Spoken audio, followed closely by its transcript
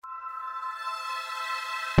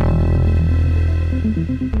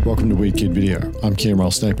Welcome to Weird Kid Video. I'm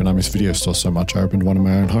Kieran Snape and I miss video stores so much I opened one in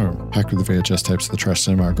my own home, packed with the VHS tapes of the trash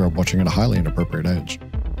cinema I grew up watching at a highly inappropriate age.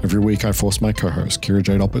 Every week I force my co-hosts, Kira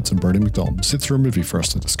Jade Opitz and Brody McDonald, to sit through a movie for us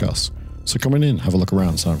to discuss. So come on in, have a look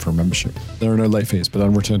around, sign up for a membership. There are no late fees, but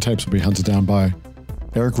unreturned tapes will be hunted down by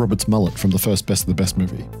Eric Roberts' mullet from the first Best of the Best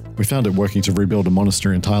movie. We found it working to rebuild a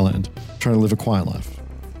monastery in Thailand, trying to live a quiet life.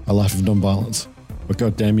 A life of non-violence. But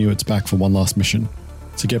god damn you, it's back for one last mission.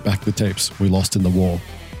 To get back the tapes we lost in the war.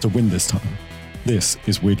 To win this time. This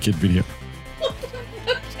is Weird Kid Video.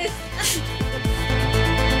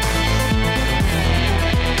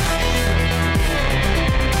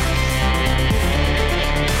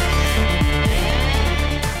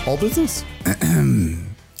 All business?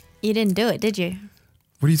 You didn't do it, did you?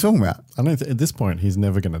 What are you talking about? I don't at this point he's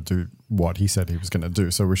never going to do what he said he was going to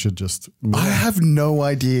do, so we should just move I on. have no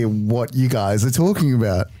idea what you guys are talking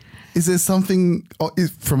about. Is there something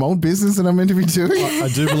from old business that I'm meant to be doing? I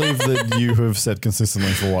do believe that you have said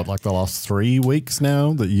consistently for what, like the last 3 weeks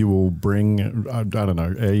now, that you will bring, I don't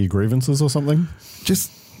know, air your grievances or something? Just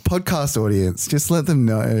podcast audience, just let them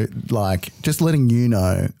know, like, just letting you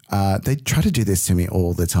know, they try to do this to me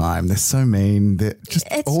all the time. They're so mean. They're just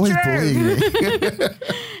It's always true. bullying me.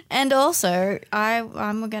 And also,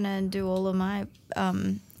 I'm gonna do all of my.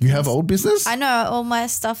 You have old business? I know all my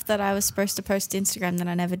stuff that I was supposed to post to Instagram that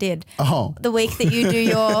I never did. Oh. The week that you do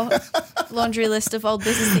your laundry list of old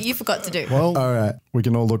business that you forgot to do. Well, All right. we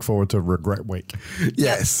can all look forward to Regret Week.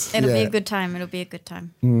 Yes. It'll be yeah. a good time. It'll be a good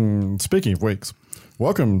time. Speaking of weeks,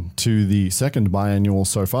 welcome to the second biannual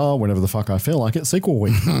so far, whenever the fuck I feel like it, sequel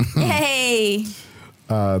week. Yay!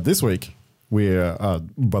 This week, we're,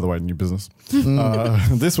 by the way, new business.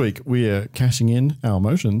 This week, we're cashing in our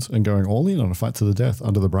emotions and going all in on a fight to the death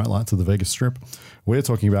under the bright lights of the Vegas Strip. We're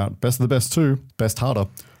talking about Best of the Best 2, Best Harder,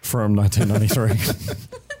 from 1993.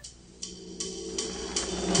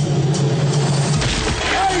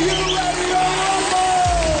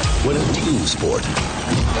 When a team sport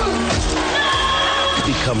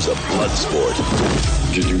becomes a blood sport,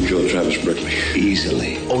 Did you kill Travis Brickley?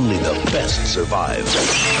 easily, only the best survive.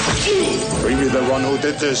 Bring me the one who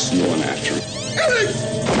did this. No one after him.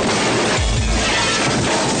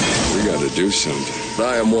 We gotta do something.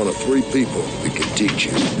 I am one of 3 people that can teach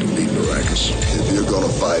you to beat Baracus. If you're gonna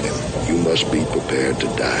fight him, you must be prepared to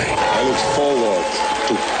die. I look forward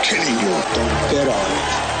to killing you. Don't bet on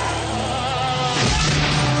it.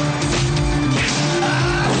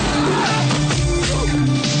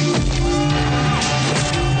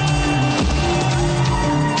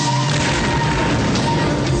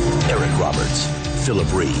 Eric Roberts,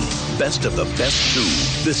 Philip Reed, Best of the Best 2,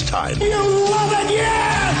 this time. You love it,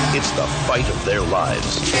 yeah! It's the fight of their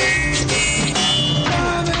lives.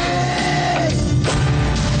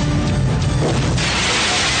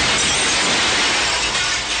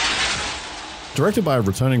 Directed by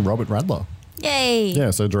returning Robert Radler. Yay!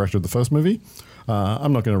 Yeah, so directed the first movie.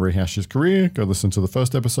 I'm not going to rehash his career. Go listen to the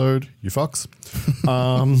first episode, you fucks.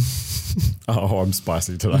 Oh, I'm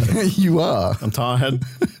spicy today. You are. I'm tired.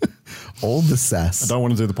 All the sass. I don't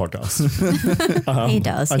want to do the podcast. He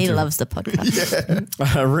does. He do. loves the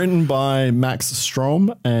podcast. Written by Max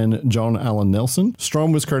Strom and John Allen Nelson.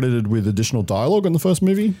 Strom was credited with additional dialogue on the first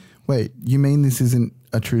movie. Wait, you mean this isn't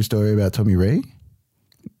a true story about Tommy Ree?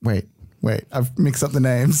 Wait, I've mixed up the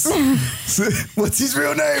names. What's his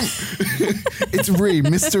real name? It's Ree,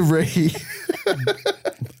 Mr. Ree.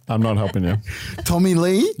 I'm not helping you. Tommy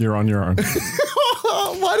Lee? You're on your own.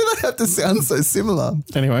 Why do they have to sound so similar?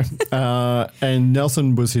 Anyway, and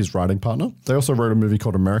Nelson was his writing partner. They also wrote a movie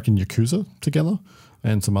called American Yakuza together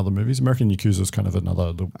and some other movies. American Yakuza is kind of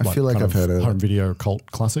another I feel like kind I've heard of it. home video cult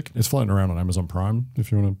classic. It's floating around on Amazon Prime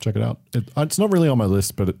if you want to check it out. It's not really on my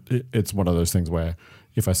list, but it's one of those things where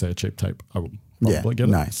if I say a cheap tape, I will probably get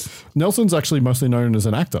it. Nice. Nelson's actually mostly known as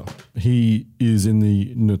an actor. He is in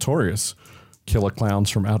the notorious Killer Clowns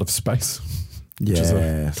from Out of Space, which is a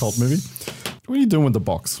Yes. cult movie. What are you doing with the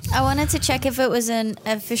box? I wanted to check if it was an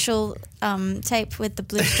official tape with the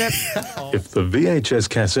blue strip. If the VHS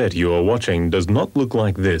cassette you are watching does not look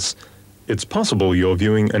like this, it's possible you're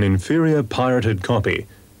viewing an inferior pirated copy.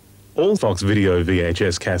 All Fox Video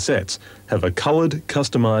VHS cassettes have a colored,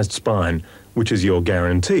 customized spine, which is your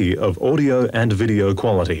guarantee of audio and video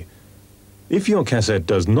quality. If your cassette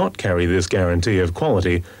does not carry this guarantee of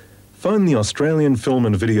quality, phone the Australian Film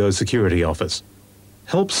and Video Security Office.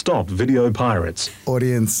 Help stop video pirates.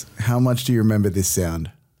 Audience, how much do you remember this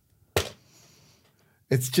sound?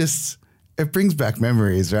 It's just, it brings back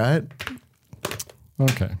memories, right?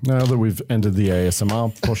 Okay, now that we've ended the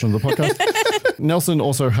ASMR portion of the podcast, Nelson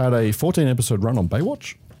also had a 14-episode run on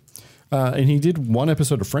Baywatch, and he did one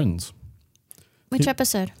episode of Friends. Which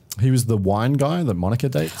episode? He was the wine guy that Monica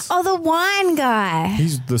dates. Oh, the wine guy.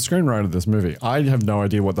 He's the screenwriter of this movie. I have no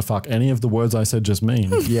idea what the fuck any of the words I said just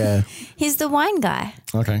mean. Yeah. He's the wine guy.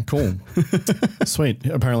 Okay, cool. Sweet.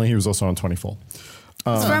 Apparently he was also on 24.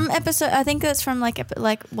 It's from episode. I think it's from like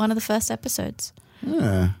one of the first episodes.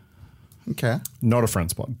 Yeah. Okay. Not a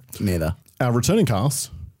Friends pod. Neither. Our returning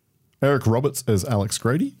cast, Eric Roberts as Alex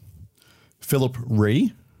Grady, Philip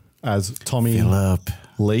Ree as Tommy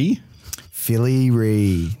Lee. Philly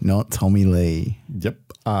Ree, not Tommy Lee. Yep.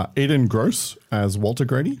 Eden Gross as Walter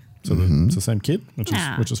Grady. So it's the same kid, which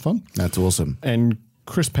is fun. That's awesome. And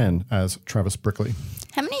Chris Penn as Travis Brickley.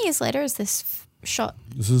 How many years later is this shot?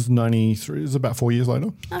 This is 93. This is about 4 years later.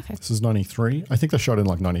 Okay. This is 93. I think they shot in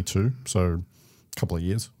like 92. So a couple of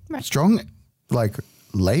years. Strong, like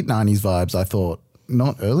late 90s vibes, I thought.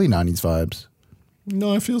 Not early 90s vibes.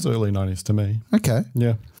 No, it feels early 90s to me. Okay.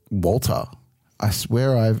 Yeah. Walter. I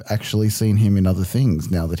swear I've actually seen him in other things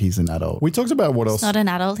now that he's an adult. We talked about what else. Not an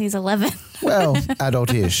adult. He's 11. Well,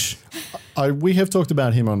 adult-ish. We have talked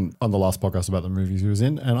about him on the last podcast about the movies he was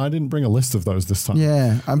in, and I didn't bring a list of those this time.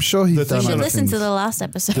 Yeah, I'm sure he's done You should other listen things. to the last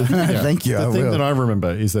episode. Thank you. The thing that I remember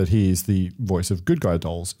is that he is the voice of Good Guy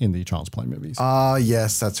Dolls in the Child's Play movies. Ah,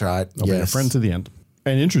 yes, that's right. I'll be a friend to the end.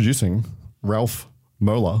 And introducing Ralph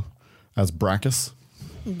Moeller as Brackus.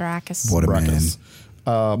 Brackus. What a man.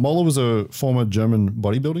 Moeller was a former German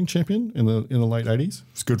bodybuilding champion in the late 80s.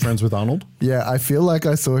 He's good friends with Arnold. Yeah, I feel like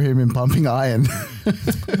I saw him in Pumping Iron. I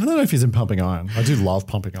don't know if he's in Pumping Iron. I do love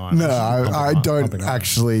Pumping Iron. No, I don't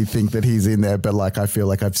actually think that he's in there, but like I feel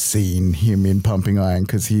like I've seen him in Pumping Iron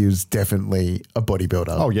because he was definitely a bodybuilder.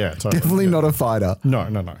 Oh yeah, totally. Definitely not a fighter. No.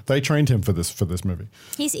 They trained him for this movie.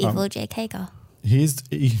 He's evil Jake Hager.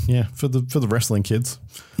 For the wrestling kids.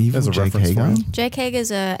 Evil There's a Jake reference for Hager? him. Jake Hager's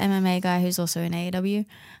a MMA guy who's also in AEW.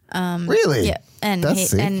 Really? Yeah, and That's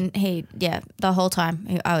sick. he the whole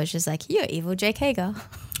time I was just like, "You're evil Jake Hager."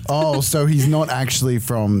 Oh, so he's not actually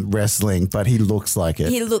from wrestling, but he looks like it.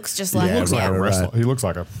 He looks just like He looks like right, a wrestler. right. He looks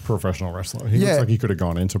like a professional wrestler. He Yeah. looks like he could have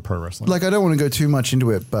gone into pro wrestling. Like, I don't want to go too much into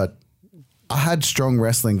it, but I had strong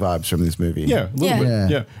wrestling vibes from this movie. yeah, a little Yeah. bit. Yeah.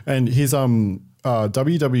 Yeah. And his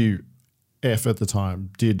WWF at the time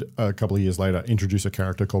did a couple of years later introduce a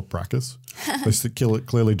character called Brackus. They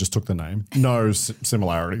clearly just took the name. No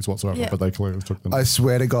similarities whatsoever, Yeah. but they clearly took the name. I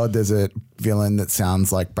swear to God, there's a villain that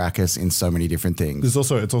sounds like Brackus in so many different things. It's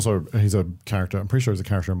also he's a character. I'm pretty sure he's a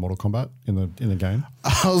character in Mortal Kombat in the game.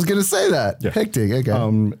 I was going to say that. Yeah. Hectic.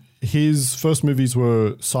 Okay. His first movies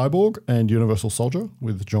were Cyborg and Universal Soldier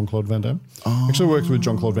with Jean-Claude Van Damme. Actually worked with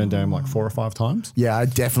Jean-Claude Van Damme like 4 or 5 times. Yeah, I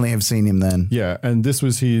definitely have seen him then. Yeah, and this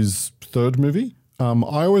was his third movie.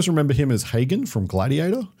 I always remember him as Hagen from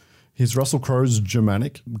Gladiator. He's Russell Crowe's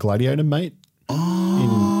Germanic gladiator mate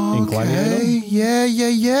in Gladiator. Hey,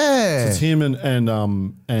 yeah. It's him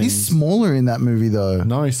and He's smaller in that movie though.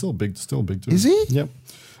 no, he's still a big dude. Is he? Yep.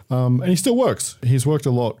 And he still works. He's worked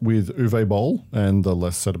a lot with Uwe Boll, and the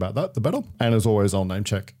less said about that, the better. And as always, I'll name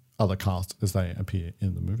check other cast as they appear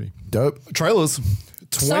in the movie. Dope. Trailers.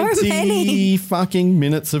 So 20 many. fucking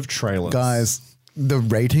minutes of trailers. Guys, the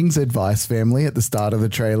ratings advice family at the start of the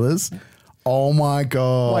trailers. Oh my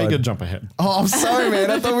God. Why you gotta jump ahead? Oh, I'm sorry,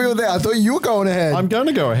 man. I thought we were there. I thought you were going ahead. I'm going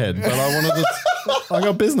to go ahead, but I wanted to. I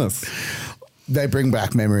got business. They bring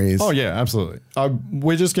back memories. Oh yeah, absolutely.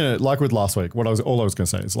 We're just gonna, like with last week. All I was gonna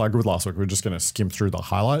say is, like with last week, we're just gonna skim through the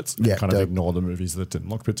highlights and Yeah, kind of dope. ignore the movies that didn't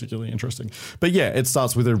look particularly interesting. But yeah, it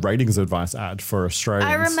starts with a ratings advice ad for Australians.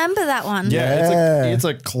 I remember that one. Yeah, it's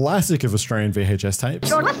a classic of Australian VHS tapes.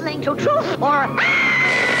 You're listening to Truth or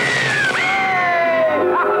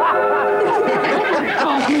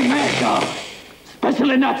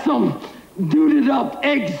Especially not some duded up,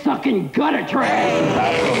 egg sucking gutter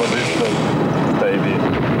trash.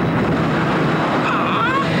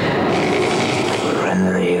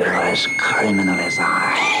 friendly as criminal as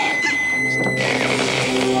I.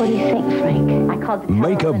 What do you think, Frank? I called the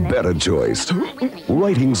Make a telephone. better choice.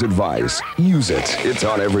 Ratings advice. Use it. It's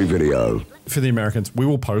on every video. For the Americans, we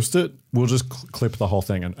will post it. We'll just clip the whole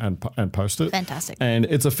thing and post it. Fantastic. And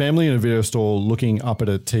it's a family in a video store looking up at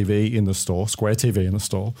a TV in the store, Square TV in the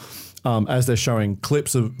store, as they're showing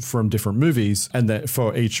clips from different movies and that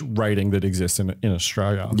for each rating that exists in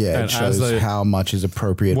Australia. Yeah, and it shows how much is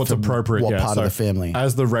appropriate. what's for appropriate. What yeah. part So of the family?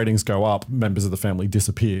 As the ratings go up, members of the family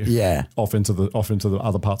disappear. Yeah. off into the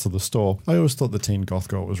other parts of the store. I always thought the teen goth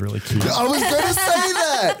girl was really cute. I was going to say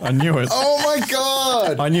that. I knew it. Oh my God.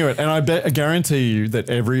 God. I knew it. And I guarantee you that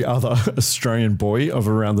every other Australian boy of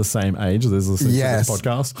around the same age that is listening to this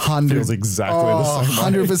podcast feels exactly the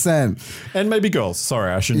same way. 100%. And maybe girls.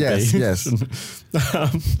 Sorry, I shouldn't be. Yes.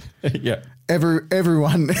 Yeah.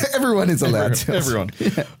 Everyone is allowed to. Everyone.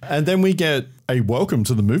 Yeah. And then we get a welcome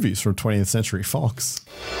to the movies from 20th Century Fox.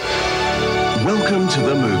 Welcome to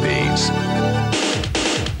the movies.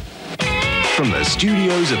 From the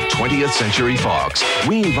studios of 20th Century Fox,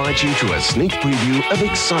 we invite you to a sneak preview of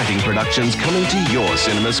exciting productions coming to your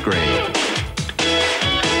cinema screen.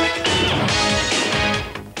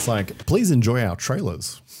 It's like, please enjoy our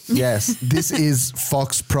trailers. Yes, this is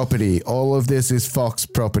Fox property. All of this is Fox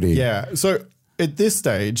property. Yeah. So at this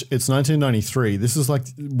stage, it's 1993. This is like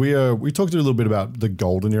we talked a little bit about the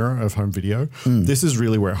golden era of home video. This is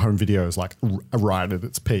really where home video is like right at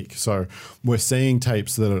its peak. So we're seeing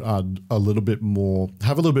tapes that are have a little bit more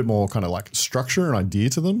kind of like structure and idea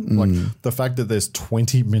to them. Like the fact that there's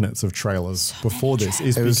 20 minutes of trailers before this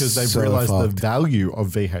is because they've realized the value of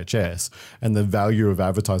VHS and the value of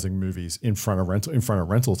advertising movies in front of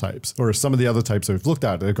rental tapes. Or some of the other tapes that we've looked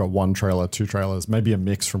at, they've got one trailer, two trailers, maybe a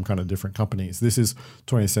mix from kind of different companies. This is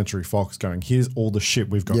 20th Century Fox going, here's all the shit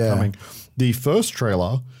we've got coming. The first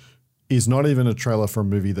trailer is not even a trailer for a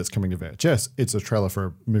movie that's coming to VHS. It's a trailer for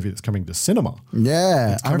a movie that's coming to cinema.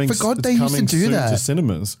 Yeah, I forgot they used to do that. To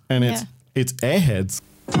cinemas, and it's Airheads.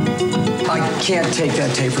 I can't take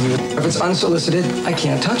that tape from you. If it's unsolicited, I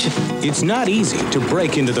can't touch it. It's not easy to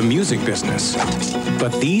break into the music business.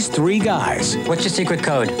 But these three guys... What's your secret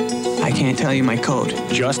code? I can't tell you my code.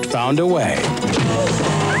 Just found a way.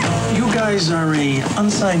 You guys are a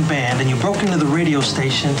unsigned band, and you broke into the radio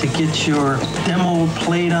station to get your demo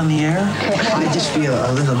played on the air? I just feel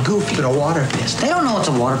a little goofy with a water pistol. They don't know it's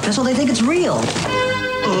a water pistol. They think it's real.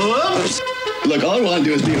 Oops. Look, all I want to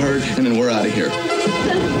do is be heard, and then we're out of here.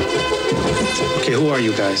 Okay, who are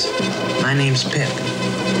you guys? My name's Pip.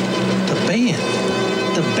 The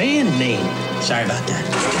band name. Sorry about that.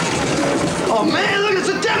 Oh, man, look,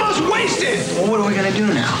 the demo's wasted! Well, what are we going to do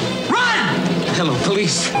now? Run! Hello,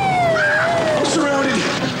 police. I'm surrounded.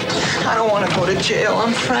 I don't want to go to jail.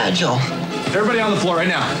 I'm fragile. Everybody on the floor right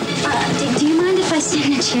now. Do you mind if I sit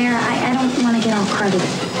in a chair? I don't want to get all crowded.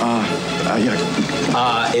 Yeah.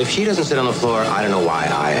 If she doesn't sit on the floor, I don't know why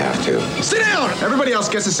I have to. Sit down! Everybody else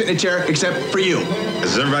gets to sit in a chair except for you.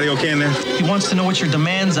 Is everybody okay in there? He wants to know what your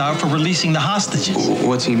demands are for releasing the hostages.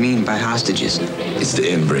 What's he mean by hostages? It's the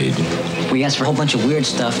inbreed. We asked for a whole bunch of weird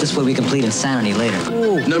stuff. This way we can plead insanity later.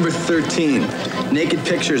 Ooh. Number 13. Naked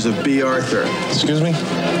pictures of B. Arthur. Excuse me?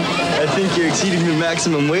 I think you're exceeding the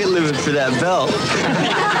maximum weight limit for that belt. Is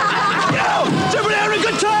everybody having a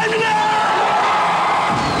good time tonight?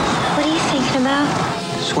 What are you thinking about?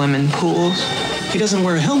 Swimming pools. He doesn't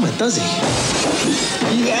wear a helmet, does he?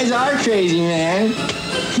 You guys are crazy, man.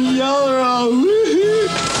 Y'all are all woohoo.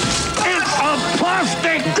 It's a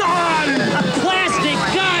plastic gun! A plastic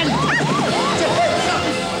gun?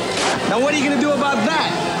 Now what are you gonna do about that?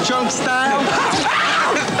 Chunk style?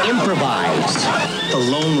 Improvise. The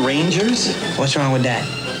Lone Rangers? What's wrong with that?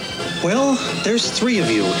 Well, there's three of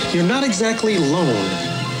you. You're not exactly lone.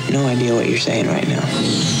 No idea what you're saying right now.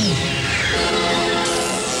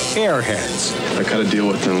 Airheads. I got to deal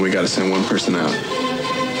with them. We got to send one person out.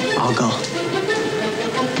 I'll go.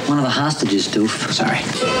 One of the hostages, doof. Sorry.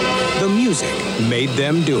 The music made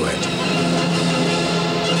them do it.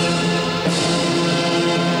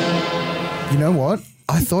 You know what?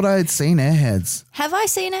 I thought I had seen Airheads. Have I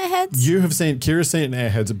seen Airheads? You have seen, Kira's seen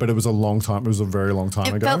Airheads, but it was a long time. It was a very long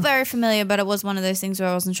time ago. It felt very familiar, but it was one of those things where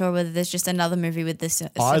I wasn't sure whether there's just another movie with this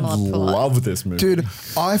similar I plot. love this movie. Dude,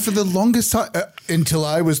 for the longest time, until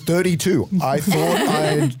I was 32, I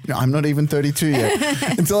thought I'm not even 32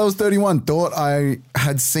 yet. Until I was 31, thought I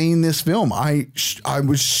had seen this film. I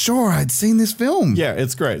was sure I'd seen this film. Yeah,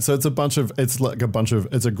 it's great. So it's a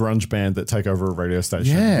grunge band that take over a radio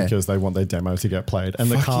station because they want their demo to get played. And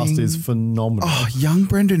the cast is phenomenal. Oh, young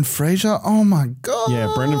Brendan Fraser. Oh my God.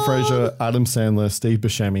 Yeah, Brendan Fraser, Adam Sandler, Steve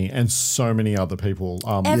Buscemi, and so many other people.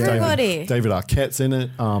 Everybody. David Arquette's in it.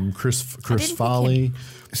 Chris Farley.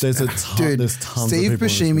 There's a ton. There's tons Steve of people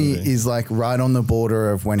Buscemi is like right on the border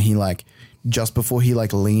of when he just before he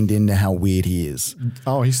leaned into how weird he is.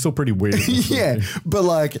 Oh, he's still pretty weird. Yeah,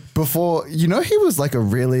 but before, he was a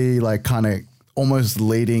really kind of almost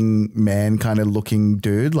leading man kind of looking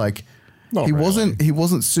dude. He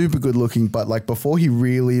wasn't super good looking, but before he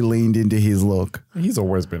really leaned into his look. He's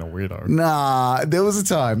always been a weirdo. Nah, there was a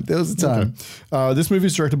time. Okay. This movie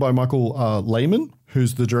is directed by Michael Lehman,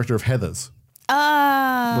 who's the director of Heathers.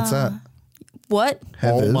 What's that? What?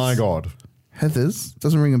 Heathers? Oh my God. Heathers?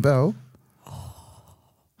 Doesn't ring a bell.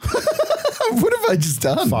 What have I just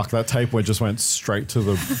done? Fuck, that tapeware just went straight to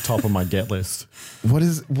the top of my get list. What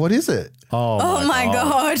is it? Oh my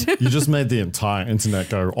God. You just made the entire internet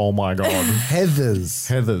go, oh my God.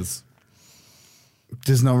 Heathers.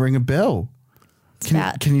 Does not ring a bell.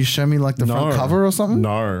 Can you show me like the front cover or something?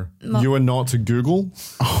 No. You are not to Google.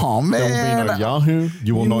 Oh man. There will be no Yahoo.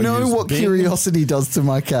 You will not use what Bing. curiosity does to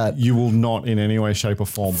my cat. You will not in any way, shape or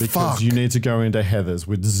form because you need to go into Heathers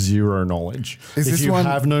with zero knowledge. If you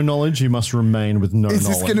have no knowledge, you must remain with no knowledge. Is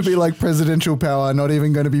this going to be like presidential power, not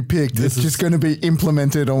even going to be picked? It's just going to be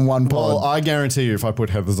implemented on one pod. Well, I guarantee you if I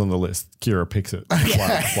put Heathers on the list, Kira picks it.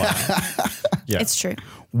 Yeah. It's true.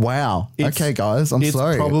 Wow. Okay, guys, I'm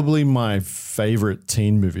sorry. It's probably my favorite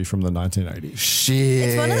teen movie from the 1980s. Shit.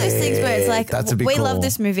 It's one of those things where it's like, That's a big we call. love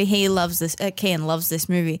this movie, he loves this, Kian loves this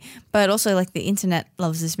movie, but also like the internet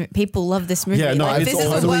loves this movie. People love this movie. Yeah, no, like, it's this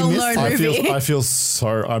is a well-known movie. I feel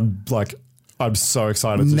so, I'm so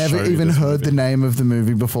excited to show Never you even this heard movie. the name of the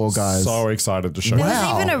movie before, guys. So excited to show There you.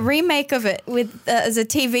 was even a remake of it with as a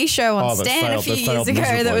TV show on Stan a few years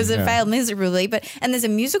ago that was failed miserably. And there's a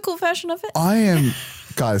musical version of it.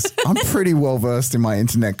 I'm pretty well versed in my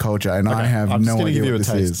internet culture, and I have I'm no just idea give you what a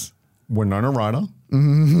this taste. is. Winona Ryder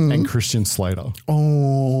and Christian Slater.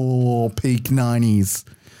 Oh, peak 90s.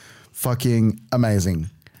 Fucking amazing.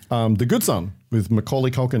 The Good Son with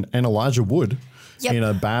Macaulay Culkin and Elijah Wood in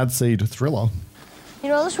a bad seed thriller. You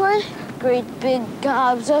know this one? Great big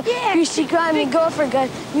gobs of greasy, grimy gopher gut,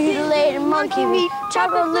 mutilated monkey meat,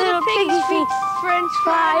 chocolate little piggy feet, French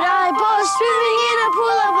fried eyeballs swimming in a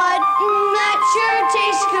pool of blood. That sure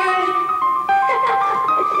tastes good.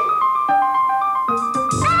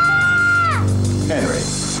 Henry,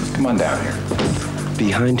 come on down here.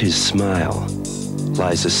 Behind his smile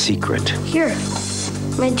lies a secret. Here,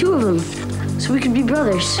 made two of them, so we could be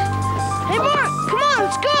brothers. Hey, Mark, come on,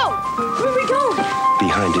 let's go. Where are we going?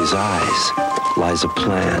 Behind his eyes lies a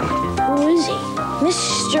plan. Who is he?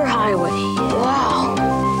 Mr. Highway. Wow.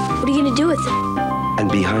 What are you going to do with him? And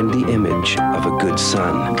behind the image of a good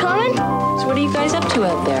son Coming? So what are you guys up to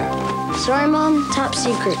out there? Sorry, Mom. Top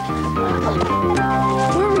secret.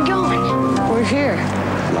 Where are we going? We're here.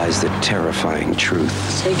 lies the terrifying truth.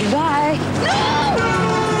 Say goodbye. No!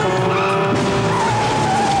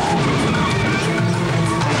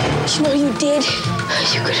 You know you did.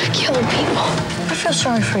 You could have killed people. I feel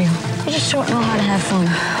sorry for you. You just don't know how to have fun.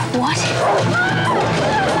 What?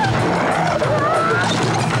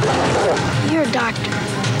 You're a doctor.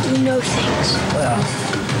 You know things. Well,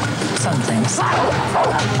 some things.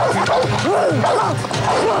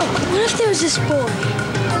 What if there was this boy?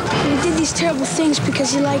 And he did these terrible things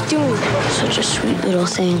because he liked doing them. Such a sweet little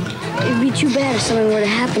thing. It'd be too bad if something were to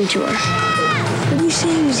happen to her. Would you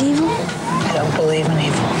say he was evil? I don't believe in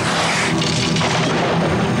evil.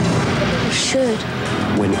 You should.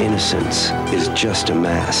 When innocence is just a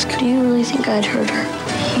mask. Do you really think I'd hurt her?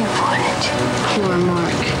 You wouldn't. Poor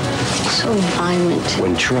Mark. So violent.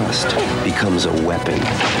 When trust becomes a weapon,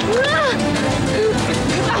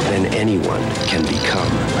 then anyone can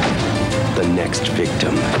become the next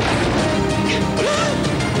victim.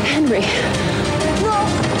 Henry. No!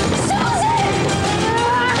 Susan!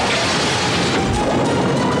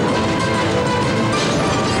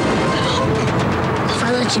 If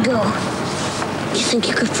I let you go, you think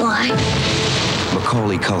you could fly?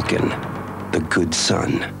 Macaulay Culkin, the good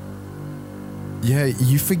son. Yeah,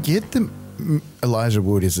 you forget that Elijah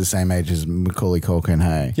Wood is the same age as Macaulay Culkin,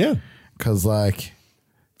 hey? Yeah. Because, like...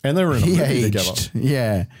 And they were in a movie aged, together.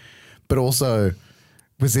 Yeah. But also,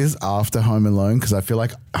 was this after Home Alone? Because I feel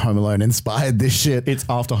like Home Alone inspired this shit. It's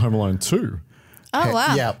after Home Alone 2. Oh,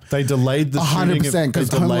 wow. Yeah. They delayed the shooting. 100%, because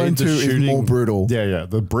Home Alone 2 is more brutal. Yeah.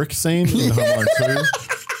 The brick scene in Home Alone 2,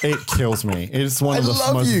 it kills me. It's one of the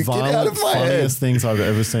most violent, funniest things I've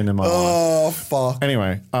ever seen in my life. Oh, fuck.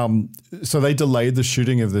 Anyway, so they delayed the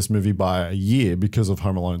shooting of this movie by a year because of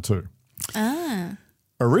Home Alone 2. Ah.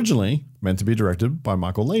 Originally meant to be directed by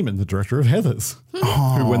Michael Lehman, the director of Heathers,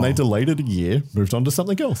 who, when they delayed it a year, moved on to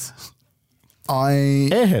something else.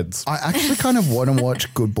 Airheads. I actually kind of want to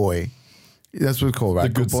watch Good Boy. That's what it's called, right? The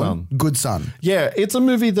Good Boy? Son. Good Son. Yeah, it's a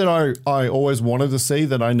movie that I always wanted to see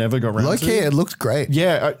that I never got around to. Okay, it looks great.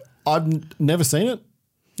 Yeah, I've never seen it.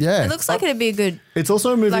 Yeah. It looks like it'd be a good. It's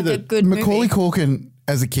also a movie like that a good Macaulay movie. Culkin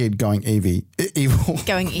as a kid going evil.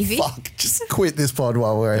 Going Evie. Fuck, just quit this pod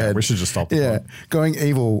while we're ahead. We should just stop. Going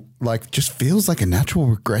evil like just feels like a natural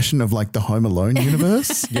regression of like the Home Alone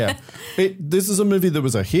universe. Yeah, this is a movie that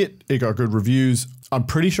was a hit. It got good reviews. I'm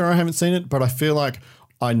pretty sure I haven't seen it, but I feel like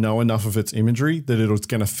I know enough of its imagery that it's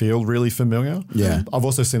going to feel really familiar. Yeah. I've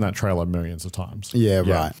also seen that trailer millions of times. Yeah,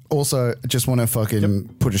 right. Also, just want to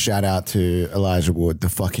fucking put a shout out to Elijah Wood, the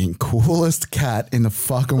fucking coolest cat in the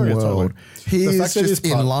fucking world. Totally. He is just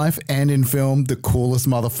in life and in film the coolest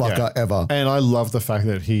motherfucker ever. And I love the fact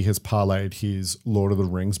that he has parlayed his Lord of the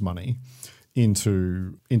Rings money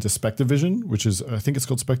into Spectrevision, which is, I think it's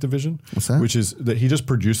called Spectrevision. What's that? Which is that he just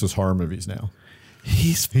produces horror movies now.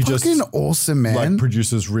 He fucking awesome, man. Like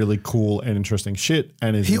produces really cool and interesting shit,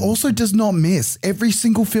 and he also does not miss. Every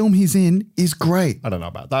single film he's in is great. I don't know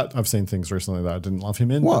about that. I've seen things recently that I didn't love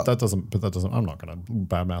him in. What? But that doesn't. I'm not going to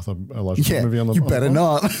badmouth a Elijah movie on the. You better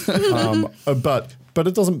not. But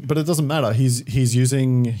it doesn't. But it doesn't matter. He's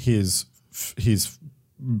using his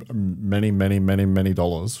many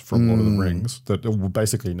dollars from Lord of the Rings that will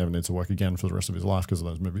basically never need to work again for the rest of his life because of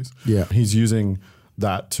those movies. Yeah, he's using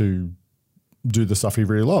that to do the stuff he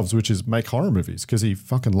really loves, which is make horror movies because he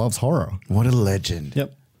fucking loves horror. What a legend.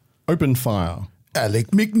 Yep. Open Fire.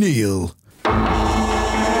 Alec McNeil.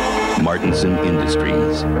 Martinson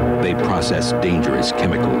Industries. They process dangerous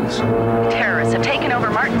chemicals. Terrorists have taken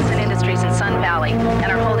over Martinson Industries in Sun Valley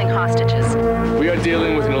and are holding hostages. We are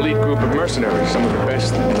dealing with an elite group of mercenaries, some of the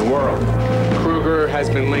best in the world. Kruger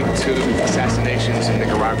has been linked to assassinations in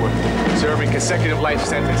Nicaragua, serving consecutive life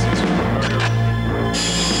sentences.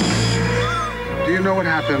 Do you know what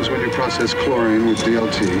happens when you process chlorine with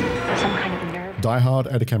DLT? Some kind of nerve. Die Hard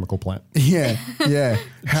at a chemical plant. Yeah.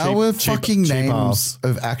 How are fucking names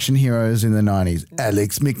of action heroes in the 90s?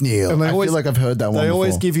 Alex McNeil. And I feel like I've heard that one They before.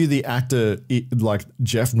 always give you the actor, like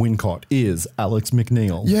Jeff Wincott is Alex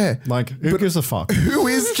McNeil. Yeah. Like, who gives a fuck? Who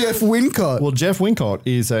is Jeff Wincott? Well, Jeff Wincott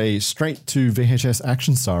is a straight-to VHS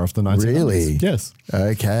action star of the 1990s. Really? Yes.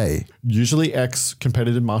 Okay. Usually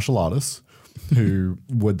ex-competitive martial artists who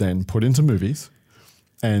would then put into movies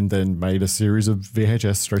and then made a series of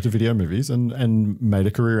VHS straight-to-video movies and made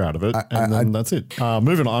a career out of it. And then that's it.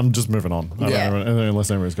 Moving on. I'm just moving on.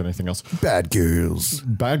 Unless anyone's got anything else. Bad Girls.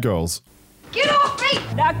 Bad Girls. Get off me!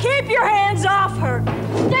 Now keep your hands off her!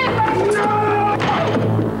 No!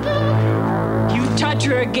 You touch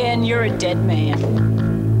her again, you're a dead man.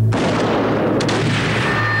 The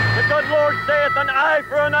good Lord saith, an eye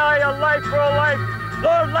for an eye, a life for a life.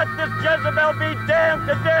 Lord, let this Jezebel be damned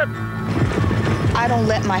to death. I don't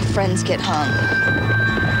let my friends get hung.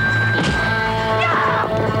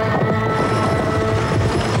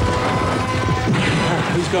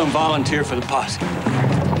 Who's going to volunteer for the posse?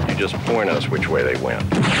 You just point us which way they went.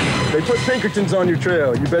 They put Pinkertons on your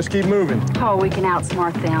trail. You best keep moving. Oh, we can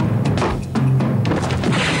outsmart them.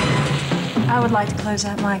 I would like to close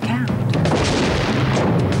out my account.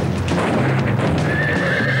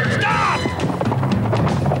 Stop!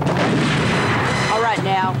 All right,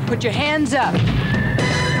 now, put your hands up.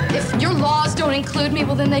 If your laws don't include me,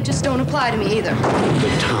 well, then they just don't apply to me either.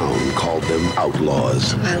 The town called them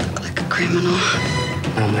outlaws. I look like a criminal.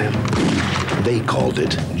 No, ma'am. They called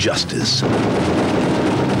it justice.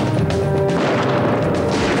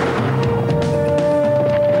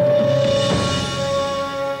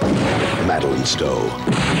 Madeline Stowe,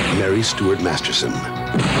 Mary Stuart Masterson,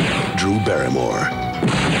 Drew Barrymore,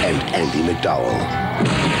 and Andy McDowell.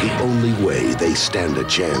 The only way they stand a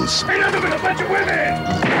chance Ain't nothing but a bunch of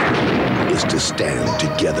women! is to stand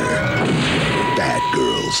together. Bad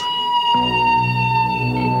Girls.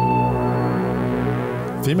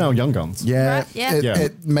 Female Young Guns. Yeah, Right, yeah.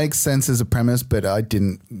 It makes sense as a premise, but I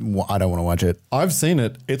don't want to watch it. I've seen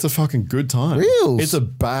it. It's a fucking good time. Reals. It's a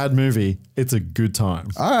bad movie. It's a good time.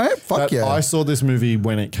 All right, fuck yeah. I saw this movie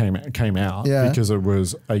when it came out Yeah. because it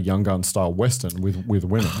was a Young Gun style Western with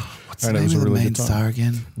women. What's the name of the main star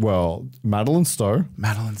again? Well, Madeline Stowe,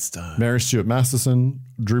 Mary Stuart Masterson,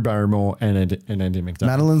 Drew Barrymore, and Andy McDowell.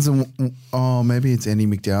 Madeline's maybe it's Andy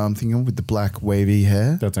McDowell. I'm thinking with the black wavy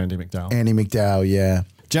hair. That's Andy McDowell. Andy McDowell, yeah.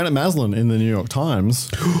 Janet Maslin in the New York Times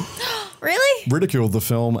Really? ridiculed the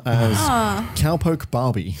film as Cowpoke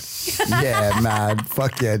Barbie. Yeah, man.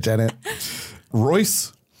 Fuck yeah, Janet.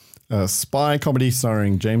 Royce, a spy comedy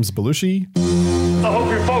starring James Belushi. I hope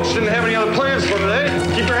your folks didn't have any other plans for today.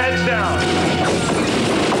 Keep your heads down.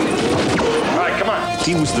 All right, come on.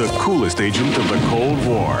 He was the coolest agent of the Cold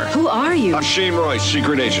War. Who are you? I'm Shane Royce,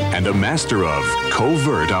 secret agent. And a master of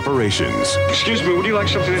covert operations. Excuse me, would you like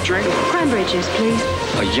something to drink? Cranberry juice, please.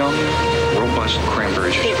 A young, robust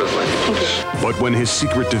cranberry juice for the ladies. But when his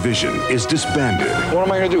secret division is disbanded, What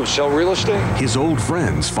am I going to do, sell real estate? his old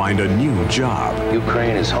friends find a new job.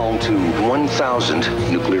 Ukraine is home to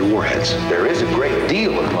 1,000 nuclear warheads. There is a great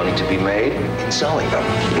deal of money to be made in selling them.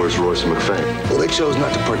 Where's Royce and McFain? Well, they chose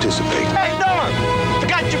not to participate. Hey, Norm! I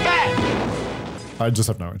got your back! I just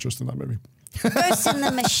have no interest in that movie. Ghost in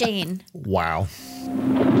the Machine. Wow.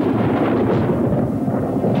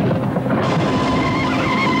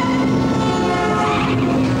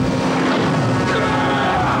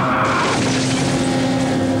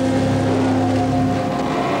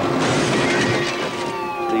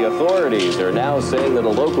 Authorities are now saying that a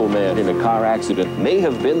local man in a car accident may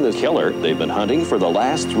have been the killer they've been hunting for the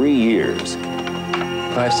last 3 years.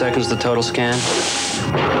 5 seconds to total scan.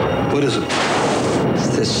 What is it?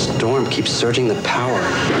 This storm keeps surging the power.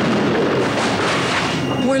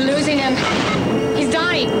 We're losing him. He's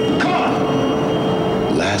dying. Come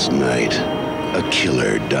on! Last night, a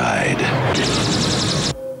killer died.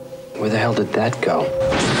 Where the hell did that go?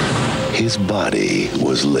 His body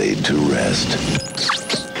was laid to rest.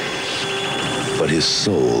 But his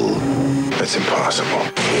soul... That's impossible.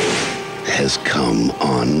 ...has come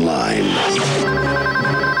online.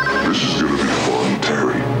 This is gonna be fun,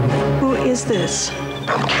 Terry. Who is this?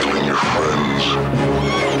 I'm killing your friends.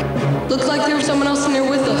 Looks like there was someone else in there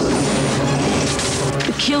with us.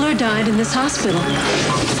 The killer died in this hospital.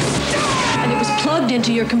 And it was plugged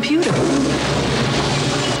into your computer.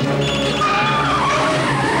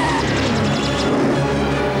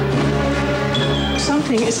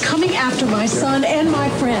 Something is coming after my son and my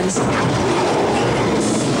friends.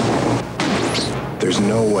 There's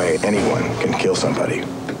no way anyone can kill somebody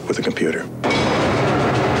with a computer.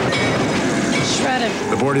 Shred him.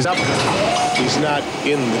 The board is up. He's not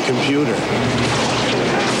in the computer.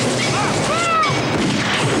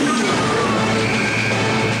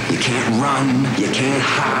 You can't run, you can't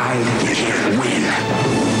hide, you can't win.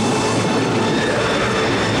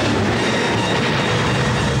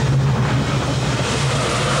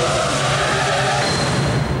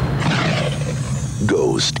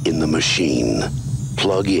 Ghost in the Machine.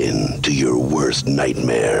 Plug in to your worst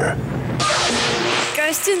nightmare.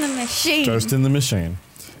 Ghost in the Machine. Ghost in the Machine.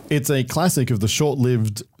 It's a classic of the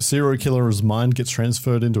short-lived serial killer's mind gets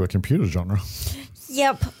transferred into a computer genre.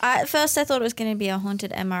 Yep. At first I thought it was going to be a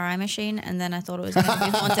haunted MRI machine, and then I thought it was going to be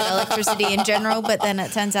haunted electricity in general, but then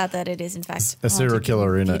it turns out that it is in fact a serial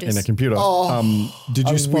killer in a computer. Oh, did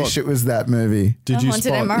you I wish it was that movie. Did you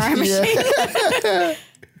haunted spot MRI machine?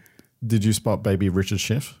 Did you spot baby Richard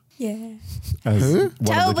Schiff? Yeah. As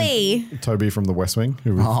Toby. Toby from The West Wing,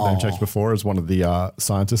 who we've name checked before as one of the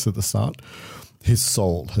scientists at the start. His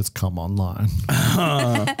soul has come online.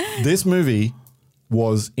 This movie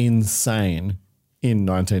was insane in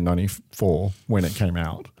 1994 when it came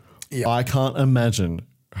out. Yep. I can't imagine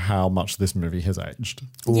how much this movie has aged.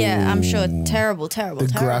 Yeah, I'm sure. Terrible. The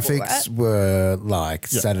graphics were like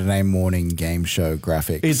Saturday morning game show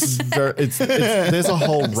graphics. There's a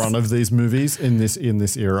whole run of these movies in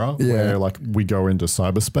this era where like we go into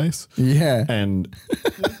cyberspace. Yeah. And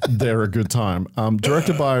they're a good time.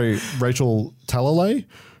 Directed by Rachel Talalay,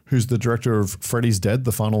 who's the director of Freddy's Dead,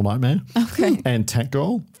 The Final Nightmare. Okay. And Tank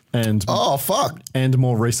Girl. And and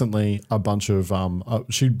more recently, a bunch of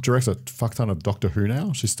she directs a fuck ton of Doctor Who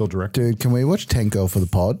now. She's still directing. Dude, can we watch Tank Girl for the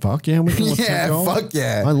pod? Fuck yeah, we can watch Tank Girl. Fuck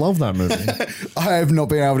yeah. I love that movie. I have not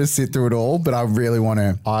been able to sit through it all, but I really want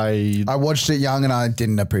to. I watched it young and I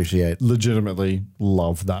didn't appreciate. Legitimately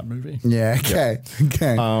love that movie. Yeah. Okay. Yeah.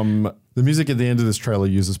 Okay. The music at the end of this trailer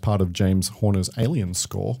uses part of James Horner's Alien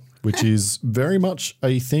score, which is very much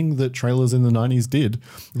a thing that trailers in the 90s did.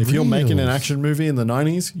 If you're making an action movie in the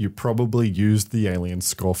 90s, you probably used the Alien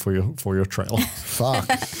score for your trailer. Fuck.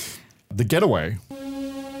 The Getaway.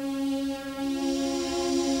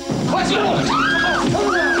 Let's go!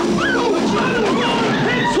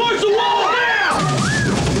 Head towards the wall now!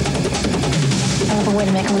 I have a way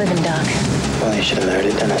to make a living, Doc. Well, you should have married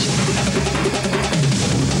a dentist.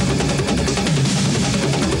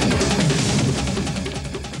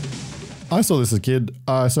 I saw this as a kid.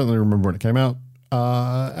 I certainly remember when it came out.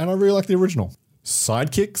 And I really like the original.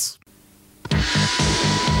 Sidekicks.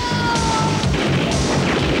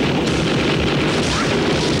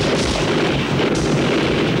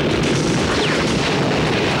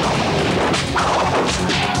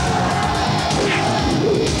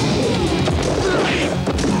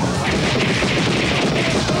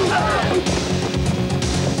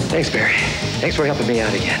 Thanks, Barry. Thanks for helping me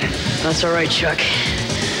out again. That's all right, Chuck.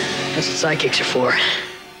 That's what sidekicks are for.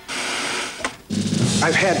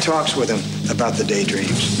 I've had talks with him about the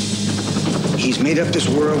daydreams. He's made up this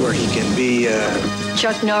world where he can be,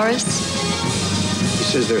 Chuck Norris? He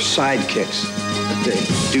says they're sidekicks, but they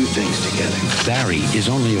do things together. Barry is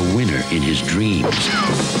only a winner in his dreams.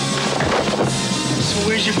 So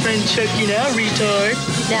where's your friend Chucky now, retard?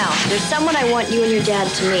 Now, there's someone I want you and your dad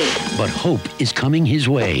to meet. But hope is coming his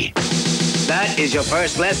way. That is your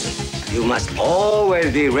first lesson. You must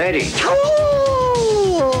always be ready.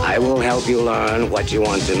 I will help you learn what you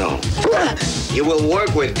want to know. You will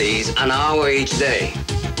work with these an hour each day.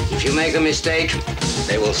 If you make a mistake,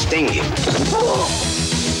 they will sting you.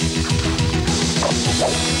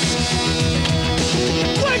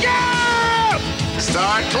 Look out!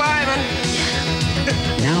 Start climbing.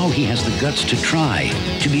 Now he has the guts to try,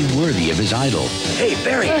 to be worthy of his idol. Hey,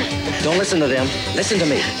 Barry, don't listen to them. Listen to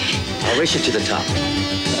me. I'll race you to the top.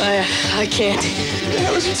 I can't. Who the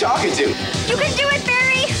hell is he talking to? You can do it, Barry!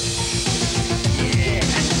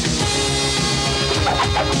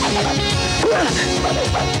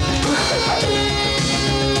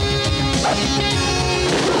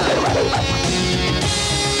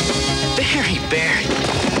 Barry.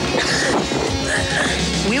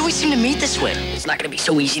 We always seem to meet this way. It's not going to be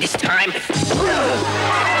so easy this time.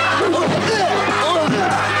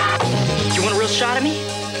 You want a real shot at me?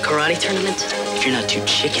 Karate tournament? If you're not too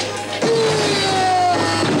chicken.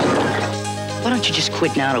 Why don't you just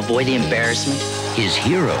quit now to avoid the embarrassment? His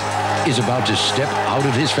hero is about to step out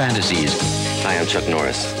of his fantasies. Hi, I'm Chuck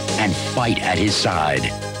Norris. And fight at his side.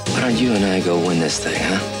 Why don't you and I go win this thing,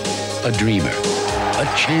 huh? A dreamer, a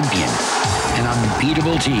champion, an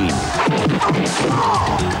unbeatable team.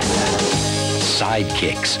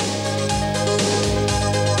 Sidekicks.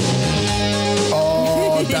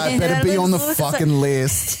 Oh, that better be on the fucking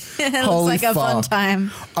list. It looks Holy like a fuck. fun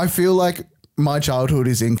time. I feel like my childhood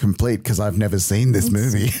is incomplete because I've never seen this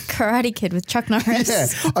movie. Karate Kid with Chuck Norris.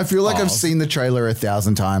 Yeah, I feel like I've seen the trailer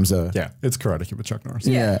 1,000 times. Yeah, it's Karate Kid with Chuck Norris.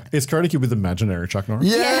 Yeah. It's Karate Kid with imaginary Chuck Norris.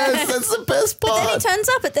 Yes, that's the best part. But then he turns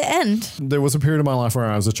up at the end. There was a period of my life where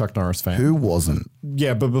I was a Chuck Norris fan. Who wasn't?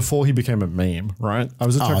 Yeah, but before he became a meme, right? I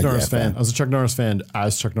was a Chuck Norris fan. fair. I was a Chuck Norris fan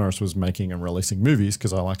as Chuck Norris was making and releasing movies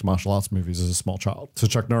because I liked martial arts movies as a small child. So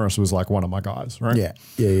Chuck Norris was like one of my guys, right? Yeah.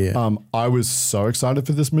 I was so excited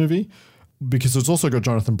for this movie because it's also got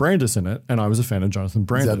Jonathan Brandis in it, and I was a fan of Jonathan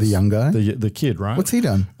Brandis. that the young guy? The kid, right? What's he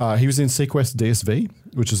done? He was in Sequest DSV,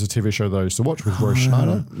 which is a TV show that I used to watch with Roy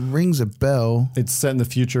Schneider. Rings a bell. It's set in the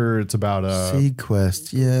future. It's about a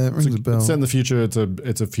Sequest. Yeah, it rings a bell. It's set in the future. It's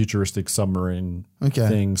a futuristic submarine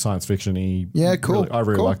thing, science fiction-y. Yeah, cool. I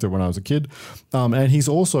really liked it when I was a kid. And he's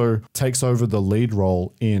also takes over the lead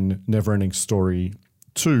role in Neverending Story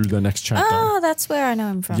 2, the next chapter. Oh, that's where I know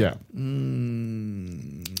him from. Yeah.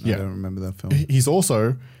 I don't remember that film. He's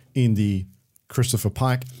also in the Christopher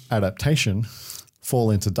Pike adaptation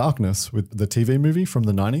Fall Into Darkness, with the TV movie from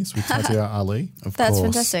the 90s with Tatia Ali. That's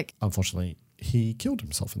fantastic. Unfortunately, he killed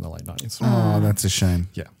himself in the late 90s. Oh, that's a shame.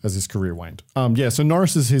 Yeah, as his career waned. So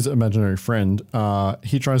Norris is his imaginary friend.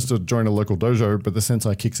 He tries to join a local dojo, but the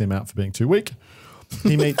sensei kicks him out for being too weak.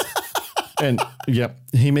 He meets...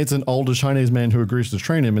 he meets an older Chinese man who agrees to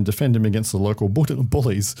train him and defend him against the local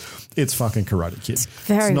bullies. It's fucking Karate Kid. It's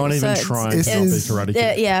not even trying to not be Karate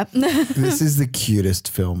Kid. Yeah. This is the cutest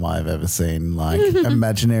film I've ever seen. Like,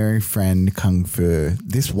 imaginary friend kung fu.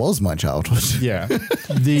 This was my childhood. Yeah.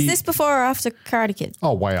 Is this before or after Karate Kid?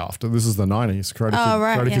 Oh, way after. This is the 90s.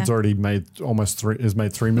 Karate Kid's already made has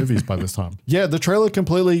made 3 movies by this time. Yeah, the trailer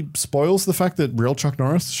completely spoils the fact that real Chuck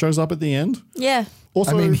Norris shows up at the end. Yeah.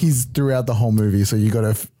 Also, I mean, he's throughout the whole movie, so you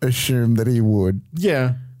got to assume that he would.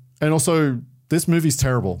 Yeah. And also, this movie's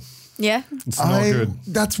terrible. Yeah. It's not good.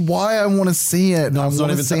 That's why I want to see it. I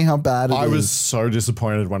want to see how bad it is. I was so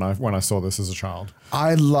disappointed when I saw this as a child.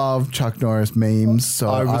 I love Chuck Norris memes, so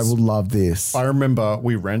I will love this. I remember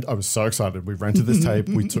I was so excited. We rented this tape.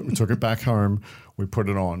 We took it back home. We put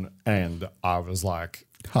it on, and I was like,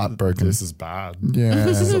 heartbroken. This is bad. Yeah.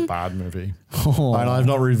 This is a bad movie. And I've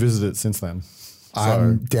not revisited it since then.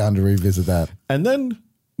 I'm down to revisit that. And then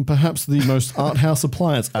perhaps the most art house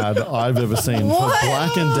appliance ad I've ever seen for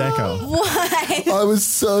Black & Decker. Why? I was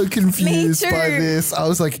so confused by this. I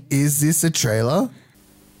was like, is this a trailer?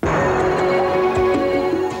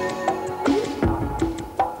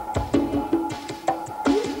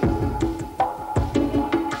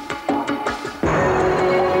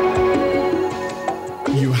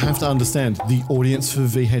 You have to understand, the audience for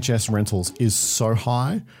VHS rentals is so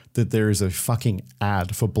high that there is a fucking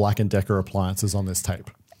ad for Black & Decker appliances on this tape.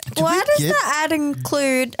 Why does the ad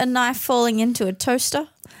include a knife falling into a toaster?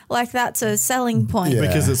 Like, that's a selling point. Yeah.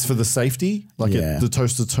 Because it's for the safety. Like the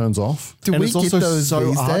toaster turns off. Do and we it's get also those so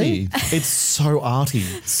these arty. days? It's so arty.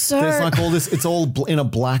 So there's like all this. It's all in a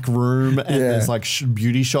black room, and there's like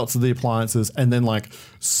beauty shots of the appliances, and then like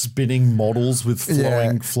spinning models with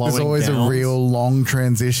flowing. There's always gowns. a real long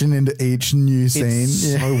transition into each new scene.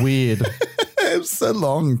 It's so weird. It's so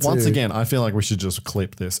long too. Once again, I feel like we should just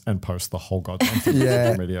clip this and post the whole goddamn thing on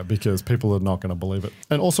social media because people are not going to believe it.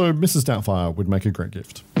 And also, Mrs. Doubtfire would make a great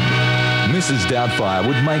gift. Mrs. Doubtfire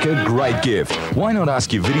would make a great gift. Why not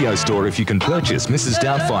ask your video store if you can purchase Mrs.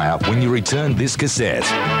 Doubtfire when you return this cassette?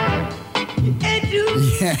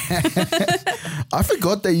 Yeah. I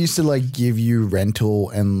forgot they used to like give you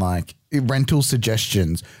rental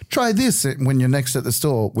suggestions. Try this when you're next at the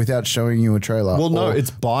store without showing you a trailer. Well, no,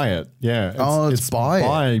 it's buy it. Yeah. It's buy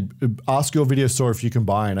it. Ask your video store if you can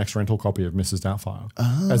buy an X rental copy of Mrs. Doubtfire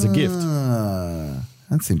as a gift.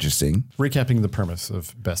 That's interesting. Recapping the premise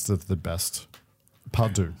of Best of the Best,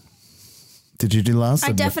 Part 2. Did you do last?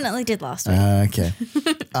 I definitely did last week. Okay.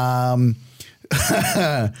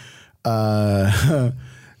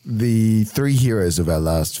 The three heroes of our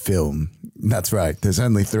last film. That's right. There's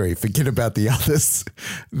only three. Forget about the others.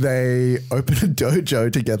 They open a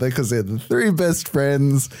dojo together because they're the three best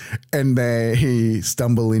friends, and they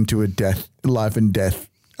stumble into a life and death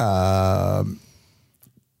kumite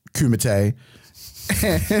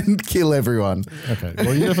and kill everyone. Okay.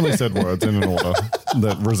 Well, you definitely said words in an order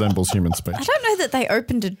that resembles human speech. I don't know that they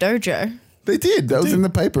opened a dojo. They did. That was in the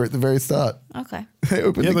paper at the very start. Okay. They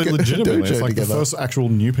opened they legitimately. dojo It's like together. the first actual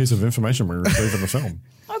new piece of information we received in the film.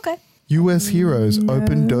 Okay. US heroes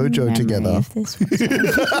open dojo together.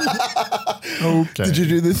 Okay. Did you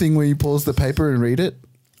do the thing where you pause the paper and read it?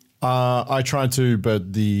 I tried to,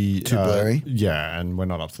 but too blurry? Yeah, and we're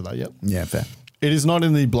not up to that yet. Yeah, fair. It is not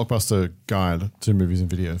in the Blockbuster Guide to Movies and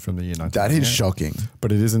Video from the year 1998. That is shocking.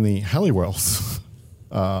 But it is in the Halliwell's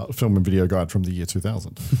Film and Video Guide from the year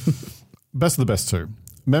 2000. Best of the Best 2.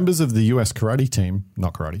 Members of the US karate team,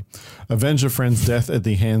 not karate, avenge a friend's death at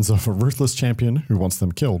the hands of a ruthless champion who wants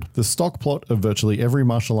them killed. The stock plot of virtually every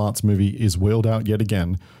martial arts movie is wheeled out yet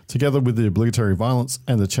again, together with the obligatory violence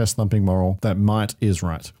and the chest-thumping moral that might is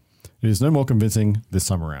right. It is no more convincing this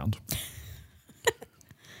time around.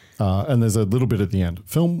 And there's a little bit at the end.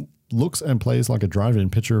 Film looks and plays like a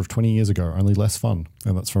drive-in picture of 20 years ago, only less fun.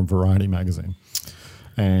 And that's from Variety magazine.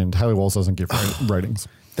 And Halliwell's doesn't give ratings.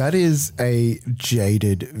 That is a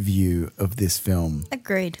jaded view of this film.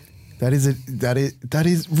 Agreed. That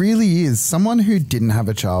is really is someone who didn't have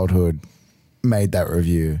a childhood made that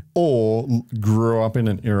review, or grew up in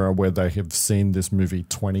an era where they have seen this movie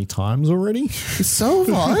 20 times already. So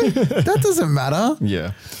have I. That doesn't matter.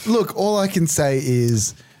 Yeah. Look, all I can say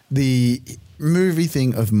is the movie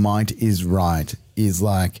thing of might is right is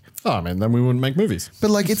like, oh man, then we wouldn't make movies.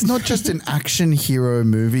 But like, it's not just an action hero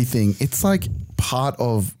movie thing. It's like part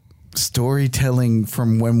of storytelling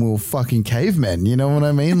from when we were fucking cavemen. You know what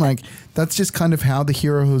I mean? Like, that's just kind of how the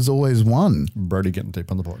hero has always won. Brody getting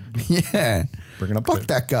deep on the board. Yeah. Bringing up Fuck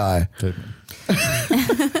that guy.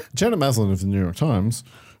 Janet Maslin of the New York Times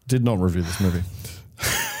did not review this movie.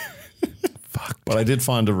 Fuck. But I did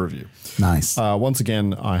find a review. Nice. Once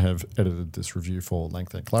again, I have edited this review for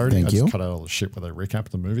length and clarity. Thank I you. just cut out all the shit where they recap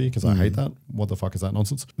the movie because I hate that. What the fuck is that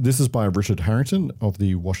nonsense? This is by Richard Harrington of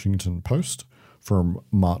the Washington Post from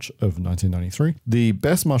March of 1993. The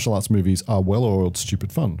best martial arts movies are well-oiled,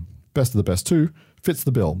 stupid fun. Best of the Best 2 fits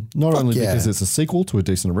the bill, not only because it's a sequel to a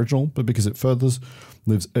decent original, but because it further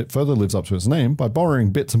lives up to its name by borrowing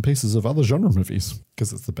bits and pieces of other genre movies,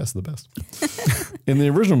 because it's the best of the best. In the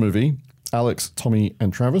original movie, Alex, Tommy,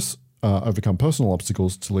 and Travis overcome personal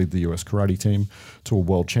obstacles to lead the US karate team to a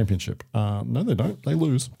world championship. No, they don't. They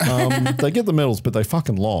lose. They get the medals, but they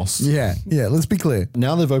fucking lost. Yeah, let's be clear.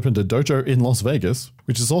 Now they've opened a dojo in Las Vegas,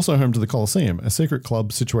 which is also home to the Coliseum, a secret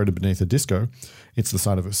club situated beneath a disco. It's the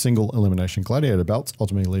site of a single elimination gladiator bout,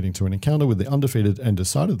 ultimately leading to an encounter with the undefeated and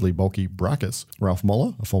decidedly bulky Brackus. Ralph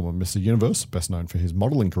Moller, a former Mr. Universe, best known for his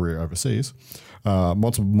modeling career overseas.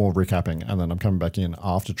 Lots of more recapping, and then I'm coming back in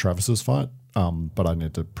after Travis's fight. But I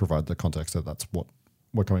need to provide the context that that's what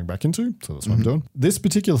we're coming back into, so that's what I'm doing. This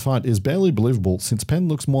particular fight is barely believable since Penn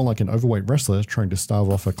looks more like an overweight wrestler trying to stave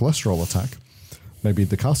off a cholesterol attack. Maybe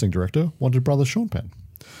the casting director wanted brother Sean Penn.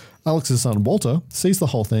 Alex's son Walter sees the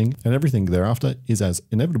whole thing, and everything thereafter is as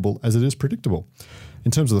inevitable as it is predictable.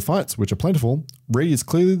 In terms of the fights, which are plentiful, Reed is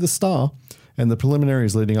clearly the star, and the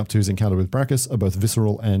preliminaries leading up to his encounter with Brackus are both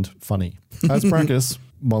visceral and funny. As Brackus,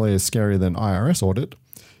 while he is scarier than IRS audit,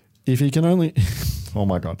 if he can only, oh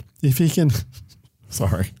my God, if he can,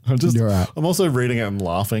 sorry, I'm also reading it and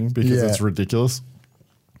laughing because it's ridiculous.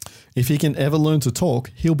 If he can ever learn to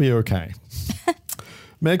talk, he'll be okay.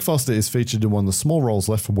 Meg Foster is featured in one of the small roles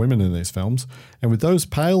left for women in these films, and with those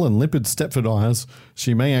pale and limpid Stepford eyes,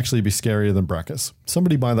 she may actually be scarier than Brackus.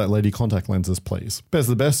 Somebody buy that lady contact lenses, please. Best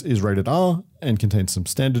of the Best is rated R and contains some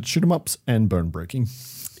standard shoot-em-ups and bone breaking.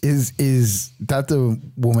 Is that the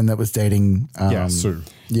woman that was dating? Sue.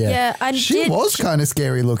 Yeah, she was kind of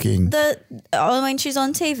scary looking. When she's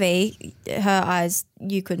on TV, her eyes,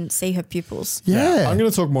 you couldn't see her pupils. Yeah. I'm going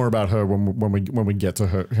to talk more about her when we get to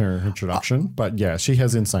her introduction. But yeah, she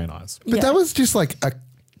has insane eyes. But that was just like a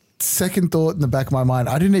second thought in the back of my mind.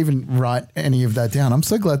 I didn't even write any of that down. I'm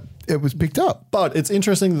so glad it was picked up. But it's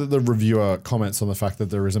interesting that the reviewer comments on the fact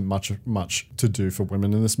that there isn't much to do for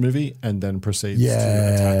women in this movie, and then proceeds to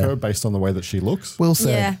attack her based on the way that she looks. Well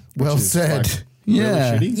said. Yeah. Well said. Like,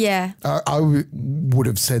 yeah. really shitty. Yeah. I would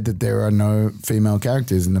have said that there are no female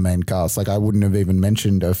characters in the main cast. Like I wouldn't have even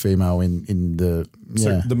mentioned a female in the.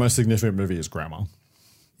 So the most significant movie is Grandma.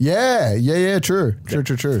 Yeah. True.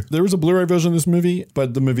 There is a Blu-ray version of this movie,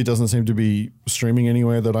 but the movie doesn't seem to be streaming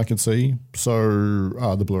anywhere that I can see. So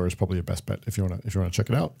the Blu-ray is probably your best bet if you want to check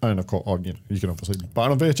it out. And of course, you can obviously buy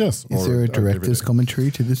it on VHS. Is there a director's commentary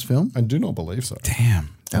to this film? I do not believe so. Damn,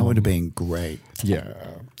 that would have been great. Yeah.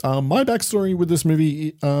 My backstory with this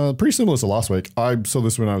movie, pretty similar to last week. I saw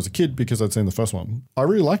this when I was a kid because I'd seen the first one. I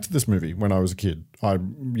really liked this movie when I was a kid. I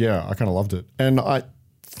kind of loved it. And I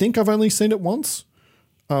think I've only seen it once.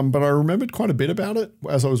 But I remembered quite a bit about it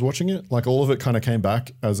as I was watching it. Like all of it kind of came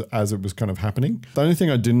back as it was kind of happening. The only thing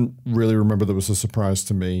I didn't really remember that was a surprise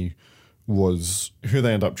to me was who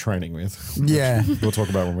they end up training with. Yeah. We'll talk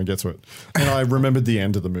about when we get to it. And I remembered the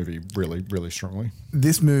end of the movie really, really strongly.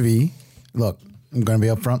 This movie, look, I'm going to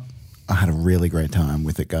be upfront. I had a really great time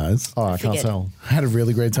with it, guys. Oh, I can't tell. I had a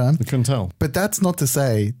really great time. I couldn't tell. But that's not to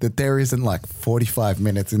say that there isn't like 45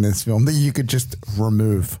 minutes in this film that you could just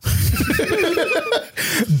remove.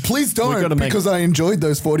 Please don't, because I enjoyed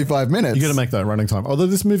those 45 minutes. You got to make that running time. Although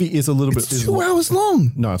this movie is a little bit... 2 hours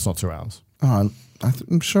long. No, it's not 2 hours. Oh,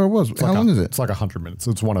 I'm sure it was. How long is it? It's like 100 minutes.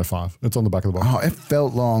 It's 105. It's on the back of the box. Oh, it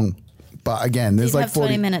felt long. But again, there's like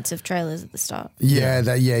 20 minutes of trailers at the start. Yeah,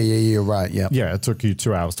 you're right. Yeah. Yeah, it took you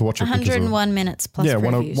 2 hours to watch it. 101 minutes plus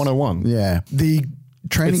previews. 101. Yeah. The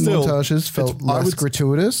training montages felt less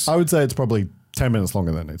gratuitous. I would say it's probably 10 minutes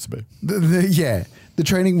longer than it needs to be. The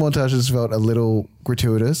training montages felt a little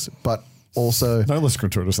gratuitous, but also... No less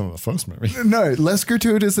gratuitous than the first movie. No, less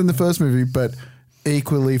gratuitous than the first movie, but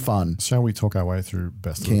equally fun. Shall we talk our way through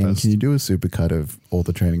best of the best? Can you do a supercut of all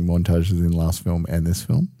the training montages in the last film and this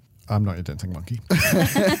film? I'm not your dancing monkey.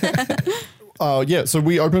 So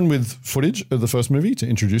we open with footage of the first movie to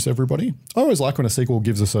introduce everybody. I always like when a sequel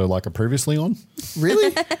gives us a previously on.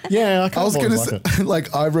 Really? Yeah, I was going to say,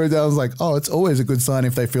 I wrote down, I was like, oh, it's always a good sign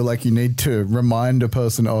if they feel like you need to remind a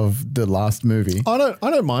person of the last movie. I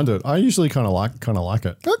don't mind it. I usually kind of like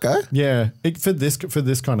it. Okay. Yeah, for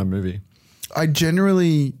this kind of movie. I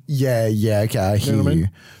generally, okay, I hear you. Know what I mean?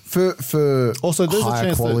 For also, there's high a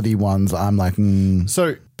chance quality ones, I'm like,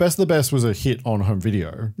 So Best of the Best was a hit on home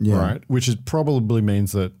video, right? Which probably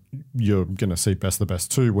means that you're going to see Best of the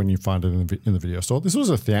Best 2 when you find it in the video store. This was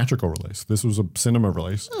a theatrical release. This was a cinema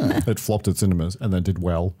release. It flopped at cinemas and then did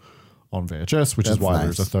well on VHS, which is why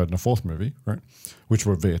there's a third and a fourth movie, right? Which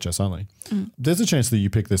were VHS only. There's a chance that you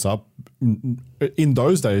pick this up. In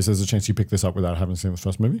those days, there's a chance you pick this up without having seen the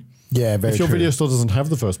first movie. Yeah, very If your true. video store doesn't have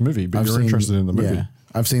the first movie, but you're interested in the movie. Yeah.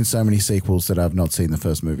 I've seen so many sequels that I've not seen the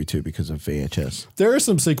first movie to because of VHS. There are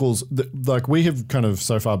some sequels that we have kind of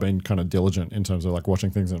so far been kind of diligent in terms of like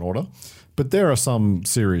watching things in order. But there are some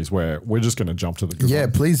series where we're just going to jump to the good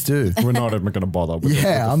one. Please do. We're not even going to bother.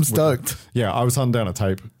 I'm stoked. I was hunting down a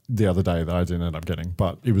tape the other day that I didn't end up getting,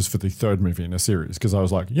 but it was for the third movie in a series because I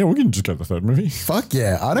was like, we can just go to the third movie. Fuck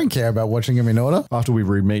yeah. I don't care about watching them in order. After we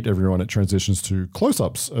re-meet everyone, it transitions to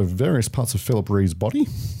close-ups of various parts of Philip Ree's body.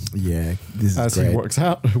 Yeah, this is as great. He works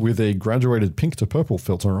out with a graduated pink to purple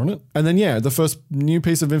filter on it. And then, the first new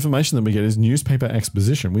piece of information that we get is newspaper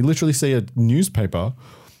exposition. We literally see a newspaper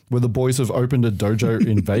where the boys have opened a dojo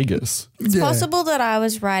in Vegas. It's possible that I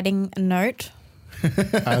was writing a note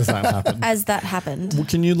as that happened. Well,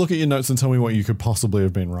 can you look at your notes and tell me what you could possibly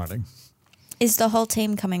have been writing? Is the whole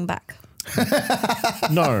team coming back?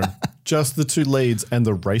 No, just the two leads and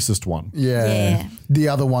the racist one. Yeah. The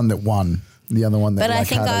other one that won. The other one that But I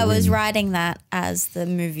think I was writing that as the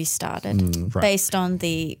movie started based on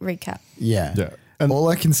the recap. Yeah. And all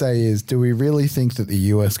I can say is, do we really think that the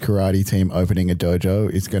US karate team opening a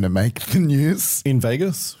dojo is going to make the news? In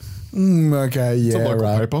Vegas? Okay, yeah, it's a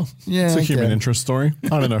local paper. Yeah, it's a human interest story.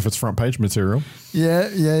 I don't know if it's front page material. Yeah,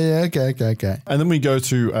 okay. And then we go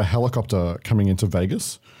to a helicopter coming into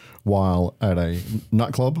Vegas while at a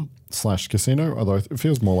nightclub /casino, although it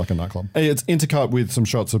feels more like a nightclub. It's intercut with some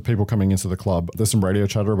shots of people coming into the club. There's some radio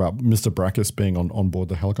chatter about Mr. Brackus being on board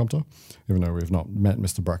the helicopter, even though we've not met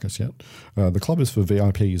Mr. Brackus yet. The club is for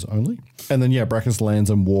VIPs only. And then, Brackus lands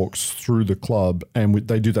and walks through the club, and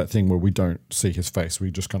they do that thing where we don't see his face.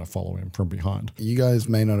 We just kind of follow him from behind. You guys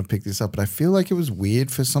may not have picked this up, but I feel like it was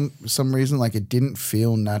weird for some reason. Like, it didn't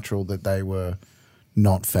feel natural that they were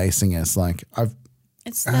not facing us. Like, I've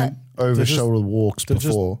had over-shoulder walks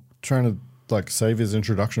before. Trying to save his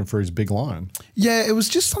introduction for his big line. Yeah, it was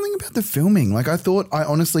just something about the filming. Like, I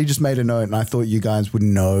honestly just made a note, and I thought you guys would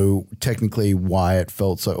know technically why it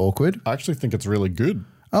felt so awkward. I actually think it's really good.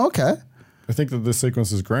 Oh, okay. I think that this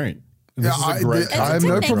sequence is great. This is a great I have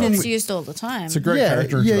no problem. It's used all the time. It's a great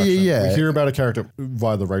character introduction. Yeah. We hear about a character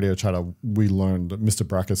via the radio chatter. We learned that Mr.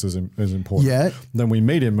 Brackus is important. Yeah. Then we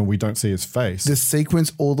meet him and we don't see his face. The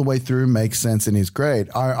sequence all the way through makes sense and is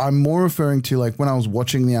great. I'm more referring to when I was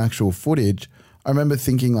watching the actual footage, I remember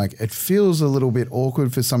thinking it feels a little bit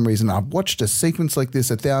awkward for some reason. I've watched a sequence like this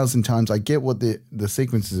 1,000 times. I get what the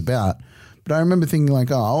sequence is about. But I remember thinking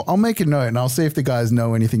I'll make a note and I'll see if the guys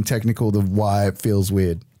know anything technical of why it feels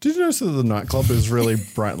weird. Did you notice that the nightclub is really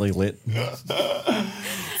brightly lit?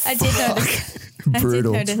 I did notice.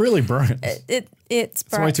 Brutal. It's really bright. It's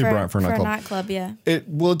bright way too bright for a nightclub, yeah. It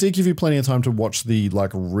did give you plenty of time to watch the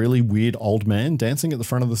really weird old man dancing at the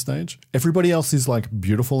front of the stage. Everybody else is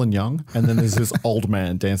beautiful and young, and then there's this old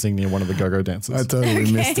man dancing near one of the go-go dancers. I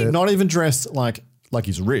totally missed it. Not even dressed like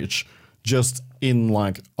he's rich, just in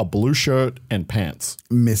a blue shirt and pants.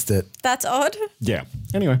 Missed it. That's odd. Yeah.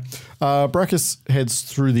 Anyway, Brackus heads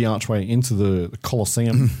through the archway into the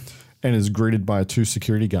Colosseum and is greeted by 2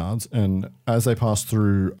 security guards. And as they pass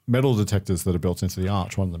through metal detectors that are built into the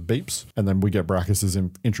arch, one of them beeps. And then we get Brackus's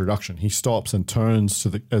introduction. He stops and turns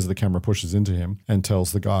as the camera pushes into him and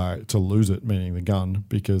tells the guy to lose it, meaning the gun,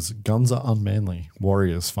 because guns are unmanly.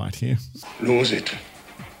 Warriors fight here. Lose it.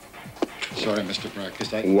 Sorry, Mr.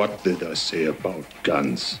 Brackus. What did I say about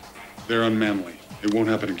guns? They're unmanly. It won't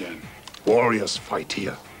happen again. Warriors fight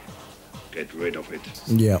here. Get rid of it.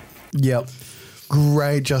 Yep.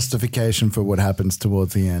 Great justification for what happens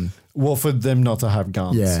towards the end. Well, for them not to have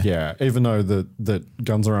guns. Yeah. Even though that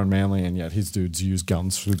guns are unmanly, and yet his dudes use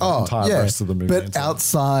guns through the entire rest of the movie. But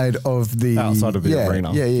outside of the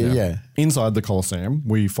arena. Yeah. Inside the Colosseum,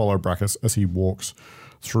 we follow Brackus as he walks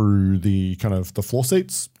through the the floor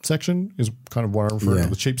seats section is kind of what I refer to,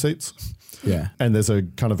 the cheap seats. Yeah. And there's a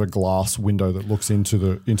kind of a glass window that looks into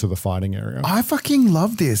the fighting area. I fucking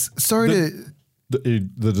love this. The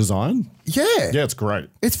design? Yeah. Yeah, it's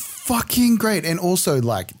great. It's fucking great. And also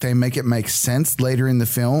they make it make sense later in the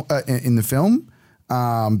film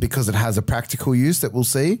because it has a practical use that we'll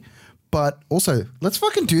see. But also, let's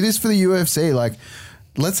fucking do this for the UFC.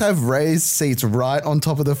 Let's have raised seats right on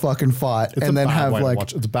top of the fucking fight, and then have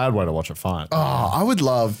it's a bad way to watch a fight. Oh, I would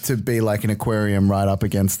love to be an aquarium right up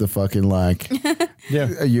against the fucking a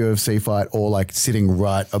UFC fight, or sitting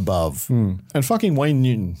right above. And fucking Wayne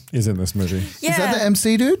Newton is in this movie. Yeah. Is that the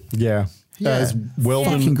MC dude? Yeah. As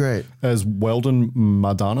Weldon, fucking great. As Weldon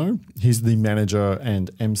Mardano, he's the manager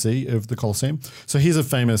and MC of the Colosseum. So he's a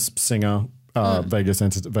famous singer. Vegas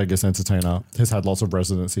entertainer, has had lots of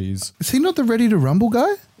residencies. Is he not the Ready to Rumble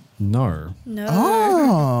guy? No.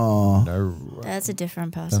 Oh. No. That's a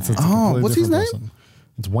different person. What's his name? Person.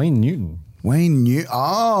 It's Wayne Newton. Wayne Newton.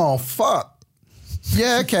 Oh, fuck.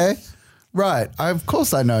 Yeah, okay. Right. Of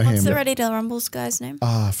course I know him. What's the Ready to Rumble's guy's name?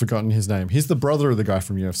 I've forgotten his name. He's the brother of the guy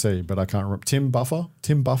from UFC, but I can't remember. Tim Buffer?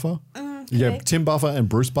 Okay. Yeah, Tim Buffer and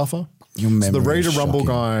Bruce Buffer. So the Ready to Rumble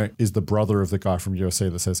guy is the brother of the guy from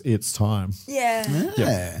UFC that says, "It's time."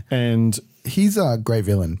 Yeah. And he's a great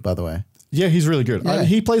villain, by the way. Yeah, he's really good. Yeah.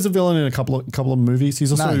 He plays a villain in a couple of movies.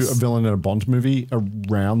 He's also a villain in a Bond movie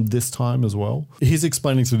around this time as well. He's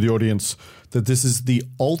explaining to the audience that this is the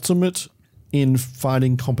ultimate in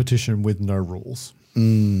fighting competition with no rules.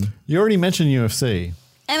 You already mentioned UFC.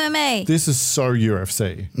 MMA. This is so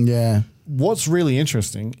UFC. Yeah. What's really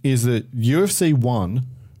interesting is that UFC 1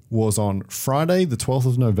 was on Friday, the 12th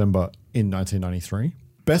of November in 1993.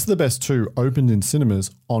 Best of the Best 2 opened in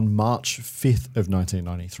cinemas on March 5th of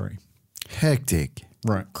 1993. Hectic.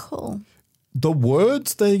 Right. Cool. The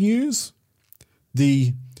words they use,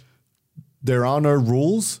 there are no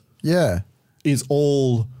rules. Yeah. Is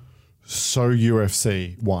all so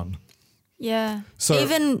UFC 1. Yeah. So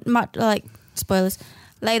even spoilers,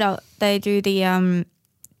 later they do the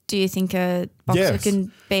do you think a boxer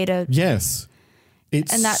can beat a Yes. And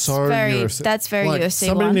that's very UFC. That's very UFC.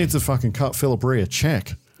 Somebody needs to fucking cut Philip Rhee a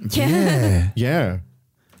check. Yeah. Yeah.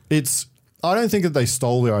 I don't think that they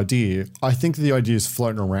stole the idea. I think the idea is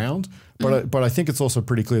floating around, But I think it's also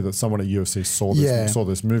pretty clear that someone at UFC saw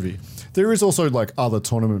this movie. There is also like other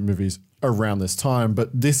tournament movies around this time, but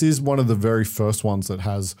this is one of the very first ones that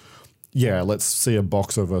has, let's see a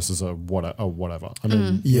boxer versus a whatever. I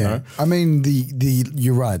mean, you know? I mean,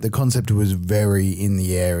 you're right. The concept was very in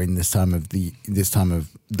the air in this time of the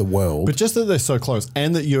world. But just that they're so close,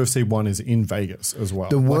 and that UFC 1 is in Vegas as well.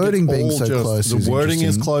 The wording being so close, the wording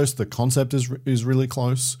is close. The concept is really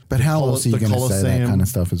close. But how else are you going to say that kind of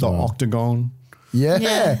stuff as well? The octagon.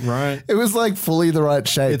 Yeah. Right. It was like fully the right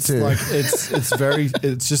shape it's too. Like it's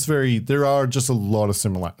just very there are just a lot of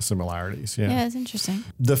similarities. Yeah, it's interesting.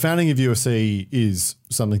 The founding of UFC is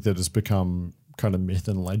something that has become kind of myth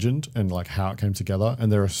and legend, and like how it came together.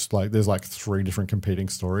 And there's like 3 different competing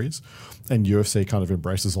stories, and UFC kind of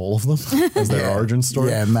embraces all of them as their origin story.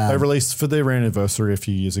 Yeah, man. They released for their anniversary a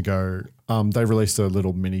few years ago. They released a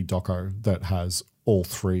little mini doco that has all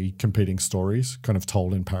 3 competing stories kind of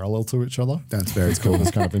told in parallel to each other. That's very cool.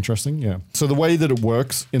 It's kind of interesting, yeah. So the way that it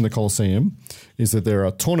works in the Coliseum is that there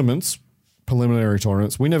are tournaments, preliminary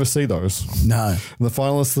tournaments. We never see those. No. And the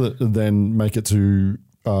finalists that then make it to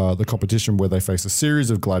the competition where they face a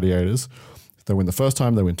series of gladiators. If they win the first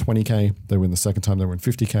time, they win 20K. They win the second time, they win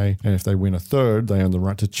 50K. And if they win a third, they earn the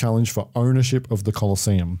right to challenge for ownership of the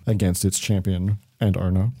Coliseum against its champion and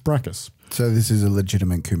owner, Brachus. So this is a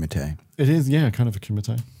legitimate kumite. It is, kind of a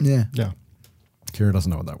kumite. Yeah. Yeah. Kira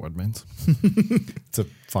doesn't know what that word means. It's a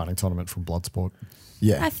fighting tournament from Bloodsport.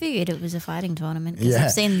 Yeah. I figured it was a fighting tournament because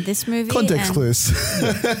I've seen this movie. Context clues.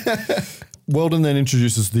 Weldon then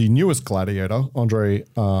introduces the newest gladiator, Andre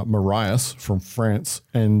Marius from France,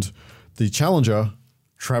 and the challenger,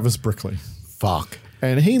 Travis Brickley. Fuck.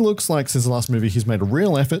 And he looks like, since the last movie, he's made a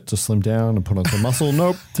real effort to slim down and put on some muscle.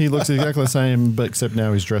 Nope, he looks exactly the same, but except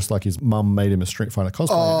now he's dressed like his mum made him a Street Fighter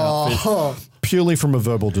cosplay outfit, purely from a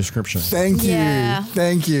verbal description. Thank you. And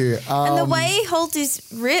the way he holds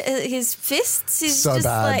his fists is so just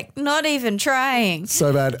bad. like not even trying.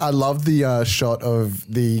 So bad. I love the shot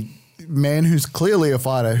of the man who's clearly a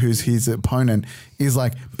fighter, who's his opponent, is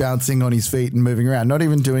like bouncing on his feet and moving around, not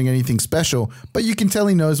even doing anything special, but you can tell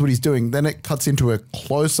he knows what he's doing. Then it cuts into a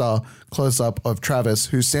close-up of Travis,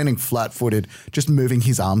 who's standing flat-footed, just moving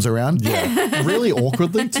his arms around. Yeah. Really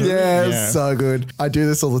awkwardly too. Yeah, so good. I do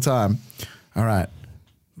this all the time. All right.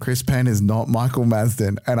 Chris Penn is not Michael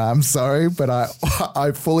Madsen, and I'm sorry, but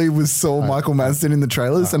I fully saw Michael Madsen in the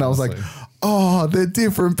trailers, and I was like, oh, they're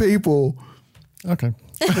different people. Okay.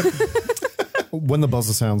 When the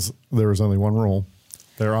buzzer sounds, there is only one rule.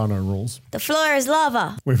 There are no rules. The floor is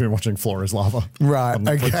lava. We've been watching Floor is Lava. Right.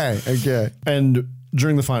 Okay. And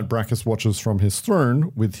during the fight, Brachus watches from his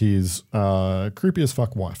throne with his creepy as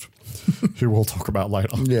fuck wife, who we'll talk about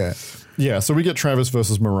later. Yeah. Yeah, so we get Travis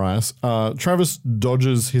versus Marius. Travis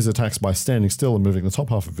dodges his attacks by standing still and moving the top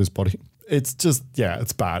half of his body. It's just,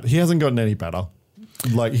 it's bad. He hasn't gotten any better.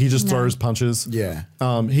 Like, he just throws punches. Yeah.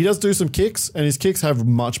 He does do some kicks, and his kicks have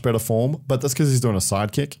much better form, but that's because he's doing a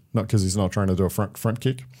side kick, not because he's not trying to do a front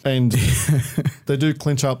kick. And they do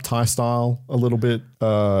clinch up Thai style a little bit.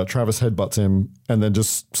 Travis headbutts him and then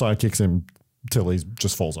just side kicks him till he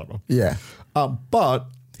just falls over. Yeah. But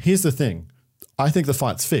here's the thing. I think the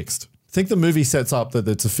fight's fixed. I think the movie sets up that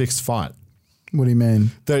it's a fixed fight. What do you mean?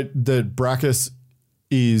 That Brachus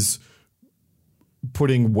is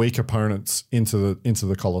putting weak opponents into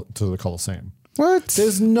the Coliseum. What?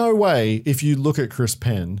 There's no way, if you look at Chris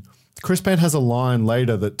Penn has a line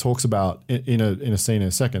later that talks about, in a scene in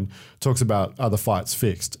a second, talks about are the fights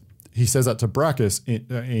fixed. He says that to Brachus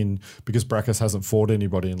because Brachus hasn't fought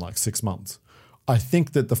anybody in like 6 months. I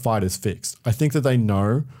think that the fight is fixed. I think that they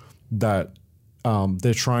know that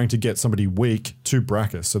they're trying to get somebody weak to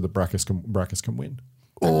Brachus so that Brachus can win.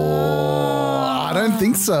 I don't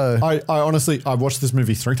think so. I honestly, I watched this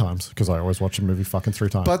movie 3 times because I always watch a movie fucking 3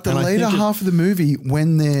 times. But the later half of the movie,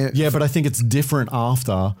 when they're... Yeah, but I think it's different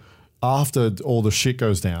after all the shit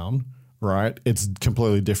goes down, right? It's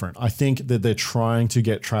completely different. I think that they're trying to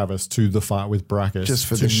get Travis to the fight with Brachus. Just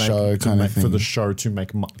for the show kind of thing. For the show to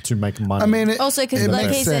make money. I mean... Also, because like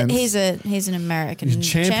he's an American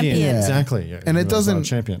champion. Yeah. Exactly. Yeah, and it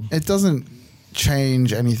doesn't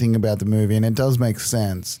change anything about the movie, and it does make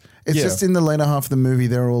sense. It's just in the later half of the movie,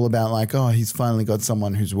 they're all about like, oh, he's finally got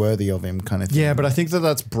someone who's worthy of him kind of thing. Yeah, but I think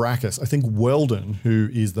that's Brachus. I think Weldon, who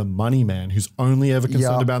is the money man, who's only ever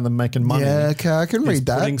concerned about them making money. Yeah, okay, I can read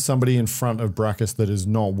that. Putting somebody in front of Brachus that is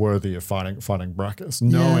not worthy of fighting Brachus,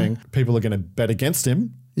 knowing people are going to bet against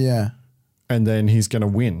him. Yeah. And then he's going to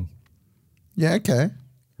win. Yeah, okay.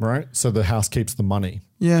 Right? So the house keeps the money.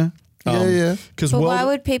 Yeah. Yeah. Because why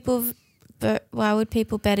would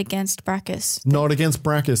people bet against Brachus? Not against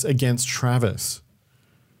Brachus, against Travis.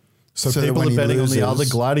 So that people when are he betting on the loses- other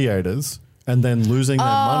gladiators and then losing their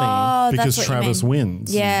money because that's what you Travis mean.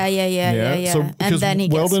 wins. Yeah. So And because then he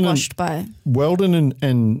gets Weldon squashed by. Weldon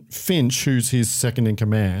and Finch, who's his second in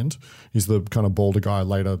command, he's the kind of balder guy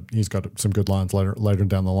later. He's got some good lines later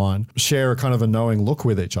down the line. Share a kind of a knowing look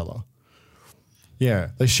with each other. Yeah,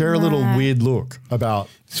 they share a little weird look about.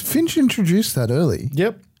 Finch introduced that early.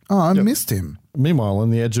 Yep. Oh, I missed him. Meanwhile, on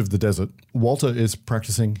the edge of the desert, Walter is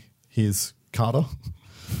practicing his kata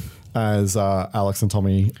as Alex and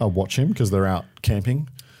Tommy watch him because they're out camping.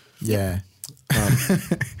 Yeah.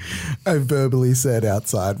 I verbally said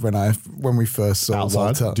outside when we first saw Outside?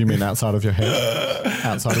 Walter. Do you mean outside of your head?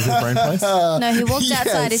 Outside of your brain place? No, he walked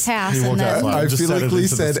outside his house. He walked outside. I Just said it physically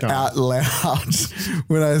into the said sky. out loud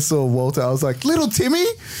when I saw Walter. I was like, "Little Timmy."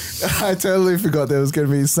 I totally forgot there was going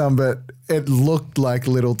to be some, but it looked like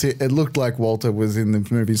it looked like Walter was in the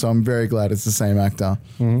movie. So I'm very glad it's the same actor.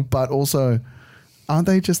 Mm-hmm. But also, aren't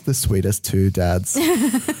they just the sweetest two dads?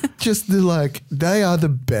 Just they are the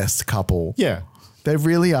best couple. Yeah, they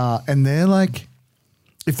really are, and they're like.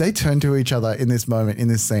 If they turned to each other in this moment, in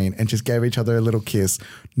this scene, and just gave each other a little kiss,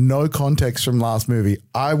 no context from last movie,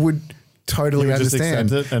 I would totally You would just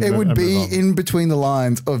understand. accept it It would and be move on. in between the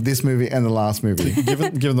lines of this movie and the last movie.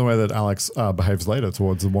 given the way that Alex behaves later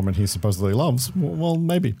towards the woman he supposedly loves, well,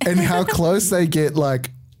 maybe. And how close they get,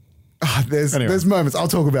 there's moments. I'll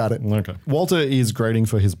talk about it. Okay. Walter is grading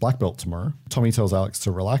for his black belt tomorrow. Tommy tells Alex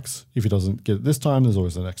to relax. If he doesn't get it this time, there's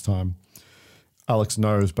always the next time. Alex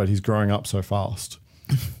knows, but he's growing up so fast.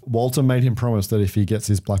 Walter made him promise that if he gets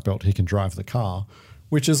his black belt, he can drive the car,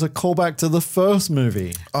 which is a callback to the first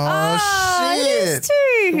movie. Oh, shit.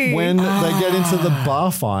 Too. When they get into the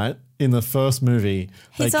bar fight in the first movie,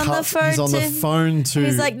 He's on the phone he's on the to- phone to...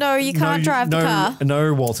 He's like, "No, you can't drive the car."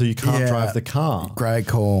 No, Walter, you can't Yeah. drive the car. Great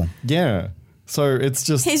call. Yeah. So it's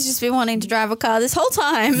just... He's just been wanting to drive a car this whole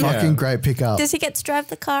time. Fucking great pickup. Does he get to drive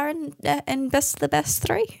the car in Best of the Best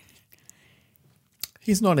 3?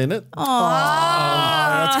 He's not in it.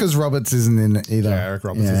 That's because Roberts isn't in it either. Yeah, Eric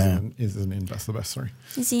Roberts isn't in Best of the Best 3.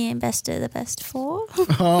 Is he in Best of the Best 4?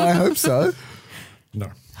 Oh, I hope so. No.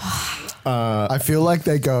 I feel like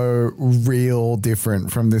they go real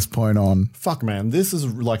different from this point on. Fuck, man. This is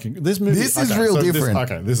like this movie. This is real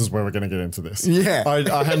different. This is where we're going to get into this. Yeah.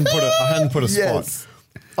 I hadn't put a spot. Yes.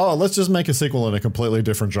 Oh, let's just make a sequel in a completely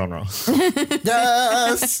different genre.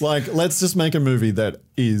 Yes. Let's just make a movie that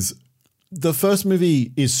is... The first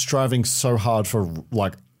movie is striving so hard for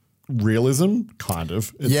realism, kind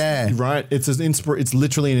of. Right? It's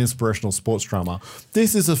literally an inspirational sports drama.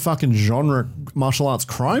 This is a fucking genre martial arts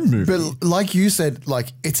crime movie. But like you said,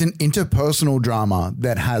 it's an interpersonal drama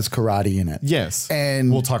that has karate in it. Yes.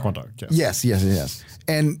 And Taekwondo. Yes.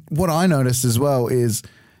 And what I noticed as well is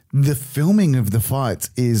the filming of the fights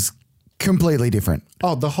is completely different.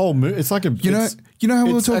 Oh, the whole movie. It's like a... You know how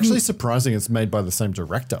we were it's talking... actually surprising it's made by the same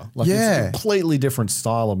director. It's a completely different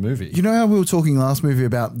style of movie. You know how we were talking last movie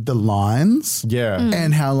about the lines? Yeah.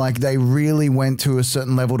 And how they really went to a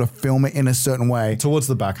certain level to film it in a certain way. Towards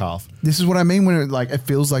the back half. This is what I mean when it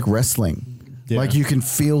feels like wrestling. Yeah. You can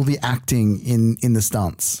feel the acting in the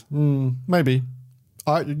stunts. Maybe.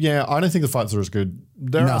 I don't think the fights are as good.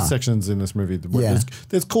 There are sections in this movie where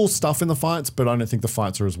there's cool stuff in the fights, but I don't think the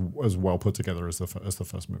fights are as well put together as the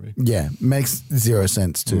first movie. Yeah, makes zero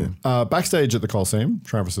sense too. Backstage at the Coliseum,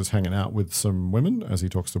 Travis is hanging out with some women as he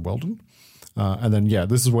talks to Weldon. And then,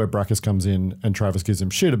 this is where Brackus comes in and Travis gives him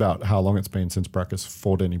shit about how long it's been since Brackus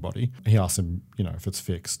fought anybody. He asks him, if it's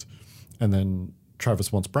fixed. And then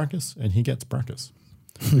Travis wants Brackus and he gets Brackus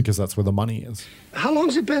because that's where the money is. How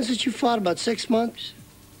long's it been since you fought? About 6 months?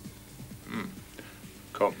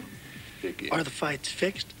 Are the fights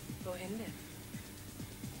fixed?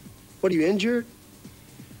 What, are you injured?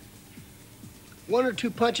 1 or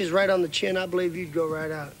 2 punches right on the chin, I believe you'd go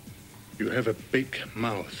right out. You have a big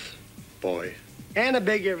mouth, boy. And a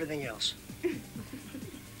big everything else.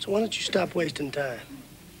 So why don't you stop wasting time?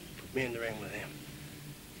 Put me in the ring with him.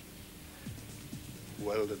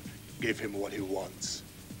 Weldon, give him what he wants.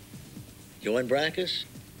 You want Brackus?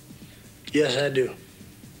 Yes, I do.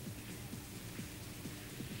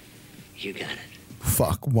 You got it.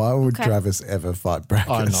 Fuck, why would Travis ever fight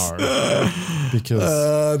Brackus? I know.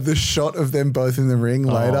 Because... the shot of them both in the ring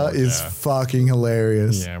later is fucking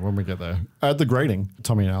hilarious. Yeah, when we get there. At the grading,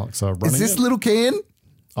 Tommy and Alex are running Is this little Ken?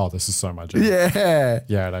 Oh, this is so much. Yeah.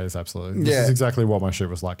 Yeah, it is, absolutely. This is exactly what my shoot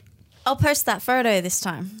was like. I'll post that photo this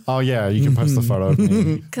time. Oh, yeah, you can post the photo of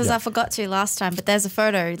me. Because I forgot to last time, but there's a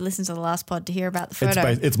photo. Listen to the last pod to hear about the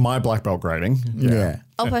photo. It's my black belt grading. Yeah.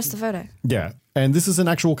 I'll post the photo. Yeah. And this is an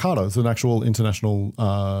actual kata. It's an actual international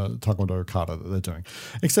taekwondo kata that they're doing.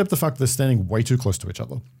 Except the fact they're standing way too close to each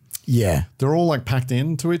other. Yeah. They're all like packed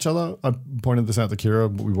into each other. I pointed this out to Kira.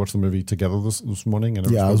 We watched the movie together this morning.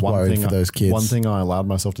 And I was worried for those kids. One thing I allowed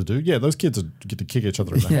myself to do. Yeah, those kids get to kick each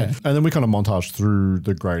other in the head. And then we kind of montaged through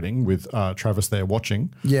the grading with Travis there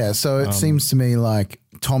watching. Yeah, so it seems to me like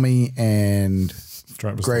Tommy and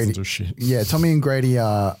Travis Grady. do shit. Yeah, Tommy and Grady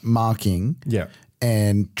are marking. Yeah.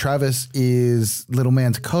 And Travis is little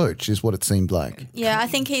man's coach, is what it seemed like. Yeah, I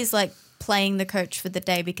think he's like playing the coach for the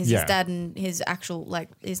day because his dad and his actual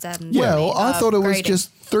his dad and Well, I thought it was grading.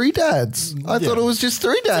 just three dads. I thought it was just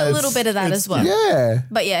three dads. It's a little bit of that as well. Yeah.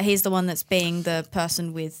 But yeah, he's the one that's being the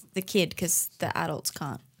person with the kid because the adults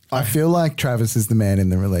can't. I feel like Travis is the man in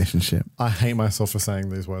the relationship. I hate myself for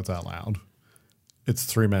saying these words out loud. It's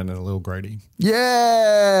 3 men and a little Grady.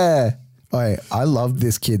 Yeah. I love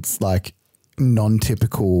this kid's like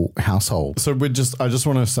non-typical household. So I just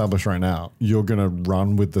want to establish right now, you're going to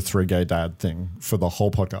run with the 3 gay dad thing for the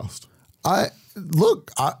whole podcast.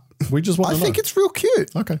 We just want to know. I think it's real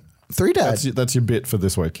cute. Okay. 3 dads. That's your bit for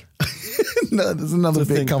this week. No, there's another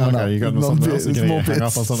bit coming up. You got something else? You're going to hang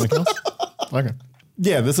up on something else? Okay.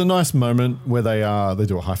 Yeah, there's a nice moment where they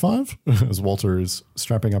do a high five as Walter is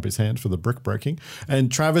strapping up his hand for the brick breaking,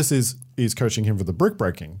 and Travis is coaching him for the brick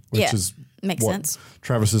breaking, which is makes sense.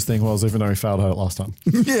 Travis's thing was, even though he failed her last time.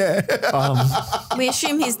 Yeah. We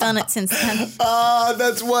assume he's done it since then.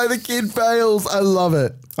 That's why the kid fails. I love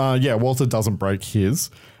it. Yeah, Walter doesn't break his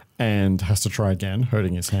and has to try again,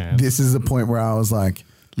 hurting his hand. This is the point where I was like,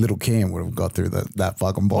 little Cam would have got through that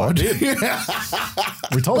fucking board. I did.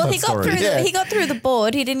 We told that story. He got through the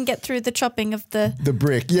board. He didn't get through the chopping of the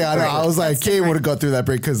brick. Yeah, I know. I was like, Cam would have got through that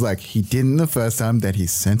brick because like he didn't the first time, then he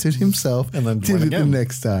centered himself and then did it the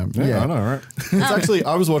next time. Yeah, I know, right? It's actually,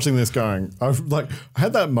 I was watching this going, I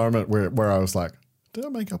had that moment where I was like, did I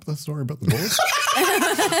make up that story about the board?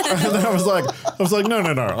 And then I was like, no.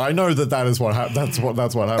 I know that is what happened. That's what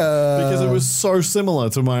happened because it was so similar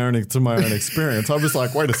to my own experience. I was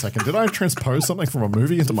like, wait a second, did I transpose something from a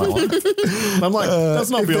movie into my life? And I'm like, that's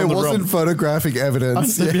not beyond the realm. There wasn't photographic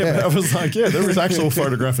evidence. I was like, yeah, there was actual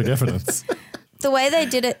photographic evidence. The way they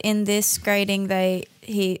did it in this grading, they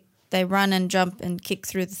run and jump and kick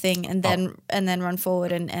through the thing and then run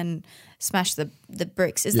forward and smash the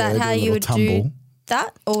bricks. Is that how you would do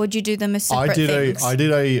that, or would you do them as separate things? I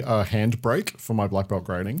did a hand brake for my black belt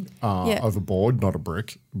grading over board, not a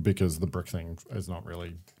brick, because the brick thing is not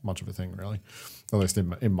really much of a thing, really, at least in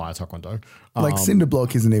my taekwondo. Like cinder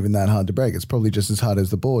block isn't even that hard to break. It's probably just as hard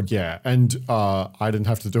as the board. Yeah, and I didn't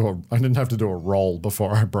have to do a roll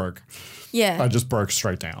before I broke. Yeah, I just broke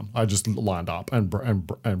straight down. I just lined up and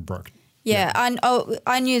broke. Yeah,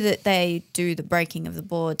 I knew that they do the breaking of the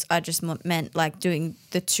boards. I just meant like doing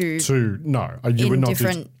the two. No, you would not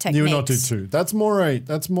different techniques. You would not do 2. That's more a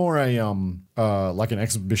like an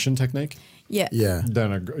exhibition technique. Yeah.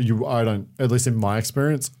 Than at least in my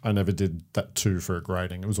experience, I never did that 2 for a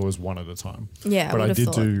grading. It was always 1 at a time. Yeah, but I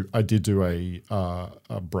did do a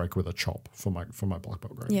break with a chop for my black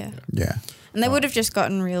belt grading. Yeah. And they would have just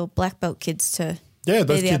gotten real black belt kids to. Yeah,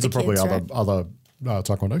 those kids are probably right? other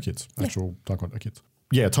taekwondo kids, actual taekwondo kids.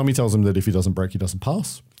 Yeah, Tommy tells him that if he doesn't break, he doesn't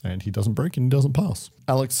pass, and he doesn't break and he doesn't pass.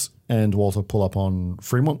 Alex and Walter pull up on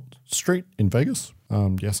Fremont Street in Vegas.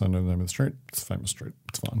 Yes, I know the name of the street. It's a famous street.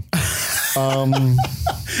 It's fine.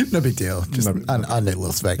 No big deal. Just I know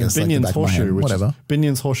Las Vegas. Binion's Horseshoe, whatever.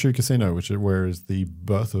 Binion's Horseshoe Casino, where is the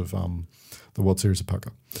birth of the World Series of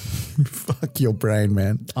Poker. Fuck your brain,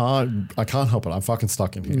 man. I can't help it. I'm fucking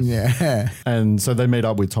stuck in here. Yeah. And so they meet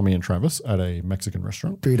up with Tommy and Travis at a Mexican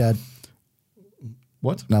restaurant. Three dad.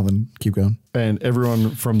 What? Nothing. Keep going. And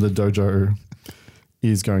everyone from the dojo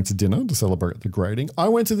is going to dinner to celebrate the grading. I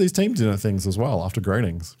went to these team dinner things as well after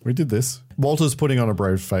gradings. We did this. Walter's putting on a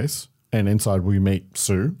brave face. And inside we meet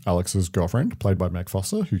Sue, Alex's girlfriend, played by Meg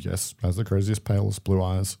Foster, who, yes, has the craziest, palest blue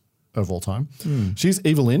eyes of all time. She's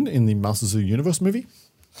Evelyn in the Masters of the Universe movie,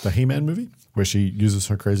 the He-Man movie, where she uses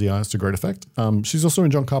her crazy eyes to great effect. She's also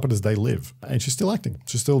in John Carpenter's They Live, and she's still acting.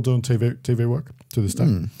 She's still doing TV work to this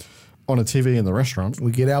day. On a TV in the restaurant,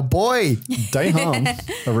 we get our boy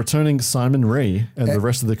Daehan, a returning Simon Rhee, and the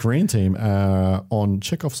rest of the Korean team are on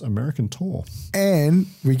Chekhov's American tour. And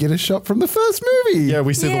we get a shot from the first movie. Yeah,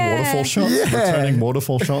 we see the waterfall shots, returning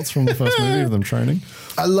waterfall shots from the first movie of them training.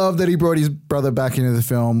 I love that he brought his brother back into the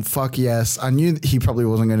film. Fuck yes. I knew he probably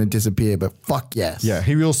wasn't going to disappear, but fuck yes. Yeah,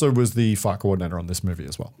 he also was the fight coordinator on this movie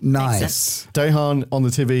as well. Nice. Daehan on the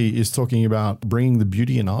TV is talking about bringing the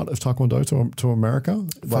beauty and art of Taekwondo to America.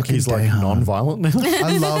 Like he's non-violent now.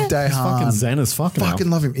 I love Daehan. He's fucking zen as fuck now. Fucking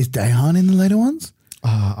love him. Is Daehan in the later ones?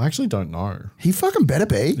 I actually don't know. He fucking better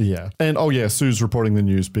be. Yeah. And Sue's reporting the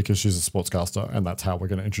news because she's a sportscaster, and that's how we're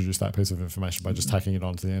going to introduce that piece of information, by just tacking it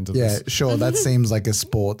on to the end of this. Yeah, sure. That seems like a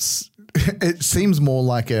sports. It seems more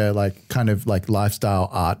like a kind of lifestyle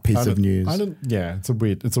art piece of news. It's a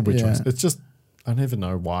weird choice. It's just, I don't even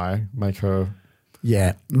know why make her.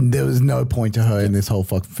 Yeah, there was no point to her in this whole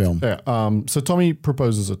fucking film. Yeah. So Tommy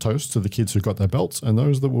proposes a toast to the kids who got their belts and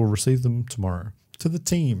those that will receive them tomorrow. To the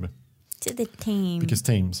team. To the team. Because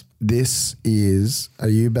teams. This is, are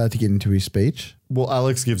you about to get into his speech? Well,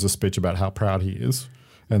 Alex gives a speech about how proud he is.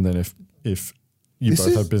 And then if you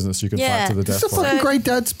both have business, you can fight to the death. It's a fucking great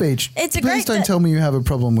dad speech. Please don't tell me you have a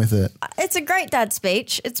problem with it. It's a great dad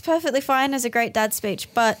speech. It's perfectly fine as a great dad speech,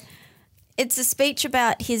 but it's a speech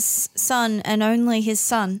about his son and only his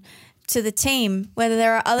son to the team, where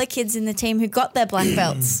there are other kids in the team who got their black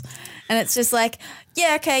belts. And it's just like,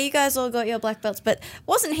 yeah, okay, you guys all got your black belts, but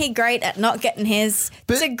wasn't he great at not getting his?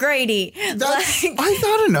 It's a Grady. I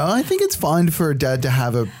don't know. I think it's fine for a dad to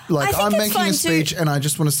have I'm making a speech and I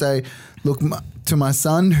just want to say, look, to my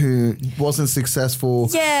son who wasn't successful,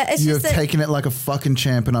 you have taken it like a fucking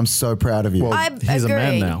champ and I'm so proud of you. Well, he's agree. A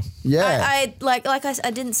man now. Yeah.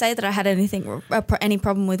 I didn't say that I had any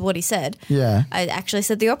problem with what he said. Yeah. I actually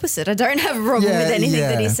said the opposite. I don't have a problem with anything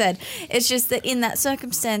that he said. It's just that in that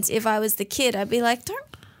circumstance, if I was the kid, I'd be like, don't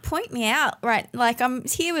point me out, right? Like, I'm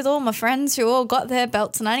here with all my friends who all got their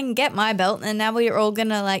belts and I didn't get my belt, and now we're all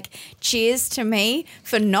gonna cheers to me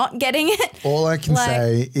for not getting it. All I can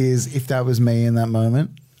say is, if that was me in that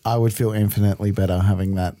moment, I would feel infinitely better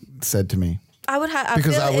having that said to me. I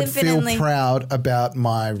would feel proud about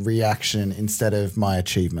my reaction instead of my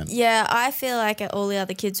achievement. Yeah, I feel like all the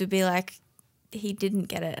other kids would be like, he didn't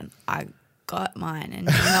get it and I got mine, and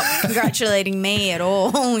you're not congratulating me at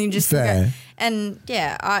all. You just fair.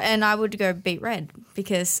 I would go beat red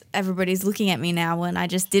because everybody's looking at me now when I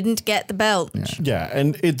just didn't get the belt. Yeah,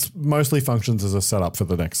 and it mostly functions as a setup for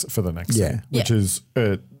the next scene, which is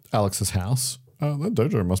at Alex's house. Oh, that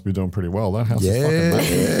dojo must be doing pretty well. That house is fucking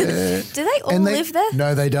massive. Do they all live there?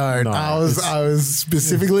 No, they don't. No, I was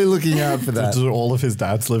specifically looking out for that. Do all of his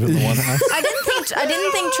dads live in the one house? I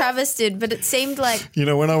didn't think Travis did, but it seemed like...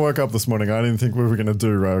 when I woke up this morning, I didn't think we were going to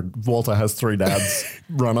do Walter Has Three Dads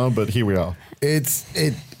runner, but here we are. It just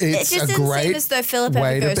didn't seem as though Philip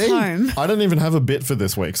ever goes home. I don't even have a bit for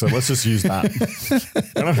this week, so let's just use that.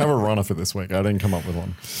 I don't have a runner for this week. I didn't come up with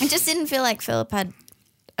one. It just didn't feel like Philip had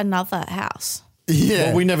another house. Yeah,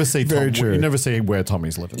 well, we never see Very true. We never see where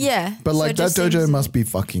Tommy's living. Yeah, but that dojo must be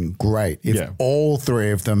fucking great if all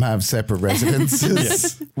three of them have separate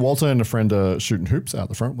residences. Yeah. Walter and a friend are shooting hoops out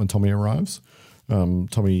the front when Tommy arrives.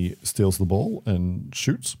 Tommy steals the ball and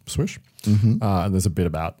shoots, swish. Mm-hmm. And there's a bit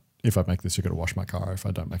about, if I make this, you're going to wash my car. If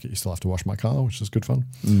I don't make it, you still have to wash my car, which is good fun.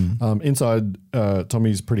 Inside,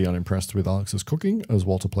 Tommy's pretty unimpressed with Alex's cooking as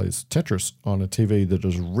Walter plays Tetris on a TV that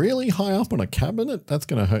is really high up on a cabinet. That's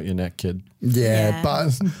going to hurt your neck, kid. Yeah,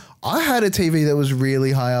 but I had a TV that was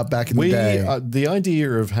really high up back in the day. The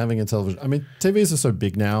idea of having a television, I mean, TVs are so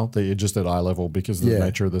big now that you're just at eye level because of the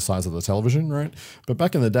nature of the size of the television, right? But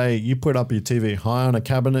back in the day, you put up your TV high on a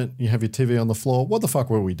cabinet, you have your TV on the floor. What the fuck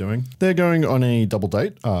were we doing? They're going on a double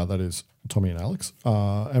date. That is Tommy and Alex.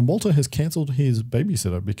 And Walter has cancelled his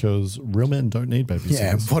babysitter because real men don't need babysitters.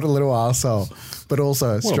 Yeah, what a little arsehole. But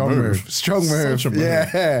also, strong move. Strong move.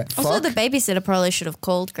 Yeah. Also, the babysitter probably should have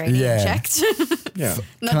called Grady and checked. Yeah.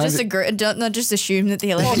 Not just assume that the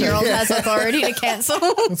 11-year-old has authority to cancel.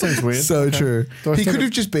 That sounds weird. So true. He could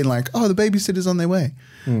have just been like, oh, the babysitter's on their way.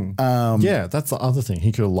 Yeah, that's the other thing.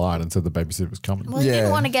 He could have lied and said the babysitter was coming. Well, he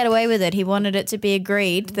didn't want to get away with it. He wanted it to be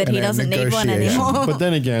agreed that he doesn't need one anymore. But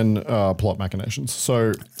then again, plot machinations.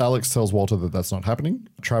 So Alex tells Walter that that's not happening.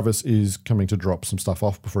 Travis is coming to drop some stuff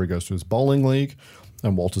off before he goes to his bowling league,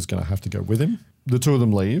 and Walter's going to have to go with him. The two of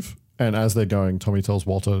them leave, and as they're going, Tommy tells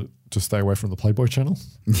Walter to stay away from the Playboy channel.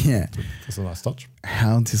 Yeah. That's a nice touch.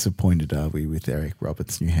 How disappointed are we with Eric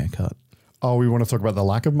Roberts' new haircut? Oh, we want to talk about the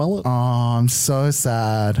lack of mullet? Oh, I'm so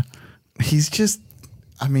sad. He's just,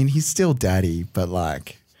 I mean, he's still daddy, but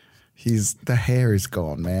the hair is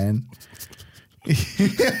gone, man. Okay.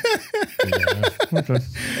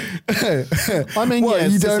 I mean,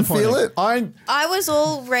 you don't feel it? I was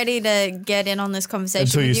all ready to get in on this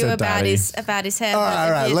conversation with you about his hair. All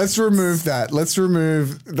right. Let's remove that. Let's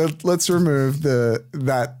remove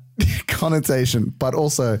that connotation. But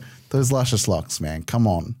also those luscious locks, man. Come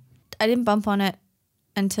on. I didn't bump on it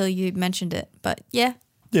until you mentioned it, but yeah.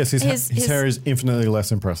 Yes, his hair is infinitely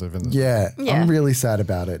less impressive in this. Yeah, I'm really sad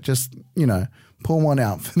about it. Just, pour one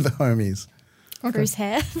out for the homies. for his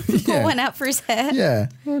hair. Pour one out for his hair. Yeah.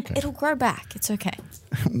 Okay. It'll grow back. It's okay.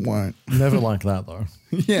 Won't. Never like that though.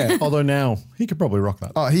 Yeah. Although now he could probably rock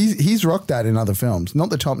that. Oh, he's rocked that in other films. Not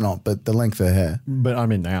the top knot, but the length of hair. But I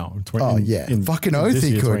mean now. Fucking oath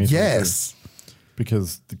he could. Yes.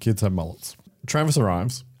 Because the kids have mullets. Travis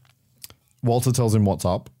arrives. Walter tells him what's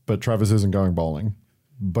up, but Travis isn't going bowling.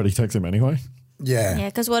 But he takes him anyway. Yeah. Yeah,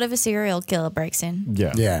 because what if a serial killer breaks in?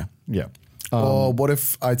 Yeah. Yeah. Yeah. Or what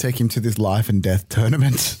if I take him to this life and death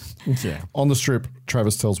tournament? Yeah. On the strip,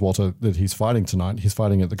 Travis tells Walter that he's fighting tonight. He's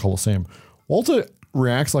fighting at the Coliseum. Walter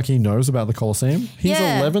reacts like he knows about the Coliseum. He's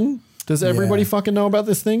 11. Does everybody fucking know about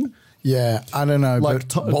this thing? Yeah, I don't know.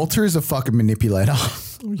 Like but Walter is a fucking manipulator.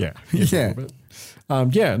 Yeah. Yeah.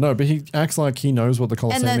 But he acts like he knows what the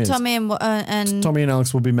Coliseum And then is. Tommy and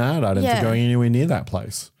Alex will be mad at him for going anywhere near that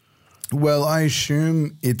place. Well, I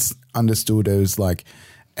assume it's understood as like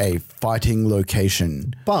a fighting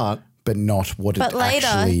location, but not what it later,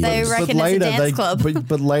 actually they is. reckon it's a dance club.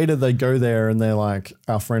 But later they go there and they're like,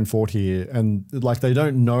 our friend fought here. And like they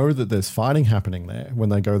don't know that there's fighting happening there when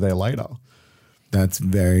they go there later. That's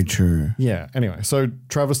very true. Yeah. Anyway, so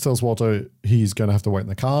Travis tells Walter he's going to have to wait in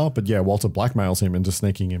the car. But yeah, Walter blackmails him into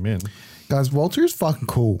sneaking him in. Guys, Walter is fucking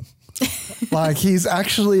cool. Like he's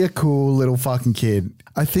actually a cool little fucking kid.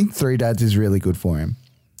 I think Three Dads is really good for him.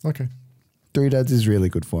 Okay. Three Dads is really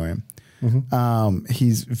good for him. Mm-hmm.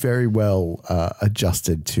 He's very well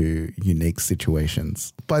adjusted to unique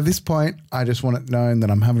situations. By this point, I just want it known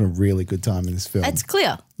that I'm having a really good time in this film. It's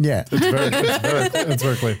clear. Yeah. It's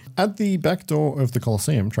very clear. At the back door of the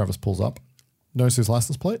Coliseum, Travis pulls up. Knows his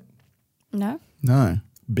license plate? No.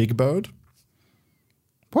 Big Bird.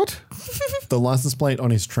 What? The license plate on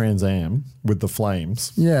his Trans Am with the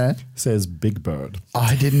flames says Big Bird.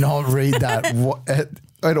 I did not read that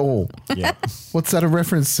at all. Yeah. What's that a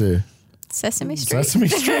reference to? Sesame Street. Sesame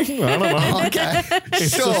Street? I don't know. Okay.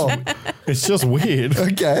 Sure. It's just weird.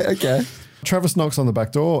 Okay. Travis knocks on the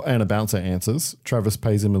back door and a bouncer answers. Travis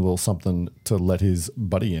pays him a little something to let his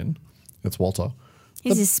buddy in. It's Walter.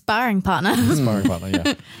 He's his sparring partner.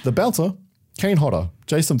 Yeah. The bouncer, Kane Hodder,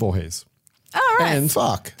 Jason Voorhees. All right. And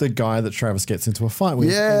the guy that Travis gets into a fight with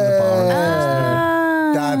in the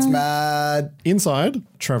bar. That's mad. Inside,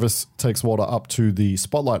 Travis takes Walter up to the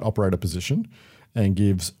spotlight operator position and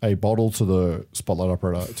gives a bottle to the spotlight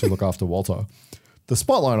operator to look after Walter. The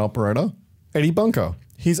spotlight operator, Eddie Bunker.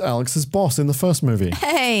 He's Alex's boss in the first movie.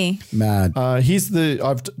 Hey. Mad.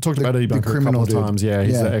 I've talked about Eddie Bunker a couple of times. Yeah,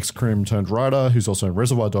 he's the ex-crim turned writer who's also in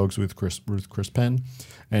Reservoir Dogs with Chris Penn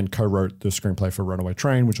and co-wrote the screenplay for Runaway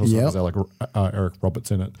Train, which also has Eric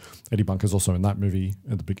Roberts in it. Eddie Bunker's also in that movie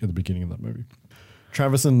at the beginning of that movie.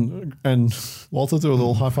 Travis and Walter do a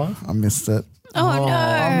little high five. I missed it. Oh, no.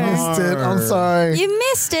 I missed it. I'm sorry. You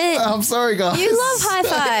missed it. I'm sorry, guys. You love high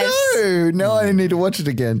fives. No, I need to watch it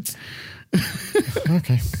again.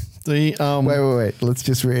 Okay. Wait. Let's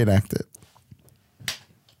just reenact it.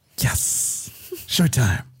 Yes.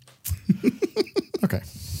 Showtime. Okay.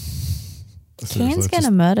 Ken's going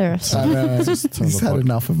to murder us. I know. He's had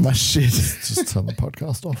enough of my shit. Just turn the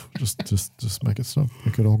podcast off. Just make it stop.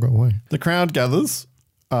 Make it all go away. The crowd gathers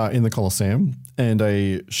in the Coliseum and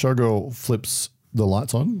a showgirl flips the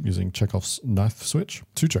lights on using Chekhov's knife switch.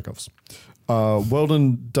 2 Chekhovs.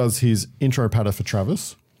 Weldon does his intro patter for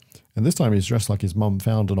Travis. And this time he's dressed like his mum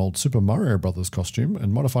found an old Super Mario Brothers costume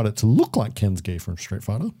and modified it to look like Ken's gi from Street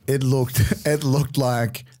Fighter. It looked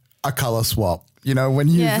like a color swap. You know, when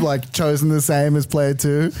you've like chosen the same as player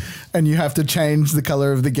 2 and you have to change the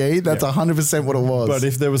color of the gi, that's 100% what it was. But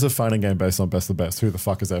if there was a fighting game based on Best of the Best, who the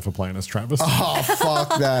fuck is ever playing as Travis? Oh,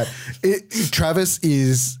 fuck that. Travis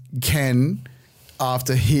is Ken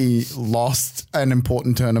after he lost an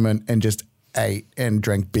important tournament and just ate and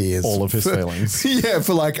drank beers. All of his feelings. Yeah,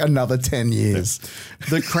 for like another 10 years.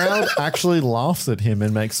 The crowd actually laughs at him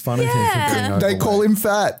and makes fun of him for being overweight. They call him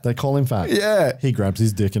fat. They call him fat. Yeah. He grabs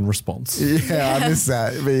his dick in response. Yeah, I miss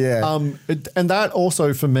that. But yeah. And that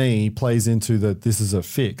also for me plays into that this is a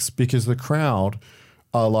fix because the crowd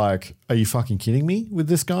are like, are you fucking kidding me with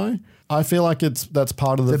this guy? I feel like that's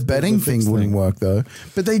part of the betting thing wouldn't work though.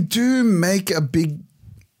 But they do make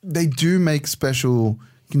special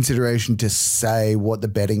consideration to say what the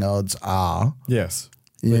betting odds are. Yes.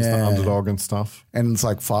 It's the underdog and stuff. And it's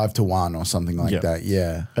like 5-1 or something like that.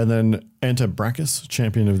 Yeah. And then enter Brachus,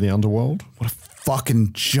 champion of the underworld. What a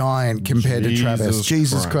fucking giant compared to Travis.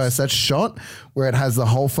 Jesus Christ. That shot where it has the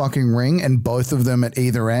whole fucking ring and both of them at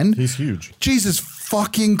either end. He's huge. Jesus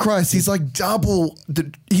fucking Christ. He's like double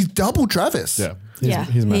Travis. Yeah.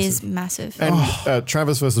 He's massive. He is massive. And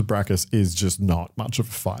Travis versus Brachus is just not much of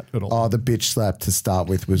a fight at all. Oh, the bitch slap to start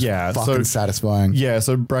with was fucking satisfying. Yeah,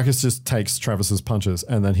 so Brachus just takes Travis's punches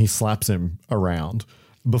and then he slaps him around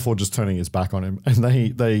before just turning his back on him. And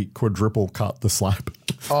they quadruple cut the slap.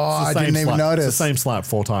 Oh, I didn't even notice. It's the same slap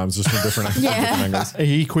 4 times, just from different angles.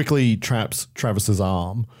 He quickly traps Travis's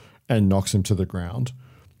arm and knocks him to the ground.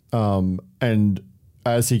 And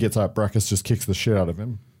as he gets up, Brachus just kicks the shit out of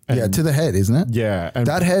him. And to the head, isn't it? Yeah. And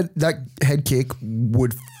that head kick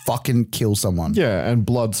would fucking kill someone. Yeah, and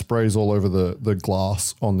blood sprays all over the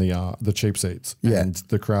glass on the cheap seats. Yeah. And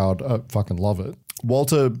the crowd fucking love it.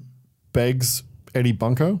 Walter begs Eddie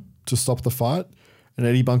Bunko to stop the fight, and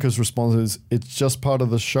Eddie Bunko's response is, "It's just part of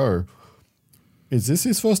the show." Is this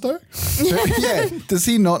his first day? Yeah. Does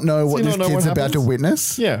he not know what this kid's about to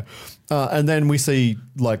witness? Yeah. And then we see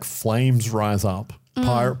like flames rise up.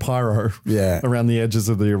 Pyro around the edges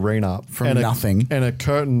of the arena from nothing, and a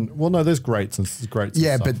curtain. Well, no, there's grates and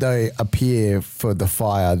yeah, but they appear for the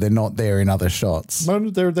fire. They're not there in other shots. No,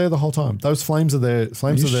 they're there the whole time. Those flames are there.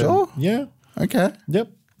 Flames are there. Sure? Yeah. Okay.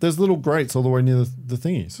 Yep. There's little grates all the way near the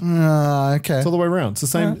thingies. Okay. It's all the way around. It's the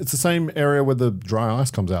same. It's the same area where the dry ice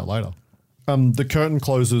comes out later. The curtain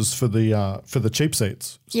closes for the cheap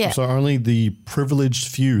seats. Yeah. So only the privileged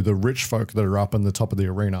few, the rich folk that are up in the top of the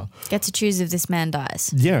arena, get to choose if this man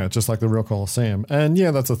dies. Yeah, just like the real Colosseum. And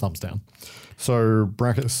yeah, that's a thumbs down. So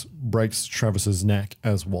Brachus breaks Travis's neck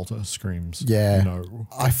as Walter screams, yeah, no.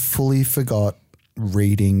 I fully forgot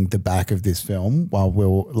reading the back of this film while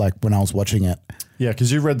when I was watching it. Yeah,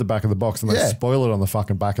 because you read the back of the box and they spoil it on the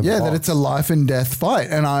fucking back of the box. Yeah, that it's a life and death fight.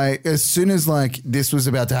 And as soon as this was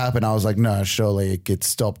about to happen, I was like, no, surely it gets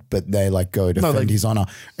stopped, but they go defend his honor.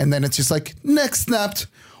 And then it's just neck snapped.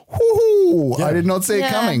 Woohoo! Yeah. I did not see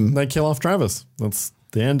it coming. They kill off Travis. That's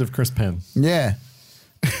the end of Chris Penn. Yeah.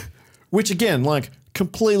 Which again,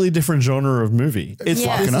 completely different genre of movie. It's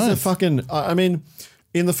a fucking, I mean,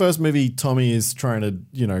 in the first movie, Tommy is trying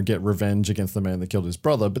to, get revenge against the man that killed his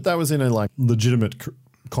brother, but that was in a legitimate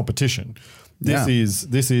competition.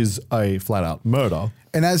 This is a flat out murder.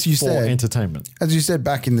 And as you said, entertainment. As you said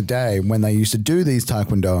back in the day when they used to do these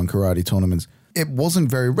taekwondo and karate tournaments, it wasn't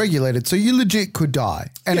very regulated, so you legit could die.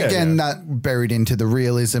 And that buried into the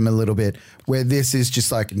realism a little bit, where this is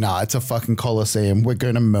just it's a fucking Colosseum. We're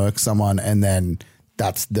going to murk someone, and then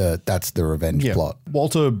that's the revenge plot.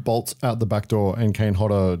 Walter bolts out the back door, and Kane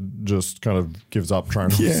Hodder just kind of gives up trying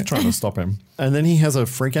to stop him. And then he has a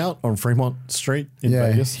freak out on Fremont Street in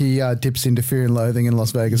Vegas. He dips into Fear and Loathing in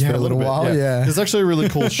Las Vegas for a little while. Yeah. There's actually a really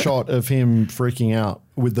cool shot of him freaking out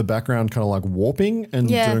with the background kind of warping and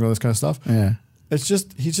doing all this kind of stuff. Yeah. It's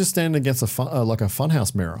just he's just standing against a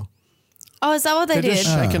funhouse mirror. Oh, is that what they did? They're just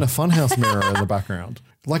shaking a funhouse mirror in the background.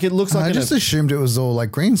 It looks like I just assumed it was all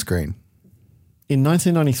green screen. In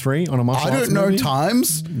 1993 on a martial arts movie? I don't know movie?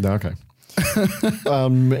 times. No, okay.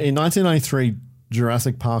 In 1993,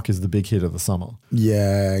 Jurassic Park is the big hit of the summer.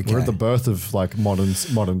 Yeah, okay. We're at the birth of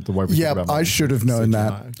modern the way we think about I should have known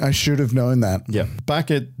that. I should have known that. Yeah.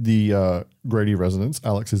 Back at the Grady residence,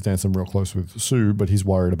 Alex is dancing real close with Sue, but he's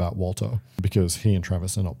worried about Walter because he and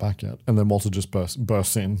Travis are not back yet. And then Walter just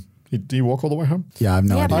bursts in. Did he walk all the way home? Yeah, I have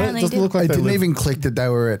no idea. It doesn't look like it didn't even click that they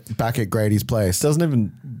were back at Grady's place. Doesn't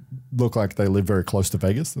even look like they live very close to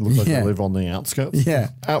Vegas. It looks like they live on the outskirts.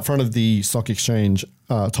 Yeah. Out front of the stock exchange,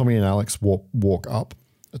 Tommy and Alex walk up.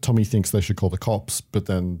 Tommy thinks they should call the cops, but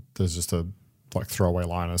then there's just a throwaway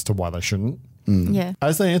line as to why they shouldn't. Yeah.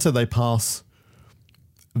 As they enter, they pass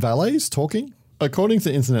valets talking. According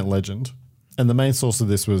to internet legend, and the main source of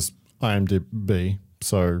this was IMDb,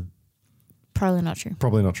 so probably not true.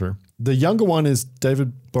 Probably not true. The younger one is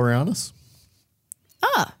David Boreanaz.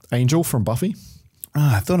 Ah. Angel from Buffy.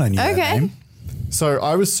 I thought I knew that name. So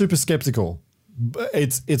I was super skeptical.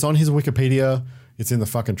 It's on his Wikipedia. It's in the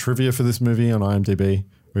fucking trivia for this movie on IMDb,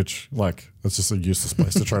 which it's just a useless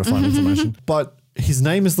place to try to find information. But his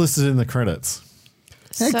name is listed in the credits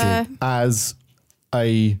as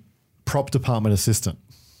a prop department assistant.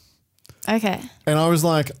 Okay. And I was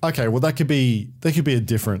like, okay, well that could be a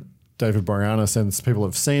different David Boreanaz, since people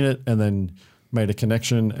have seen it and then made a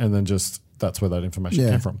connection, and then just that's where that information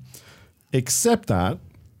came from. Except that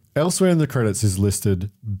elsewhere in the credits is listed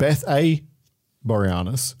Beth A.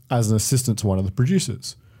 Boreanaz as an assistant to one of the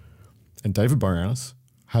producers. And David Boreanaz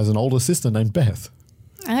has an older sister named Beth.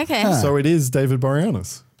 Okay. So it is David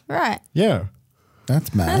Boreanaz. Right. Yeah.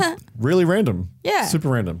 That's mad. Really random. Yeah. Super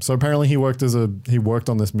random. So apparently he worked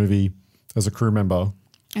on this movie as a crew member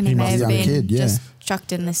And he may have been just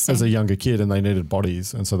chucked in this as a younger kid, and they needed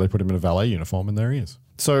bodies, and so they put him in a valet uniform, and there he is.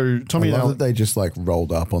 So Tommy, I love that they just like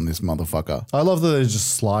rolled up on this motherfucker. I love that they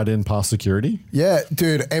just slide in past security. Yeah,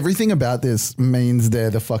 dude. Everything about this means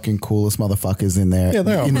they're the fucking coolest motherfuckers in their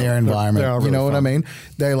in their environment. Really, you know what I mean?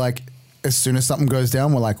 They like as soon as something goes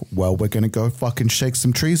down, we're like, well, we're gonna go fucking shake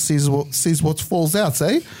some trees, sees what falls out,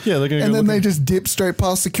 eh? Yeah, they're gonna. And then they just dip straight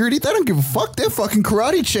past security. They don't give a fuck. They're fucking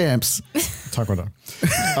karate champs. Taekwondo.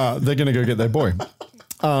 They're gonna go get their boy.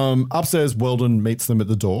 Upstairs, Weldon meets them at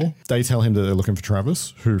the door. They tell him that they're looking for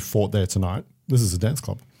Travis, who fought there tonight. This is a dance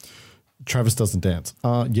club. Travis doesn't dance.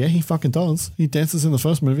 Yeah, he fucking does. He dances in the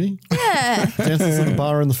first movie. Yeah. Dances at the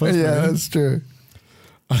bar in the first movie. Yeah, that's true.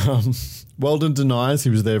 Weldon denies he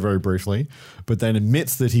was there very briefly, but then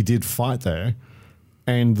admits that he did fight there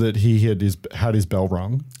and that he had his bell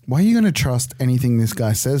rung. Why are you going to trust anything this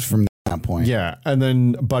guy says from that point? Yeah,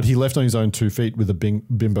 but he left on his own 2 feet with a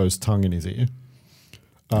bimbo's tongue in his ear.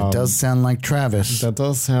 It does sound like Travis. That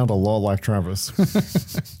does sound a lot like Travis.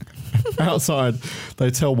 Outside, they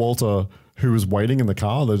tell Walter, who was waiting in the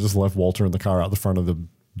car, they just left Walter in the car out the front of the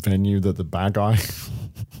venue that the bad guy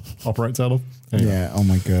operates out of. Anyway. Yeah, oh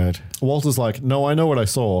my God. Walter's like, no, I know what I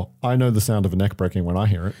saw. I know the sound of a neck breaking when I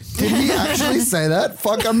hear it. Did he actually say that?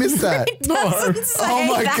 Fuck, I missed that. No. Oh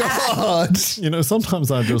my God. You know, sometimes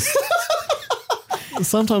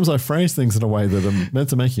I phrase things in a way that are meant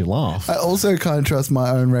to make you laugh. I also can't trust my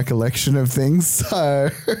own recollection of things, so...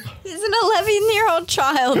 He's an 11-year-old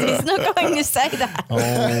child. He's not going to say that.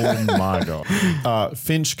 Oh, my God.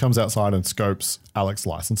 Finch comes outside and scopes Alex's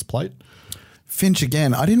license plate. Finch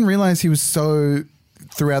again. I didn't realize he was so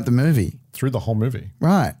throughout the movie. Through the whole movie.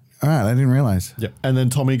 Right. All right. I didn't realize. Yeah. And then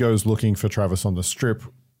Tommy goes looking for Travis on the strip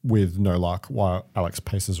with no luck while Alex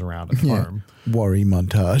paces around at home. Worry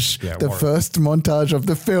montage. Yeah, the first montage of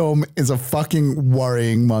the film is a fucking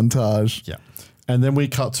worrying montage. Yeah. And then we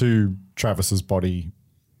cut to Travis's body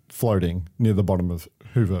floating near the bottom of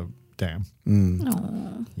Hoover Dam.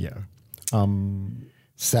 Aww. Yeah.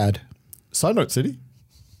 Sad. Side Note City.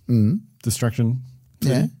 Distraction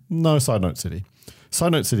City. Yeah. No, Side Note City.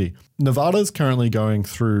 Side Note City. Nevada's currently going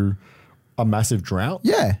through a massive drought.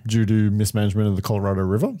 Yeah. Due to mismanagement of the Colorado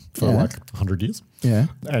River for like 100 years. Yeah.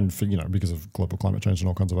 And for, because of global climate change and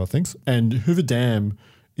all kinds of other things. And Hoover Dam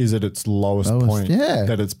is at its lowest point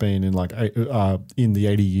that it's been in in the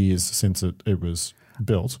 80 years since it was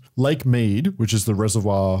built. Lake Mead, which is the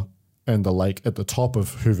reservoir and the lake at the top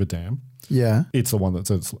of Hoover Dam. Yeah. It's the one that's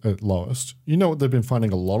at lowest. You know what they've been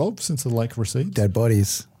finding a lot of since the lake recedes? Dead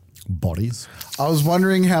bodies. Bodies. I was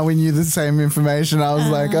wondering how we knew the same information. I was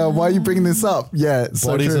like, oh, why are you bringing this up? Yeah.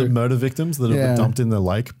 Bodies of murder victims that have been dumped in the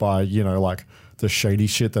lake by, the shady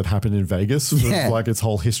shit that happened in Vegas for its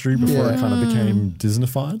whole history before it kind of became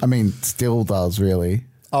Disneyfied. I mean, still does really.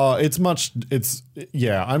 I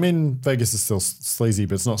mean, Vegas is still sleazy,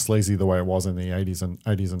 but it's not sleazy the way it was in the 80s and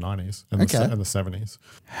 90s and the 70s.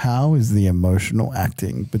 How is the emotional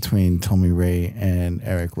acting between Tommy Rhee and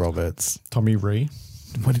Eric Roberts? Tommy Rhee?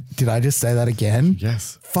 What did I just say that again?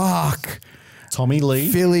 Yes. Fuck. Tommy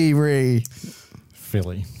Lee? Philly Rhee.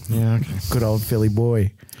 Philly. Yeah, okay. Good old Philly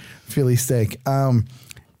boy. Philly steak.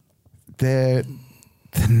 They're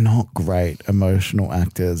not great emotional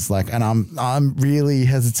actors. And I'm really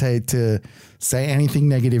hesitate to say anything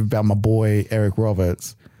negative about my boy Eric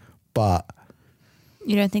Roberts, but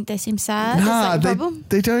you don't think they seem sad? Nah, Is that your problem?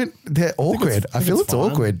 they don't. They're awkward. I feel it's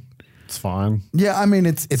awkward. It's fine. Yeah, I mean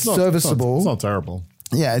it's serviceable. It's not terrible.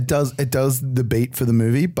 Yeah, it does the beat for the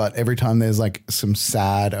movie, but every time there's some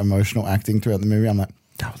sad emotional acting throughout the movie, I'm like,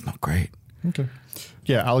 that was not great. Okay.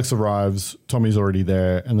 Yeah, Alex arrives, Tommy's already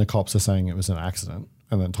there, and the cops are saying it was an accident.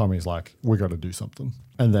 And then Tommy's like, we got to do something.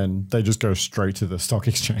 And then they just go straight to the stock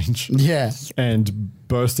exchange. Yeah. And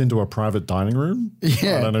burst into a private dining room.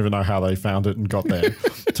 Yeah. I don't even know how they found it and got there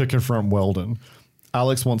to confront Weldon.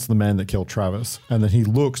 Alex wants the man that killed Travis. And then he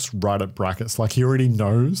looks right at Brackus. Like he already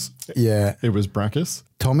knows it was Brackus.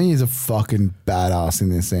 Tommy is a fucking badass in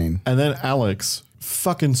this scene. And then Alex,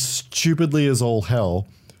 fucking stupidly as all hell,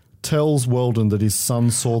 tells Weldon that his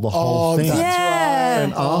son saw the whole thing. That's right.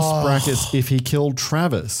 And asks Brackus if he killed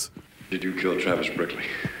Travis. Did you kill Travis Brickley?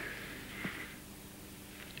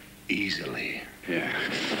 Easily. Yeah.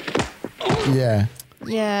 Yeah.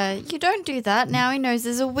 Yeah, you don't do that. Now he knows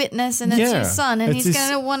there's a witness and it's his son and he's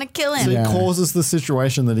going to want to kill him. So it causes the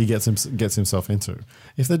situation that he gets himself into.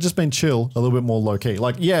 If they'd just been chill, a little bit more low key.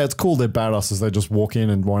 It's cool they're badasses. They just walk in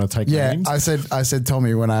and want to take names. I said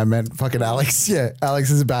Tommy when I meant fucking Alex. Yeah, Alex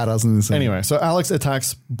is a badass in this scene. Anyway, so Alex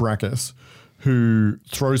attacks Brackus, who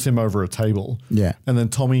throws him over a table. Yeah. And then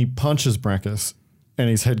Tommy punches Brackus and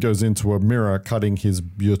his head goes into a mirror, cutting his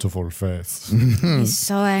beautiful face. He's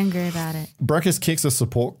so angry about it. Brackus kicks a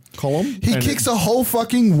support column. He kicks a whole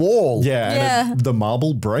fucking wall. Yeah, and the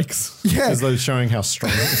marble breaks. Yeah. As though showing how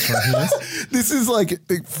strong he is. This is like,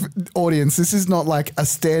 audience, this is not like a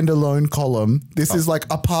standalone column. This is like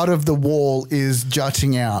a part of the wall is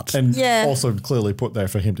jutting out. And also clearly put there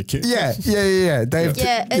for him to kick. Yeah. It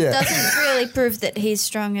doesn't really prove that he's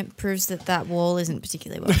strong. It proves that wall isn't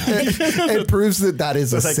particularly well made. It proves that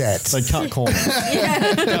is a set. They cut corners.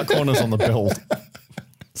 Cut corners on the build.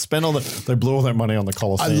 They blew all that money on the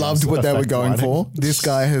Colosseum. I loved what they were going for. This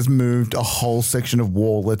guy has moved a whole section of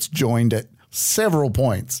wall that's joined at several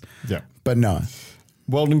points. Yeah. But no.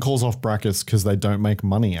 Weldon calls off Brackus because they don't make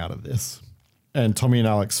money out of this. And Tommy and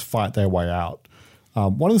Alex fight their way out.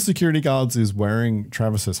 One of the security guards is wearing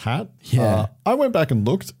Travis's hat. Yeah. I went back and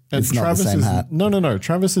looked. And it's not the same hat. No.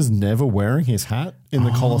 Travis is never wearing his hat in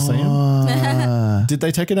the Colosseum. Did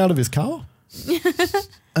they take it out of his car?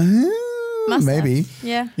 Maybe.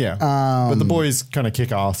 Yeah. But the boys kind of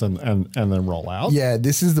kick ass and then roll out. Yeah,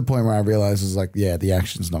 this is the point where I realized the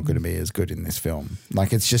action's not going to be as good in this film.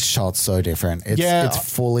 Like, it's just shot so different.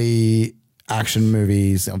 It's fully action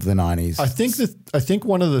movies of the 90s. I think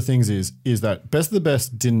one of the things is that Best of the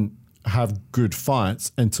Best didn't have good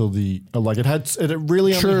fights until it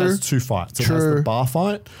really only has two fights. It has the bar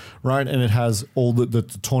fight, right? And it has all the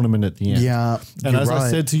tournament at the end. Yeah. And as I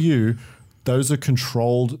said to you, those are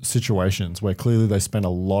controlled situations where clearly they spend a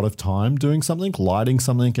lot of time doing something, lighting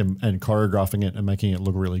something and choreographing it and making it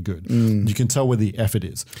look really good. You can tell where the effort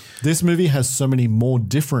is. This movie has so many more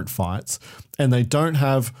different fights, and they don't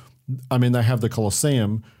have, they have the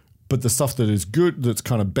Colosseum, but the stuff that is good, that's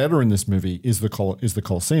kind of better in this movie is the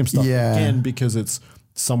Colosseum stuff. Yeah. Again, because it's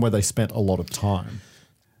somewhere they spent a lot of time.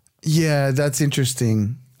 Yeah, that's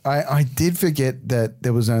interesting. I did forget that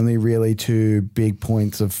there was only really two big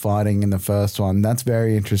points of fighting in the first one. That's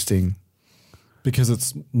very interesting. Because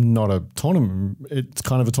it's not a tournament. It's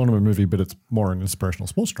kind of a tournament movie, but it's more an inspirational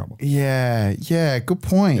sports drama. Yeah, good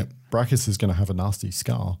point. Yeah, Brackus is going to have a nasty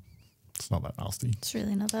scar. It's not that nasty. It's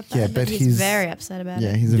really not that bad. Yeah, but he's very upset about it.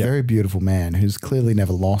 Yeah, he's a very beautiful man who's clearly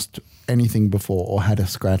never lost anything before or had a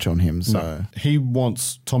scratch on him. So no. He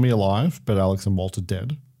wants Tommy alive, but Alex and Walter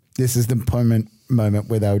dead. This is the moment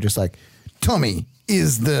where they were just like, Tommy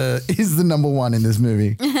is the number one in this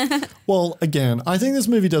movie. Well, again, I think this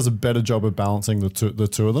movie does a better job of balancing the two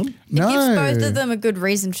of them. It gives both of them a good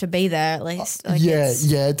reason to be there, at least.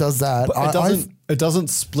 It does that. But it doesn't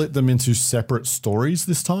split them into separate stories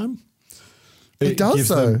this time. It does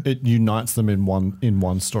so. It unites them in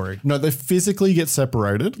one story. No, they physically get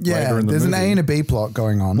separated. Yeah, later in the there's movie. an A and a B plot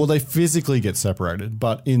going on. Well, they physically get separated,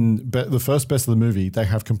 but in the first Best of the movie, they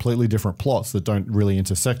have completely different plots that don't really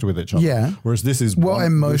intersect with each other. Yeah. Whereas this is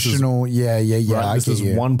emotional. Right, this is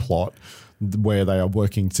one plot where they are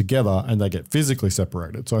working together and they get physically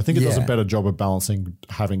separated. So I think it does a better job of balancing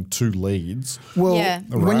having two leads. Well,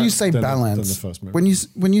 when you say balance, than the first movie.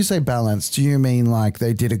 when you say balance, do you mean like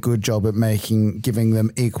they did a good job at giving them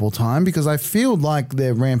equal time? Because I feel like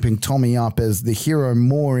they're ramping Tommy up as the hero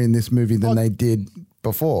more in this movie than they did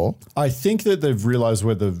before. I think that they've realized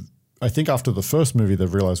I think after the first movie,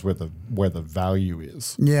 they've realized where the value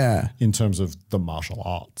is. Yeah. In terms of the martial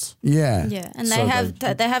arts. Yeah. Yeah, and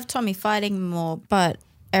they have Tommy fighting more, but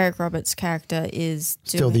Eric Roberts' character is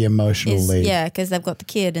still the emotional lead. Yeah, because they've got the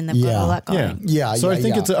kid and they've got all that going. Yeah. So I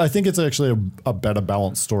think it's actually a better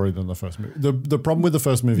balanced story than the first movie. The problem with the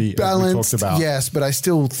first movie, balanced, we talked about, yes, but I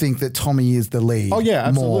still think that Tommy is the lead. Oh yeah,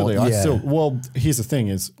 absolutely. More, Here's the thing: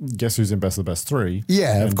 is guess who's in Best of the Best 3?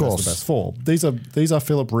 Yeah, and of course. Best of the Best 4. These are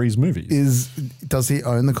Philip Ree's movies. Does he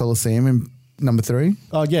own the Colosseum in number 3?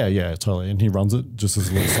 Oh yeah, totally. And he runs it just as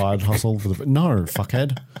a little side hustle. No,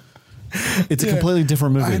 fuckhead. It's a completely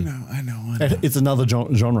different movie. I know. It's another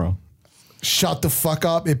genre. Shut the fuck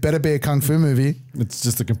up. It better be a kung fu movie. It's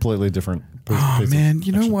just a completely different man,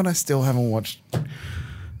 you know what? I still haven't watched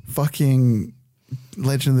fucking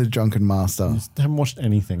Legend of the Drunken Master. I haven't watched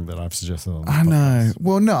anything that I've suggested on this I know. podcast.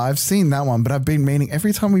 Well, no, I've seen that one, but I've been meaning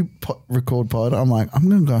every time we record pod, I'm like, I'm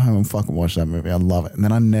going to go home and fucking watch that movie. I love it. And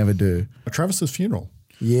then I never do. Travis's funeral.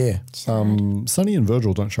 Yeah. Sonny and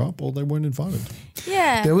Virgil don't show up or they weren't invited.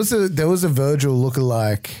 Yeah. There was a Virgil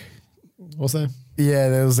lookalike. Was there? Yeah,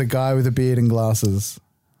 there was a guy with a beard and glasses.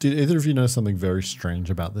 Did either of you know something very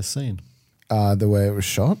strange about this scene? The way it was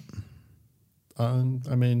shot?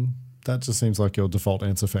 That just seems like your default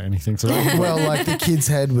answer for anything today. Well, like the kid's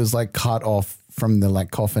head was like cut off from the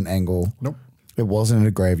like coffin angle. Nope. It wasn't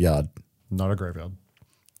a graveyard. Not a graveyard.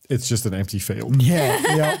 It's just an empty field.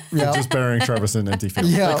 Yeah. They're just burying Travis in an empty field.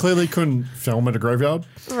 Yeah. They clearly couldn't film at a graveyard.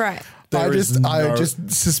 Right.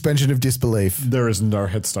 just suspension of disbelief. There is no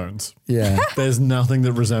headstones. Yeah. There's nothing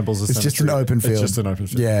that resembles a cemetery. It's just an open field. It's just an open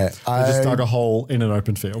field. Yeah. They just dug a hole in an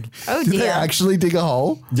open field. Oh, Did dear. they actually dig a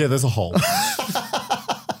hole? Yeah, there's a hole.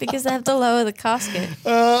 Because they have to lower the casket.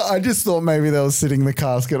 I just thought maybe they were sitting the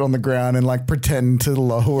casket on the ground and like pretend to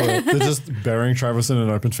lower it. They're just burying Travis in an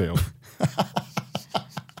open field.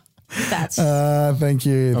 That's. Thank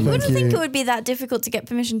you. I wouldn't think it would be that difficult to get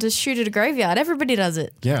permission to shoot at a graveyard. Everybody does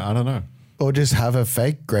it. Yeah, I don't know. Or just have a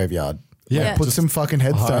fake graveyard. Yeah. Put some fucking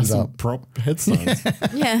headstones up. Prop headstones.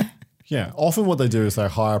 Yeah. Yeah. Often what they do is they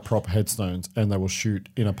hire prop headstones and they will shoot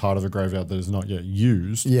in a part of the graveyard that is not yet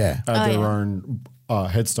used. Yeah. Add their own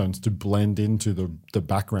headstones to blend into the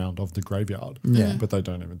background of the graveyard. Yeah. But they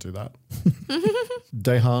don't even do that.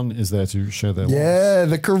 Daehan is there to share their Yeah,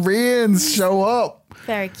 the Koreans show up.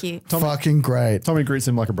 Very cute. Fucking great. Tommy greets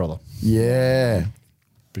him like a brother. Yeah.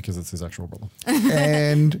 Because it's his actual brother.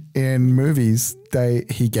 And in movies,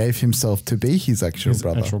 he gave himself to be his actual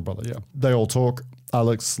brother. Actual brother, yeah. They all talk.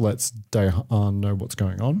 Alex lets Daehan know what's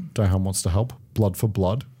going on. Daehan wants to help. Blood for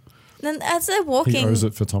blood. Then as they're walking, He owes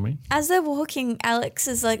it for Tommy. As they're walking, Alex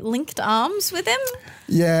is like linked arms with him.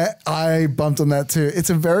 Yeah, I bumped on that too. It's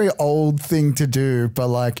a very old thing to do, but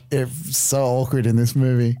like it's so awkward in this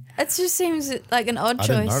movie. It just seems like an odd choice.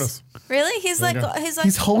 I didn't notice. Really? He's like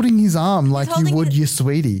He's holding his arm like you would your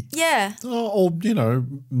sweetie. Yeah. Or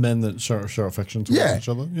men that show affection towards each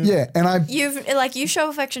other. Yeah, and you show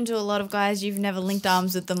affection to a lot of guys. You've never linked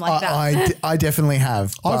arms with them like that. I definitely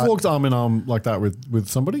have. I've walked arm in arm like that with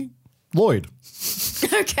somebody. Lloyd.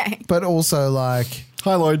 Okay. But also like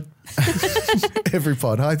hi Lloyd. Every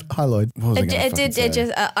pod. Hi Lloyd. What was I gonna fucking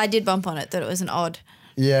say? I did bump on it that it was an odd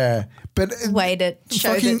Yeah. But way to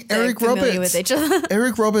show fucking that they're Eric familiar Roberts with each other.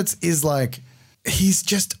 Eric Roberts is like he's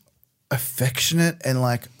just affectionate and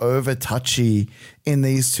like over touchy in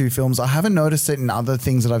these two films. I haven't noticed it in other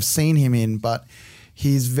things that I've seen him in, but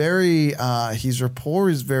he's very his rapport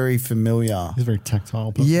is very familiar. He's a very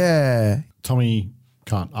tactile person. Yeah. Tommy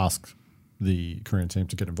can't ask the Korean team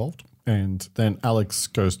to get involved. And then Alex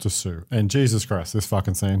goes to Sue. And Jesus Christ, this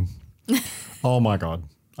fucking scene. Oh my God.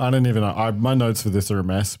 I don't even know. My notes for this are a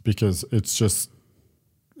mess because it's just,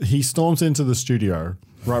 he storms into the studio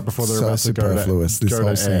right before they're about to go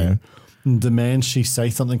to air. Demands she say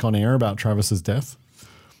something on air about Travis's death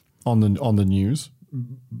on the news.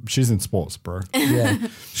 She's in sports, bro. Yeah.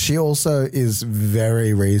 She also is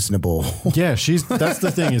very reasonable. Yeah, that's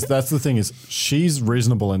the thing is she's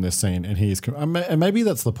reasonable in this scene and he's and maybe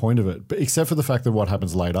that's the point of it, but except for the fact that what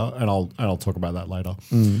happens later, and I'll talk about that later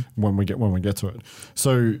when we get to it.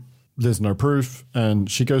 So there's no proof and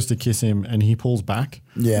she goes to kiss him and he pulls back.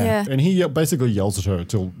 Yeah. And he basically yells at her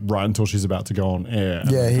until she's about to go on air.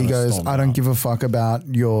 Yeah, he goes, I don't give a fuck about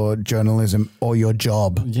your journalism or your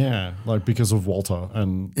job. Yeah, like because of Walter.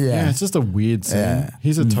 And yeah, it's just a weird scene. Yeah.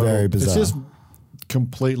 He's a total, very bizarre. It's just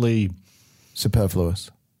completely superfluous.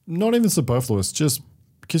 Not even superfluous, just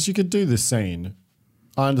because you could do this scene.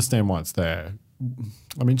 I understand why it's there.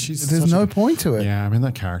 I mean, there's no point to it. Yeah, I mean,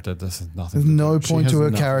 that character, there's nothing. There's no point to her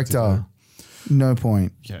character. No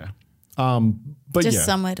point. Yeah. But just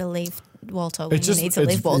somewhere to leave Walter when you need to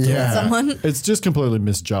leave Walter with someone. It's just completely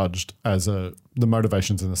misjudged the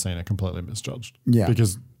motivations in the scene are completely misjudged. Yeah.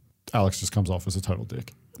 Because Alex just comes off as a total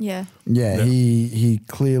dick. Yeah. Yeah, he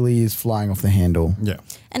clearly is flying off the handle. Yeah.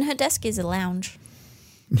 And her desk is a lounge.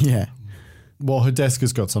 Yeah. Well, her desk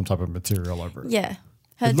has got some type of material over it. Yeah.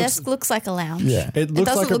 Her desk looks like a lounge. Yeah. It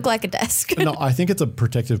doesn't look like a desk. No, I think it's a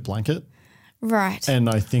protective blanket. Right. And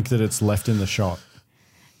I think that it's left in the shot.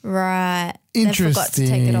 Right. Interesting. They forgot to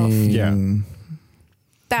take it off. Yeah.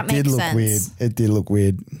 That makes sense. Weird. It did look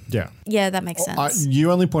weird. Yeah. Yeah, that makes sense.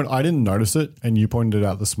 I didn't notice it and you pointed it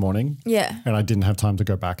out this morning. Yeah. And I didn't have time to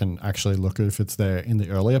go back and actually look if it's there in the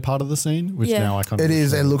earlier part of the scene, which now I kind of... It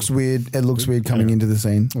is. It looks weird. It looks weird coming into the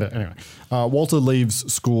scene. Yeah, anyway. Walter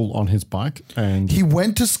leaves school on his bike and... He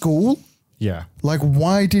went to school? Yeah. Like,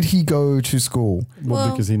 why did he go to school?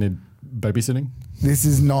 Well, because he needed babysitting. This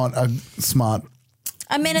is not a smart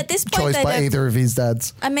I mean, at this point, choice by either of his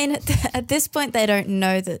dads. I mean, at this point, they don't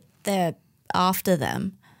know that they're after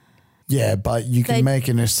them. Yeah, but you can make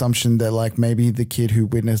an assumption that like maybe the kid who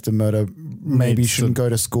witnessed a murder maybe shouldn't go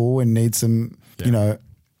to school and needs some,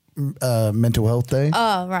 mental health day.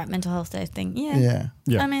 Oh, right, mental health day thing. Yeah.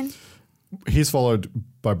 Yeah. I mean, he's followed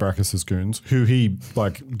by Brackus's goons, who he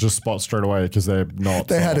just spots straight away because they're not.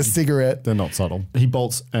 They had a cigarette. They're not subtle. He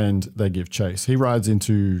bolts and they give chase. He rides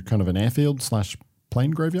into kind of an airfield /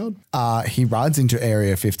 plane graveyard. He rides into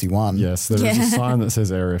Area 51. Yes, there is a sign that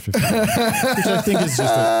says Area 51, which I think is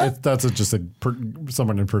just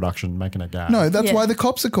someone in production making a gag. No, that's why the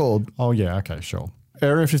cops are called. Oh yeah, okay, sure.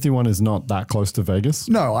 Area 51 is not that close to Vegas.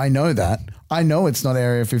 No, I know that. I know it's not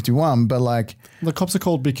Area 51, but like the cops are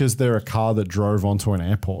called because they're a car that drove onto an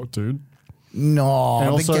airport, dude. No, and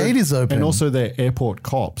also, the gate is open. And also they're airport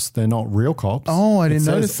cops. They're not real cops. Oh, I didn't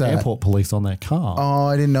notice that. Airport police on their car. Oh,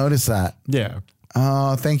 I didn't notice that. Yeah.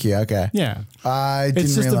 Oh, thank you. Okay. Yeah. I didn't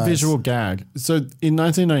It's just realize. a visual gag. So in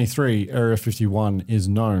 1993, Area 51 is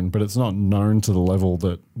known, but it's not known to the level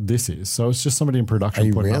that this is. So it's just somebody in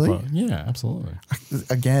production putting up a... Yeah, absolutely.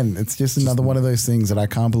 Again, it's just another one of those things that I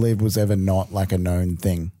can't believe was ever not like a known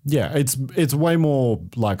thing. Yeah, it's way more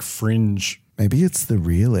like fringe. Maybe it's the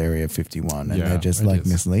real Area 51 and they're just like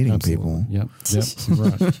misleading people. Yep, you're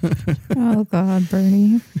right. Oh, God,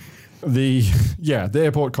 Bernie. The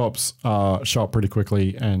airport cops show up pretty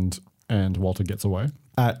quickly and Walter gets away.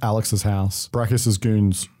 At Alex's house, Brachus's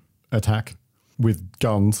goons attack with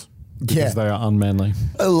guns because they are unmanly.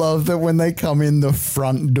 I love that when they come in the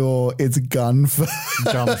front door, it's gun first.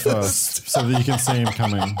 Gun first, so that you can see him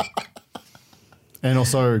coming. And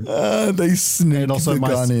also, they sneak the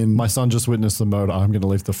gun in. My son just witnessed the murder. I'm going to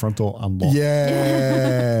leave the front door unlocked.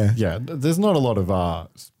 Yeah. Yeah, there's not a lot of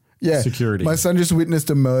security. My son just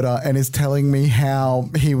witnessed a murder and is telling me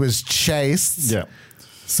how he was chased. Yeah.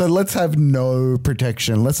 So let's have no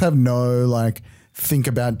protection. Let's have no think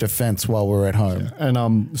about defense while we're at home. Yeah.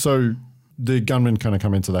 And so the gunmen kind of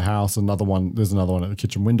come into the house. There's another one at the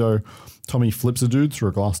kitchen window. Tommy flips a dude through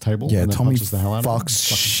a glass table. Yeah, and then Tommy punches the hell out of him.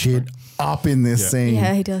 fucks shit up in this scene.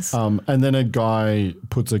 Yeah, he does. And then a guy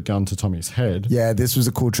puts a gun to Tommy's head. Yeah, this was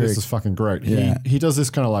a cool trick. This is fucking great. Yeah. He does this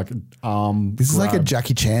kind of like arm This is like a grab.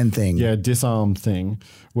 Jackie Chan thing. Yeah, disarm thing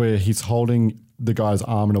where he's holding the guy's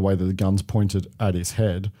arm in a way that the gun's pointed at his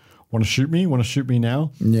head. Want to shoot me? Want to shoot me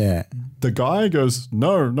now? Yeah. The guy goes,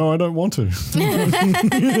 no, I don't want to.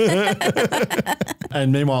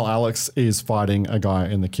 And meanwhile, Alex is fighting a guy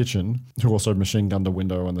in the kitchen who also machine gunned a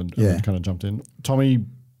window and then kind of jumped in. Tommy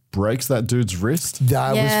breaks that dude's wrist.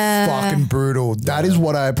 That was fucking brutal. That is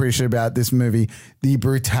what I appreciate about this movie. The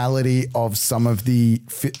brutality of some of the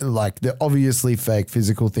obviously fake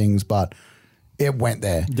physical things, but it went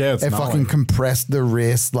there. Yeah, it's it gnarly. fucking compressed the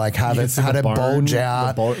wrist, had it bulge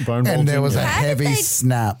out, and there was a heavy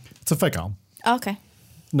snap. It's a fake arm. Okay.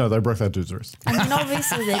 No, they broke that dude's wrist. I mean,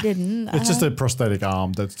 obviously they didn't. It's just a prosthetic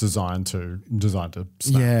arm that's designed to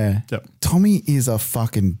snap. Yeah. Yep. Tommy is a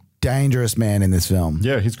fucking dangerous man in this film.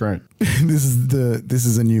 Yeah, he's great. This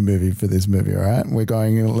is a new movie for this movie, all right? We're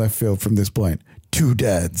going in left field from this point. Two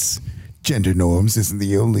dads. Gender norms isn't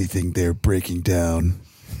the only thing they're breaking down.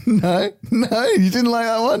 No, you didn't like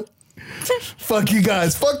that one? Fuck you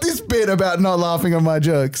guys. Fuck this bit about not laughing at my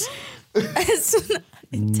jokes.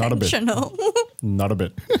 Not a bit. Not a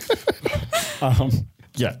bit.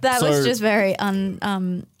 Yeah. That was just very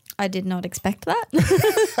I did not expect that.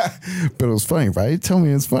 But it was funny, right? Tell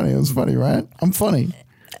me it's funny. It was funny, right? I'm funny.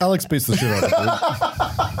 Alex beats the shit out of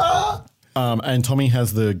the dude. And Tommy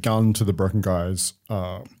has the gun to the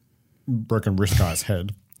broken wrist guy's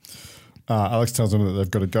head. Alex tells them that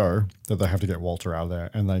they've got to go, that they have to get Walter out of there,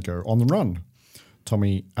 and they go on the run.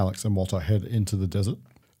 Tommy, Alex, and Walter head into the desert.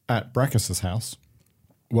 At Brachus's house,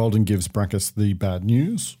 Weldon gives Brachus the bad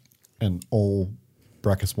news, and all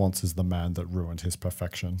Brachus wants is the man that ruined his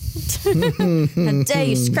perfection. How dare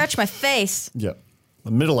you scratch my face? Yeah. The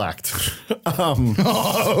middle act. We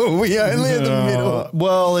only at the middle.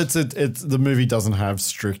 Well, it's the movie doesn't have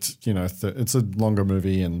strict, it's a longer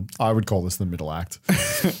movie, and I would call this the middle act.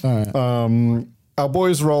 All right. Our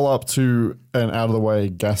boys roll up to an out of the way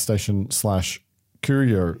gas station /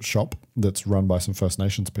 curio shop that's run by some First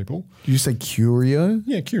Nations people. Did you say curio?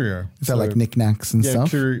 Yeah, curio. Is that like knickknacks and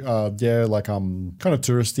stuff? Kind of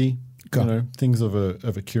touristy. Things of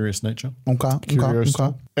a curious nature. Okay.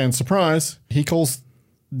 And surprise, he calls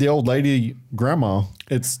the old lady grandma.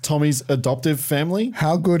 It's Tommy's adoptive family.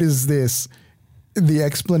 How good is this? The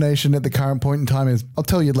explanation at the current point in time is, I'll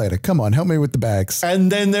tell you later. Come on, help me with the bags. And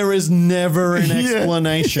then there is never an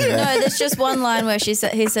explanation. No, there's just one line where he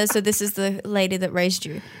says, so this is the lady that raised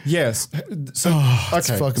you. Yes. So, it's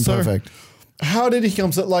fucking perfect. How did he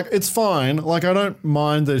come to, it's fine. I don't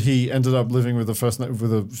mind that he ended up living with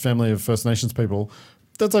a family of First Nations people.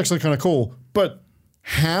 That's actually kind of cool. But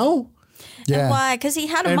how? Yeah. And why? Because he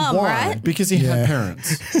had a mum, right? Because he had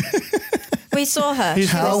parents. We saw her.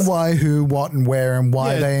 How, why, who, what, and where, and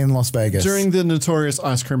why are they in Las Vegas? During the notorious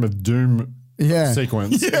Ice Cream of Doom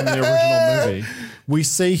sequence in the original movie, we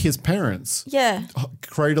see his parents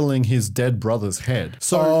cradling his dead brother's head.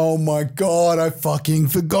 So, oh my God, I fucking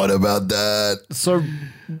forgot about that. So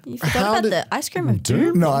you forgot about the Ice Cream of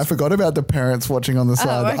Doom? No, I forgot about the parents watching on the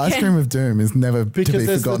side. okay. The Ice Cream of Doom is never to be because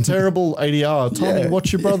there's forgotten. the terrible ADR. Tommy,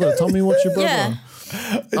 what's your brother? Tommy, what's your brother?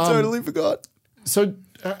 Yeah. I totally forgot. So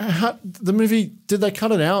the movie, did they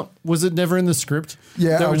cut it out? Was it never in the script?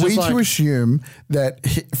 Yeah, are we to assume that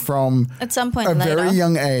from at some point a later, very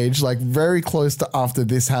young age, like very close to after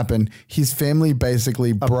this happened, his family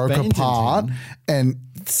basically broke apart and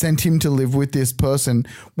sent him to live with this person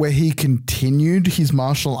where he continued his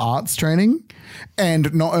martial arts training?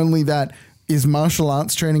 And not only that, is martial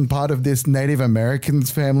arts training part of this Native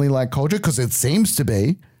Americans family like culture? Because it seems to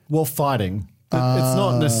be. Well, fighting. It's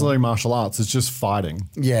not necessarily martial arts. It's just fighting.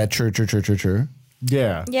 Yeah, true.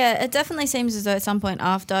 Yeah. Yeah, it definitely seems as though at some point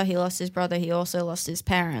after he lost his brother, he also lost his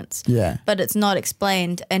parents. Yeah. But it's not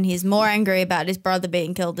explained, and he's more angry about his brother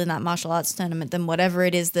being killed in that martial arts tournament than whatever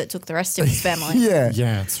it is that took the rest of his family.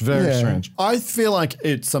 Yeah, it's very strange. I feel like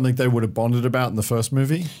it's something they would have bonded about in the first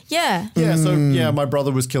movie. Yeah. Yeah, so my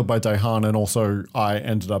brother was killed by Daehan, and also I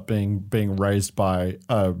ended up being raised by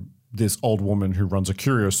this old woman who runs a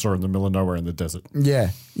curio store in the middle of nowhere in the desert.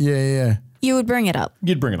 Yeah. You would bring it up.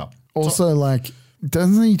 You'd bring it up. Also,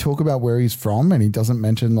 doesn't he talk about where he's from and he doesn't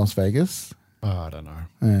mention Las Vegas? I don't know.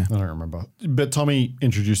 I don't remember. But Tommy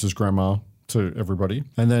introduces Grandma to everybody.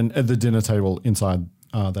 And then at the dinner table inside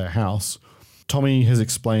their house, Tommy has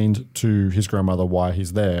explained to his grandmother why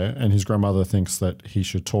he's there, and his grandmother thinks that he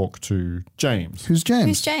should talk to James. Who's James?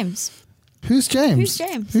 Who's James? Who's James? Who's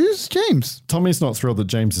James? Who's James? Tommy's not thrilled that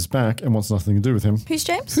James is back and wants nothing to do with him. Who's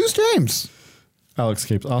James? Who's James? Alex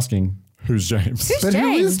keeps asking, who's James? Who's James?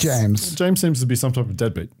 Who is James? James seems to be some type of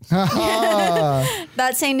deadbeat.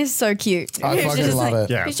 That scene is so cute. I fucking love it.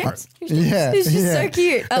 Yeah, Who's James? right. Who's James? He's just so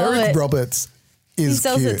cute. I love Eric it. Roberts is He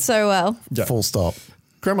sells cute. it so well. Yeah. Full stop.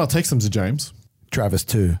 Grandma takes them to James. Travis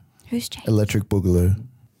 2. Who's James? Electric Boogaloo.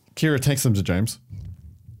 Kira takes them to James.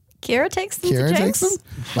 Kira takes them Kira to takes James? them?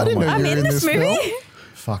 I didn't know I'm you were in this movie. film.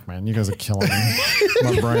 Fuck, man, you guys are killing me.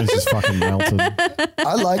 My brain's just fucking melted.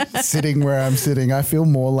 I like sitting where I'm sitting. I feel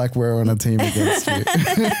more like we're on a team against you.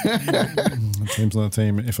 The team's not a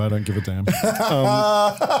team if I don't give a damn.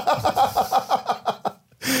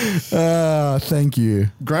 Thank you.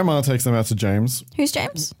 Grandma takes them out to James, Who's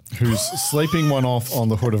James? who's sleeping one off on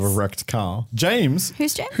the hood of a wrecked car. James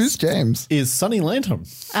Who's James? Who's James? is Sonny Lantham.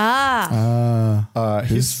 Ah.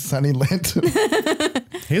 Who's Sonny Lantham?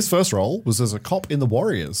 His first role was as a cop in The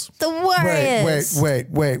Warriors. The Warriors.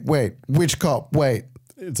 Wait. Which cop? Wait.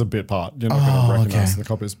 It's a bit part. You're not going to recognize who the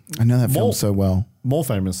cop is. I know that film so well. More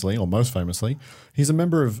famously, or most famously, he's a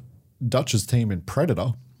member of Dutch's team in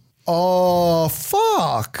Predator. Oh,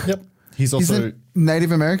 fuck. Yep. He's He's also... a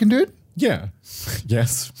Native American dude? Yeah.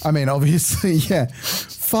 Yes. I mean, obviously, yeah.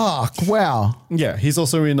 Fuck. Wow. Yeah. He's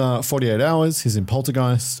also in 48 Hours. He's in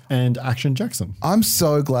Poltergeist and Action Jackson. I'm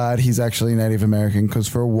so glad he's actually Native American because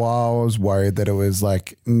for a while I was worried that it was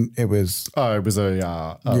like, it was... Oh, it was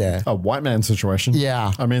a white man situation.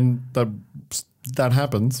 Yeah. I mean, that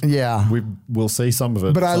happens. Yeah. We'll see some of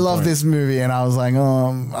it. But I love this movie and I was like,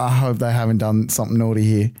 I hope they haven't done something naughty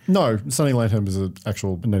here. No, Sonny Lantham is an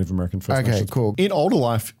actual Native American First Nations. Cool. In older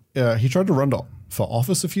life, he tried to run for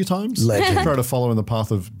office a few times. Legend. He tried to follow in the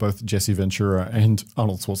path of both Jesse Ventura and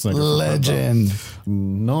Arnold Schwarzenegger. Legend.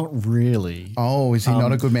 Not really. Oh, is he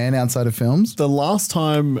not a good man outside of films? The last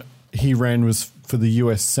time he ran was for the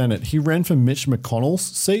US Senate. He ran for Mitch McConnell's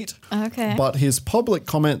seat. Okay. But his public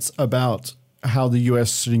comments about how the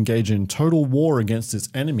US should engage in total war against its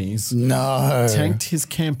enemies tanked his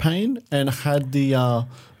campaign and had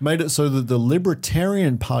made it so that the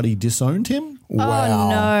Libertarian Party disowned him. Wow. Oh,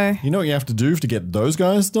 no. You know what you have to do to get those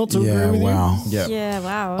guys not to agree with you? Yeah. Yeah,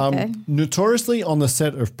 wow. Okay. Notoriously on the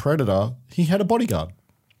set of Predator, he had a bodyguard.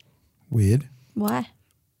 Weird. Why?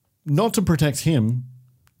 Not to protect him,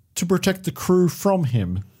 to protect the crew from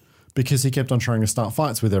him, because he kept on trying to start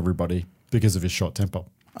fights with everybody because of his short temper.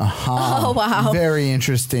 Oh, wow. Very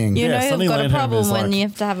interesting. You know Sonny you've got Lantham a problem is when like you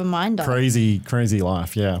have to have a mind on. Crazy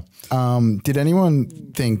life, yeah. Did anyone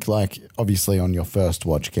think, like, obviously on your first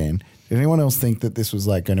watch, Kane, did anyone else think that this was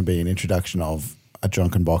like going to be an introduction of a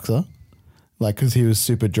drunken boxer? Like, because he was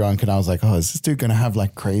super drunk and I was like, oh, is this dude going to have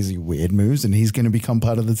like crazy weird moves and he's going to become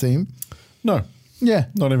part of the team? No. Yeah.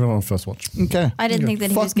 Not even on first watch. Okay. I didn't think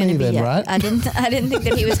that he Fuck was going to me be. then, right? I didn't think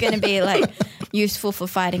that he was going to be like useful for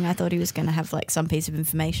fighting. I thought he was going to have like some piece of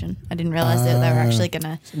information. I didn't realize that they were actually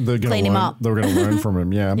going to clean him up. They were going to learn from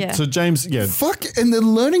him. Yeah. Yeah. So James, Fuck, and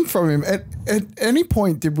then learning from him. At any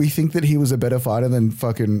point, did we think that he was a better fighter than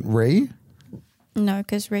fucking Ree? No,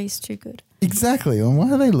 because Ray's too good. Exactly. And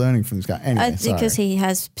why are they learning from this guy? Anyway, because he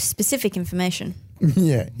has specific information.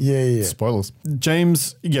 Yeah. Spoilers.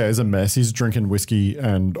 James, is a mess. He's drinking whiskey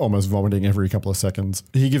and almost vomiting every couple of seconds.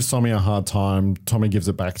 He gives Tommy a hard time. Tommy gives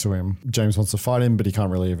it back to him. James wants to fight him, but he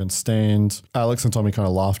can't really even stand. Alex and Tommy kind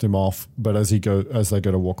of laughed him off, but as they go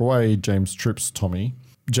to walk away, James trips Tommy.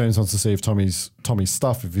 James wants to see if Tommy's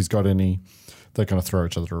stuff, if he's got any. They're going to throw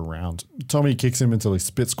each other around. Tommy kicks him until he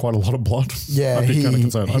spits quite a lot of blood. Yeah, I'd be kind of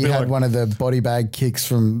concerned. He had one of the body bag kicks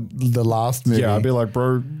from the last movie. Yeah, I'd be like,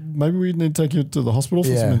 bro, maybe we need to take you to the hospital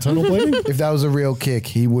for some internal bleeding. If that was a real kick,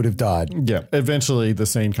 he would have died. Yeah. Eventually, the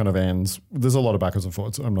scene kind of ends. There's a lot of backwards and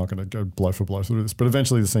forwards. I'm not going to go blow for blow through this. But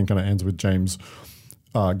eventually, the scene kind of ends with James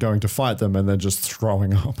going to fight them and then just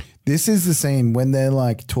throwing up. This is the scene when they're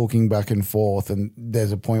like talking back and forth, and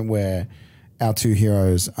there's a point where our two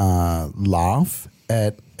heroes laugh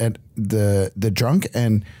at the drunk,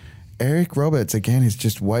 and Eric Roberts again is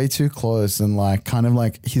just way too close, and like kind of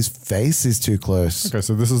like his face is too close. Okay,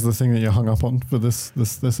 so this is the thing that you're hung up on for this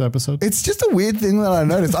episode? It's just a weird thing that I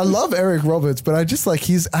noticed. I love Eric Roberts, but I just like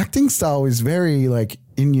his acting style is very like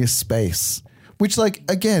in your space, which like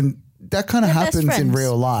again that kind of happens in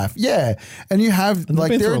real life. Yeah, and you have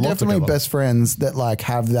like there are definitely best friends that like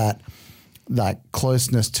have that like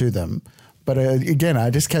closeness to them. But again, I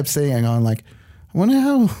just kept seeing and going like, I wonder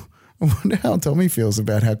how Tommy feels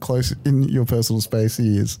about how close in your personal space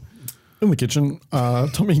he is. In the kitchen,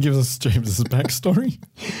 Tommy gives us James's backstory.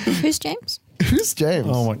 Who's James? Who's James?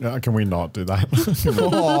 Oh my God, can we not do that?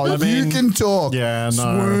 You can talk. Yeah,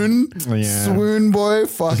 no. Swoon. Yeah. Swoon boy,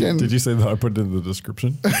 fucking. Did you say that I put it in the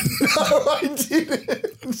description? No, I didn't.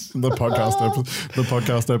 The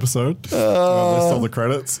podcast episode. They stole the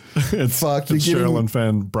credits. It's Sherilyn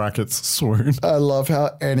fan brackets swoon. I love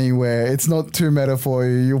how anywhere. It's not too meta for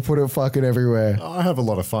you. You'll put it fucking everywhere. I have a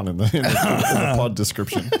lot of fun in the pod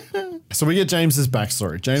description. So we get James's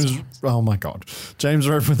backstory. James, oh my God. James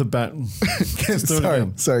ran with a bat.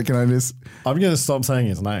 Sorry, can I just... I'm going to stop saying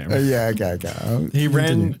his name. Okay. He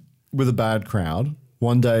ran with a bad crowd.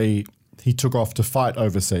 One day he took off to fight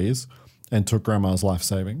overseas and took Grandma's life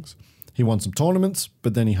savings. He won some tournaments,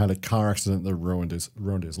 but then he had a car accident that ruined his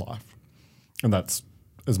life. And that's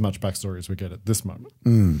as much backstory as we get at this moment.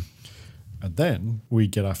 And then we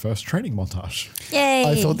get our first training montage. Yay.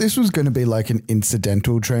 I thought this was going to be like an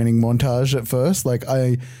incidental training montage at first. Like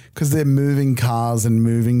because they're moving cars and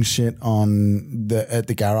moving shit at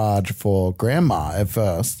the garage for Grandma at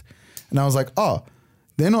first. And I was like, oh,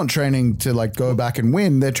 they're not training to like go back and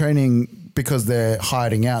win. They're training because they're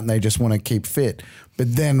hiding out and they just want to keep fit.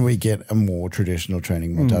 But then we get a more traditional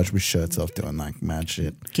training montage with shirts off doing like mad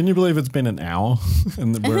shit. Can you believe it's been an hour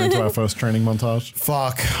and we're into our first training montage?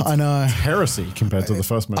 Fuck, I know. It's heresy compared to the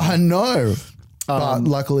first movie. I know. But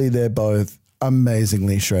luckily they're both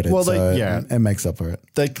amazingly shredded. Well, it makes up for it.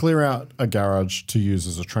 They clear out a garage to use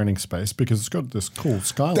as a training space because it's got this cool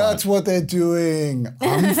skylight. That's what they're doing.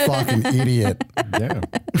 I'm a fucking idiot. Yeah.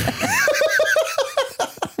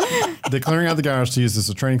 They're clearing out the garage to use as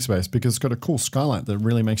a training space because it's got a cool skylight that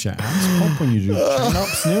really makes your ass pop when you do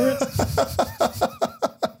chin-ups near it.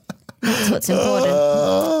 That's what's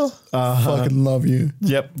important. Fucking love you.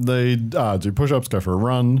 Yep. They do push-ups, go for a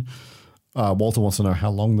run. Walter wants to know how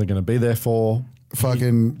long they're going to be there for.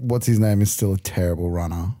 Fucking, what's his name is still a terrible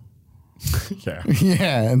runner. Yeah.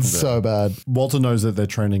 Yeah, it's so bad. Walter knows that they're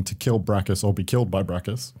training to kill Brachus or be killed by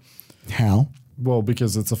Brachus. How? Well,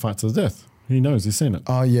 because it's a fight to the death. He knows. He's seen it.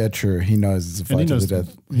 Oh, yeah, true. He knows it's a fight to the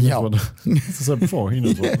death. He knows as I said before, he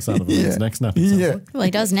knows what the sound of his neck snapping sounds like. Well,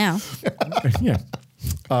 he does now. Yeah.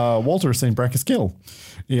 Walter has seen Brachus kill.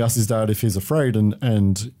 He asks his dad if he's afraid,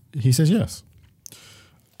 and he says yes.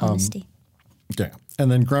 Honesty. Yeah.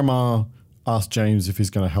 And then Grandma asks James if he's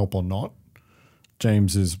going to help or not.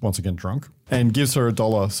 James is once again drunk and gives her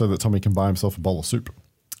 $1 so that Tommy can buy himself a bowl of soup.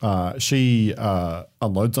 She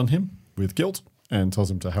unloads on him with guilt and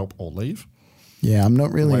tells him to help or leave. Yeah, I'm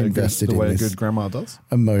not really invested in the way this a good grandma does.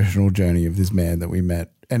 Emotional journey of this man that we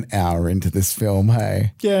met an hour into this film,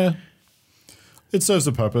 hey? Yeah. It serves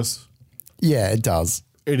a purpose. Yeah, it does.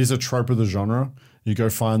 It is a trope of the genre. You go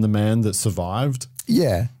find the man that survived.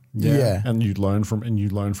 Yeah. And you learn from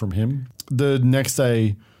him. The next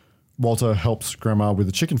day, Walter helps Grandma with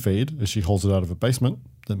a chicken feed as she hauls it out of a basement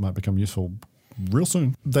that might become useful real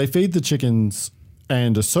soon. They feed the chickens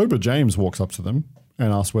and a sober James walks up to them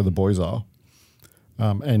and asks where the boys are.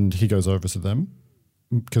 And he goes over to them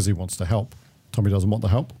because he wants to help. Tommy doesn't want the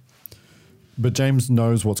help. But James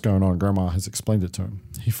knows what's going on. Grandma has explained it to him.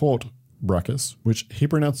 He fought Brachus, which he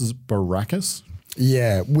pronounces Baracus.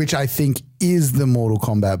 Yeah, which I think is the Mortal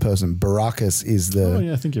Kombat person. Baracus is the... Oh,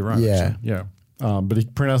 yeah, I think you're right. Yeah. Actually. Yeah. but he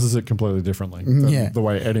pronounces it completely differently than the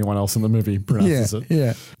way anyone else in the movie pronounces it.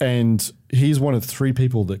 Yeah. And he's one of 3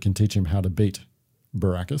 people that can teach him how to beat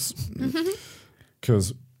Baracus.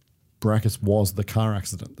 Because Baracus was the car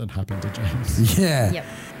accident that happened to James. Yeah. Yep.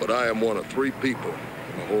 But I am one of 3 people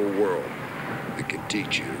in the whole world that can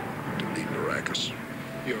teach you to beat Baracus.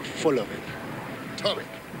 You're full of it. Tommy,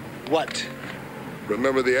 What?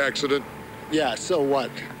 remember the accident? Yeah, so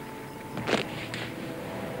what?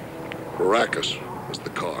 Baracus was the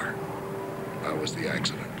car. I was the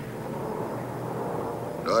accident.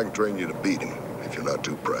 Now I can train you to beat him if you're not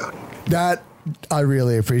too proud. That I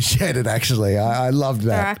really appreciated, actually. I loved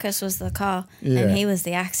that. Baracus was the car and he was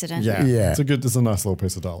the accident. Yeah. It's a nice little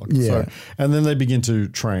piece of dialogue. Yeah. So, and then they begin to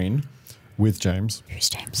train with James. Who's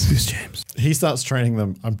James? He starts training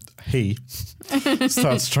them. He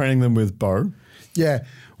starts training them with Bo. Yeah.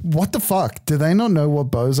 What the fuck? Do they not know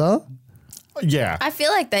what bows are? Yeah. I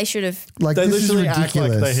feel like they should have. Like, They this is literally act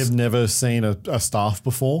ridiculous. like they have never seen a staff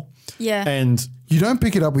before. Yeah. And You don't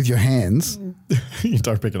pick it up with your hands. you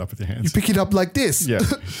don't pick it up with your hands. You pick it up like this. Yeah.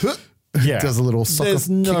 Yeah. Does a little soccer There's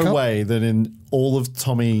no kick up. way that in all of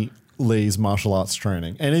Tommy Lee's martial arts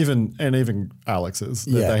training, and even Alex's,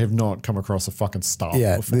 that they have not come across a fucking staff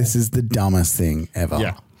Yeah, before. this is the dumbest thing ever.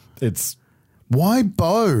 Yeah. It's Why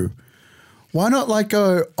bow? Why not like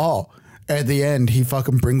go, at the end he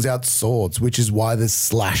fucking brings out swords, which is why there's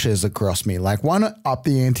slashes across me. Like, why not up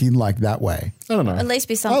the ante like that way? I don't know. At least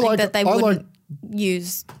be something that they wouldn't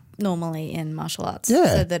use normally in martial arts.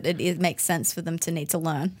 Yeah. So that it makes sense for them to need to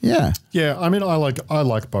learn. Yeah. Yeah, I mean, I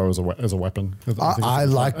like bow as a weapon. I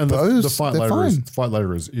like and bows. The fight They're later fine. fight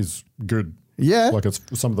later is good. Yeah. Like it's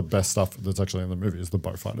some of the best stuff that's actually in the movie is the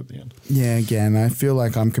bow fight at the end. Yeah, again, I feel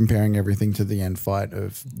like I'm comparing everything to the end fight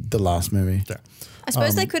of the last movie. Yeah. I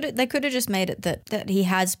suppose they could have just made it that he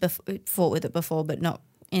has fought with it before, but not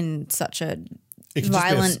in such a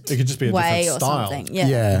violent it could just be a way different or style. something.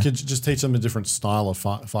 Yeah. You could just teach them a different style of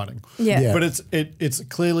fighting. Yeah. But it's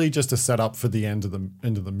clearly just a setup for the end of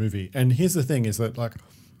the movie. And here's the thing: is that like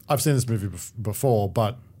I've seen this movie before,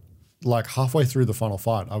 but like halfway through the final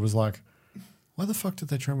fight, I was like, why the fuck did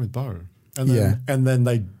they train with Bo? And then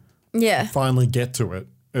they finally get to it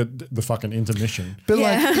at the fucking intermission. But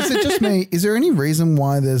like, is it just me? Is there any reason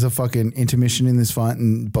why there's a fucking intermission in this fight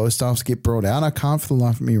and bow staffs get brought out? I can't for the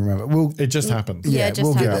life of me remember. It just happens. Yeah, it just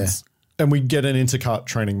we'll happens. get there. And we get an intercut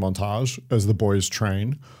training montage as the boys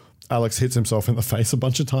train. Alex hits himself in the face a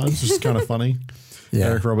bunch of times, which is kind of funny. Yeah.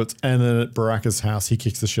 Eric Roberts. And then at Baracus' house, he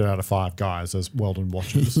kicks the shit out of 5 guys as Weldon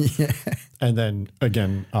watches. Yeah. And then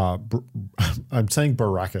again, I'm saying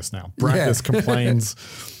Baracus now. Baracus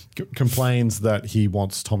complains that he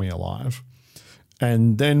wants Tommy alive.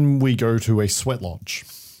 And then we go to a sweat lodge.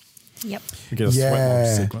 Yep. We get a sweat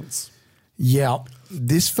lodge sequence. Yeah.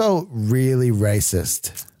 This felt really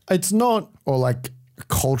racist. It's not. Or like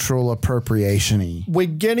cultural appropriation-y. We're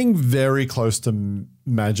getting very close to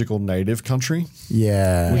magical native country.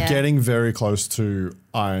 Yeah. We're getting very close to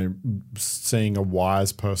I'm seeing a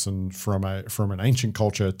wise person from an ancient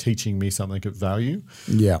culture teaching me something of value.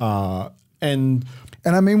 Yeah. And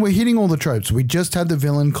I mean, we're hitting all the tropes. We just had the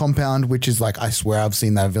villain compound, which is like, I swear I've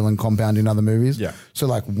seen that villain compound in other movies. Yeah. So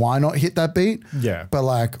like, why not hit that beat? Yeah. But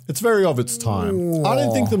like, it's very of its time. I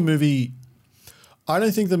don't think the movie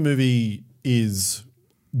is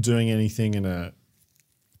doing anything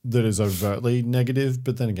that is overtly negative,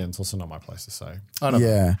 but then again, it's also not my place to say. I don't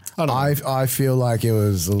know. I feel like it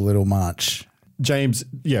was a little much. James.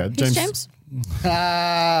 Who's James?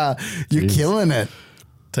 You're killing it.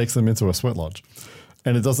 Takes them into a sweat lodge.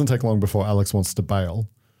 And it doesn't take long before Alex wants to bail.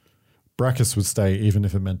 Baracus would stay even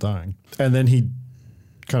if it meant dying. And then he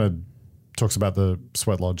kind of talks about the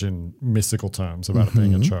sweat lodge in mystical terms about it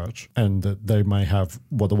being a church and that they may have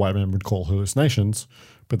what the white men would call hallucinations,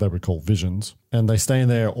 but they would call visions. And they stay in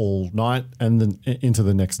there all night and then into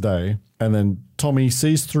the next day. And then Tommy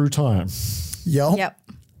sees through time. Yep.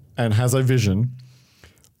 And has a vision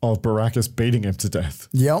of Baracus beating him to death.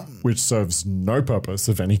 Yep. Which serves no purpose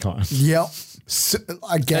of any kind. Yep. So,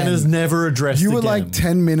 again, and is never addressed You were again. like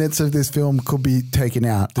 10 minutes of this film could be taken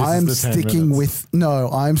out. I'm sticking with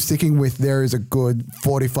there is a good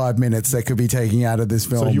 45 minutes that could be taken out of this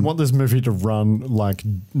film. So you want this movie to run like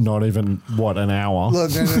not even, an hour?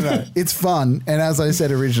 Look, no. It's fun. And as I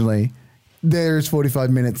said originally, there's 45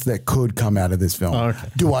 minutes that could come out of this film. Okay.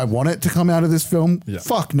 Do I want it to come out of this film? Yeah.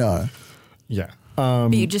 Fuck no. Yeah.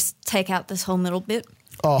 But you just take out this whole middle bit.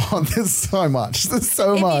 Oh, there's so much. There's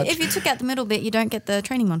so much. If you took out the middle bit, you don't get the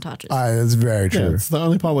training montages. That's very true. Yeah, it's the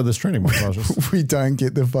only part where there's training montages. We don't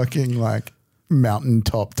get the fucking like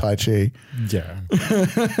mountaintop Tai Chi. Yeah.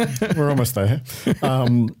 We're almost there.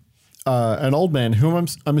 an old man who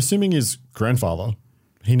I'm assuming is grandfather.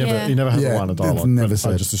 He never has a line of dialogue. Never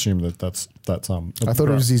said. I just assume that's I thought it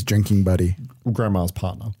was his drinking buddy. Grandma's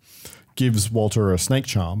partner. Gives Walter a snake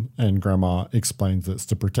charm, and Grandma explains that it's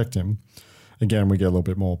to protect him. Again, we get a little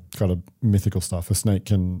bit more kind of mythical stuff. A snake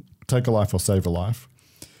can take a life or save a life.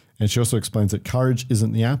 And she also explains that courage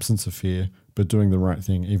isn't the absence of fear, but doing the right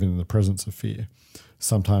thing even in the presence of fear.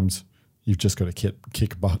 Sometimes you've just got to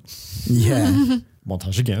kick butt. Yeah.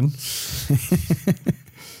 Montage again.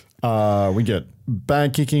 We get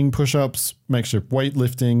bag kicking, push-ups, makeshift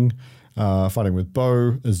weightlifting, fighting with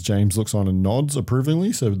Bo as James looks on and nods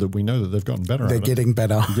approvingly so that we know that they've gotten better. They're getting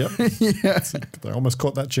better. Yep. They almost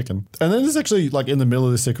caught that chicken. And then there's actually, like in the middle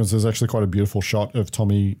of this sequence, there's actually quite a beautiful shot of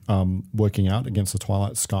Tommy working out against the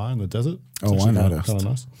twilight sky in the desert. It's I noticed. Kind of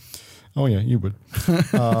nice. Oh, yeah, you would.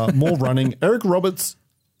 More running. Eric Roberts,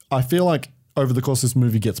 I feel like over the course of this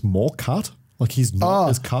movie gets more cut. Like he's not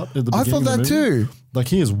as cut at the beginning. I thought that too. Like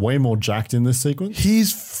he is way more jacked in this sequence.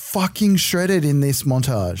 He's fucking shredded in this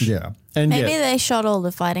montage. Yeah. And maybe they shot all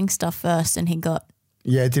the fighting stuff first and he got...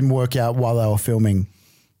 Yeah, it didn't work out while they were filming.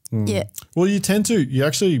 Yeah. Well,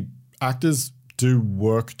 actors do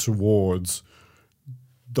work towards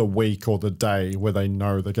the week or the day where they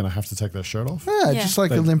know they're going to have to take their shirt off. Yeah, just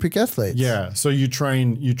like Olympic athletes. Yeah. So you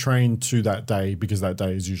train to that day because that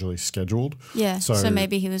day is usually scheduled. Yeah. So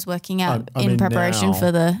maybe he was working out in preparation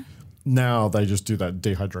for the... Now they just do that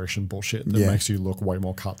dehydration bullshit that makes you look way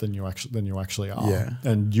more cut than you actually are. Yeah.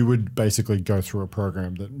 And you would basically go through a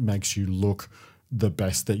program that makes you look the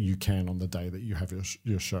best that you can on the day that you have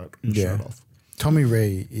your shirt off. Tommy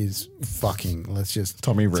Ree is fucking.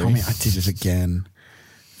 Tommy Ree. Tommy, I did it again.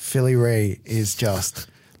 Philly Ree is just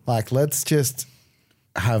like. Let's just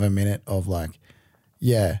have a minute of a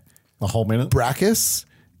whole minute. Brackus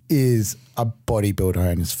is a bodybuilder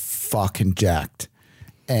and is fucking jacked.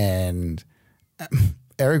 And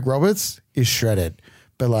Eric Roberts is shredded.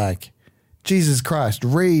 But Jesus Christ,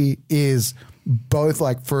 Ree is both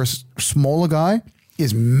for a smaller guy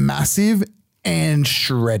is massive and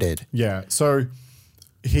shredded. Yeah. So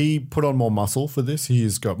he put on more muscle for this.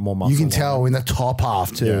 He's got more muscle. You can tell in the top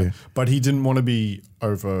half too. Yeah. But he didn't want to be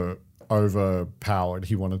overpowered.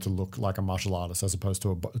 He wanted to look like a martial artist as opposed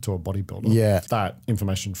to a bodybuilder. Yeah. That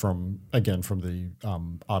information from the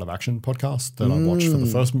Art of Action podcast that I watched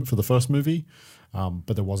for the first movie.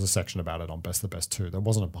 But there was a section about it on Best the Best too. There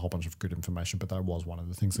wasn't a whole bunch of good information, but that was one of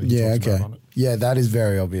the things that he talked about on it. Yeah, that is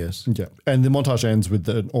very obvious. Yeah. And the montage ends with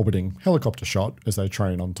an orbiting helicopter shot as they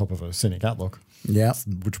train on top of a scenic outlook. Yeah.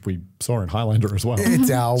 Which we saw in Highlander as well.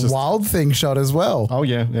 It's our Wild Thing shot as well. Oh,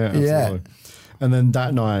 yeah. Yeah, absolutely. Yeah. And then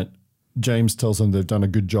that night, James tells them they've done a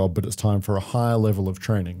good job, but it's time for a higher level of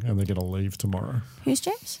training and they're going to leave tomorrow. Who's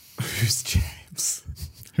James? Who's James?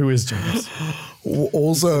 Who is James?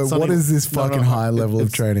 Also, what is this fucking high level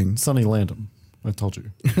of training? Sonny Landham. I told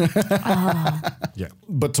you. Yeah.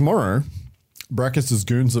 But tomorrow, Brackus'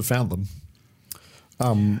 goons have found them.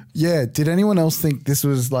 Yeah. Did anyone else think this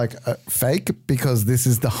was a fake because this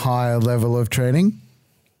is the higher level of training?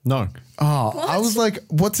 No. Oh, what? I was like,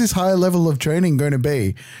 what's this higher level of training going to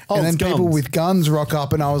be? And then people with guns rock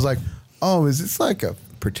up and I was like, oh, is this a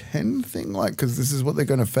pretend thing? Because this is what they're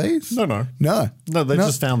going to face? No. They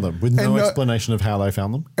just found them with no explanation of how they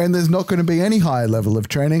found them. And there's not going to be any higher level of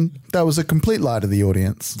training. That was a complete lie to the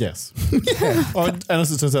audience. Yes. Yeah. And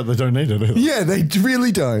as it turns out, they don't need it either. Yeah, they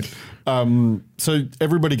really don't. So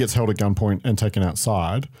everybody gets held at gunpoint and taken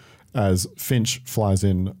outside as Finch flies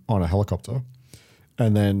in on a helicopter.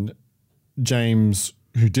 And then James,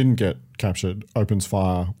 who didn't get captured, opens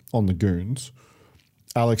fire on the goons.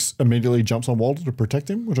 Alex immediately jumps on Walter to protect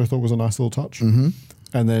him, which I thought was a nice little touch. Mm-hmm.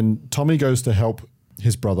 And then Tommy goes to help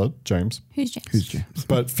his brother, James. Who's James?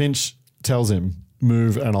 But Finch tells him,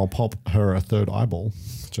 move and I'll pop her a third eyeball,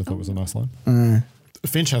 which I thought was a nice line.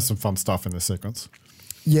 Finch has some fun stuff in this sequence.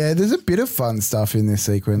 Yeah, there's a bit of fun stuff in this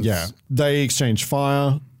sequence. Yeah. They exchange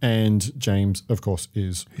fire and James, of course,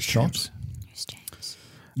 is shot. Who's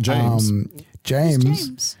James?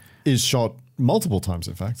 James is shot multiple times,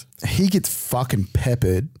 in fact. He gets fucking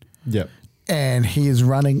peppered. Yep. And he is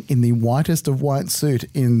running in the whitest of white suit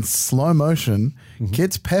in slow motion,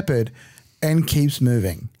 gets peppered, and keeps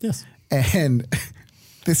moving. Yes. And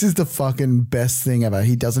this is the fucking best thing ever.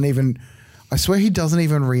 I swear he doesn't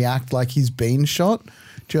even react like he's been shot.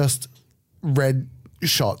 Just red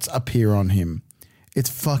shots appear on him. It's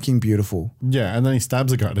fucking beautiful. Yeah, and then he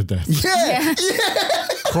stabs a guy to death. Yeah.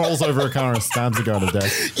 crawls over a car and stabs a guy to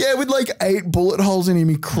death. Yeah, with like 8 bullet holes in him,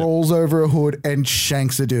 he crawls over a hood and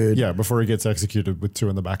shanks a dude. Yeah, before he gets executed with 2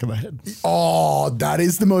 in the back of the head. Oh, that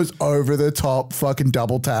is the most over the top fucking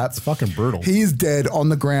double tap. It's fucking brutal. He's dead on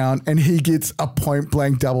the ground and he gets a point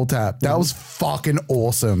blank double tap. That was fucking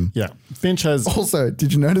awesome. Yeah. Finch has... Also,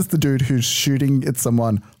 did you notice the dude who's shooting at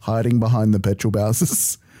someone hiding behind the petrol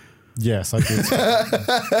houses? Yes, I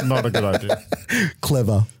did. Not a good idea.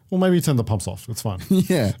 Clever. Well, maybe turn the pumps off. It's fine.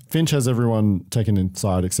 Yeah. Finch has everyone taken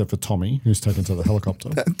inside except for Tommy, who's taken to the helicopter.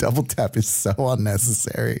 That double tap is so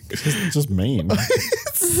unnecessary. It's just mean.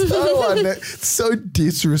 It's so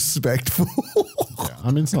disrespectful. Yeah,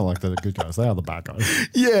 I mean, it's not like they're the good guys. They are the bad guys.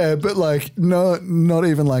 Yeah, but like, no, not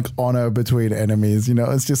even like honor between enemies. You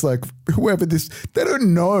know, it's just like whoever this, they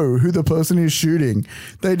don't know who the person is shooting.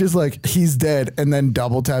 They just like, he's dead and then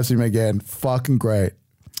double taps him again. Fucking great.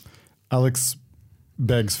 Alex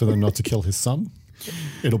begs for them not to kill his son.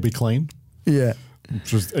 It'll be clean. Yeah.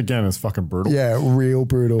 Which is, again, is fucking brutal. Yeah, real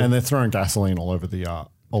brutal. And they're throwing gasoline all over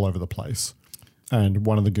the place. And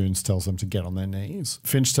one of the goons tells them to get on their knees.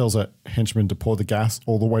 Finch tells a henchman to pour the gas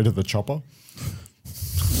all the way to the chopper.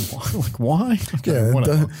 Like, why? Okay,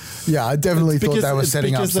 yeah, I definitely thought they were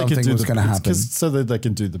setting up something was going to happen. So that they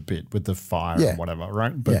can do the bit with the fire and whatever,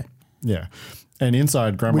 right? But yeah. And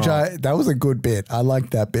inside, Grandma... that was a good bit. I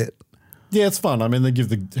liked that bit. Yeah, it's fun. I mean, they give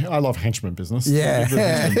I love henchman business. Yeah.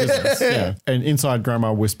 Yeah. And inside,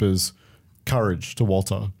 Grandma whispers courage to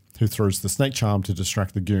Walter, who throws the snake charm to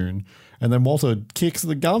distract the goon. And then Walter kicks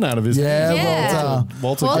the gun out of his hand. Yeah.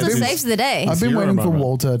 Walter saves the day. I've been waiting for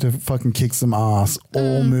Walter to fucking kick some ass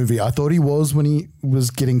all movie. I thought he was when he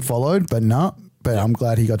was getting followed, but not. But I'm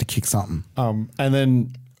glad he got to kick something. And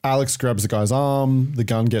then Alex grabs the guy's arm. The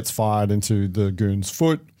gun gets fired into the goon's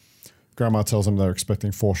foot. Grandma tells him they're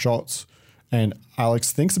expecting 4 shots. And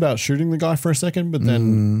Alex thinks about shooting the guy for a second, but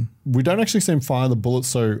then we don't actually see him fire the bullet.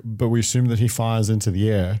 But we assume that he fires into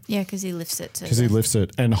the air. Yeah, because he lifts it. Because he lifts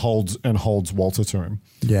it and holds Walter to him.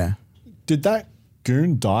 Yeah. Did that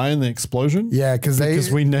goon die in the explosion? Yeah,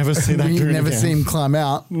 because we never see that goon again. We never see him climb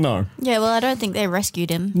out. No. Yeah, well, I don't think they rescued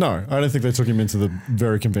him. No, I don't think they took him into the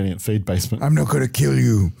very convenient feed basement. I'm not going to kill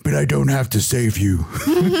you, but I don't have to save you.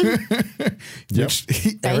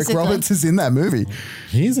 Eric Roberts is in that movie.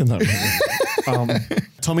 He's in that movie.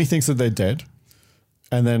 Tommy thinks that they're dead,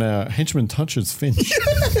 and then a henchman touches Finch.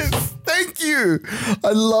 Yes, thank you.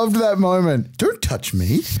 I loved that moment. Don't touch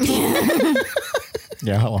me.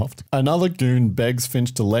 Yeah, I laughed. Another goon begs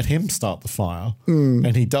Finch to let him start the fire,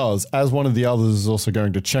 and he does, as one of the others is also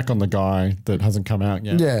going to check on the guy that hasn't come out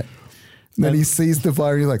yet. Yeah. And then he sees the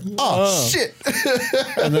fire and he's like, oh, shit.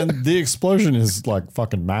 And then the explosion is like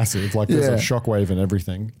fucking massive. Like there's a shockwave and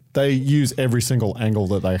everything. They use every single angle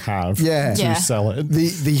that they have to sell it.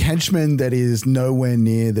 The henchman that is nowhere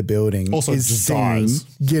near the building also is just seen dies.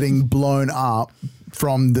 Getting blown up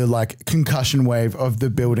from the like concussion wave of the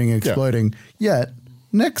building exploding. Yet,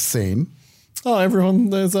 next scene. Oh,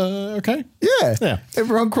 everyone there's okay? Yeah.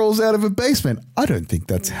 Everyone crawls out of a basement. I don't think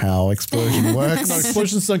that's how explosion works. No,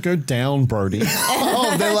 explosions don't go down, Brody.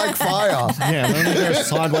 Oh, they're like fire. Yeah, they only go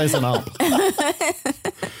sideways and up.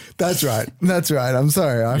 That's right. I'm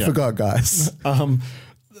sorry. I forgot, guys.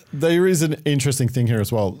 There is an interesting thing here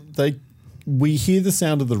as well. We hear the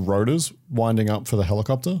sound of the rotors winding up for the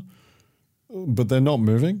helicopter, but they're not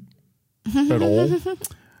moving at all.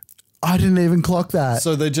 I didn't even clock that.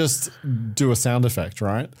 So they just do a sound effect,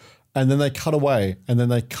 right? And then they cut away, and then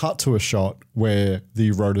they cut to a shot where the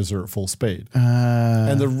rotors are at full speed.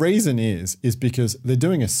 And the reason is because they're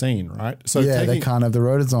doing a scene, right? So they can't have the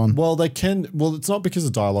rotors on. Well, they can. Well, it's not because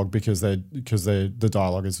of dialogue, because the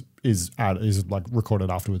dialogue is like recorded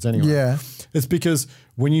afterwards anyway. Yeah, it's because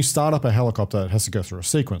when you start up a helicopter, it has to go through a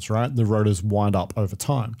sequence, right? The rotors wind up over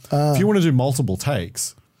time. If you want to do multiple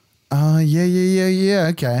takes. Yeah,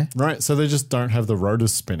 okay. Right, so they just don't have the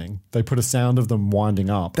rotors spinning. They put a sound of them winding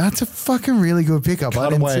up. That's a fucking really good pickup.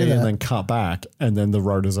 Cut away and then cut back, and then the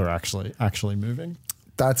rotors are actually moving.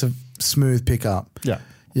 That's a smooth pickup. Yeah.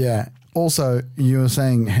 Yeah. Also, you were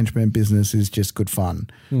saying henchman business is just good fun.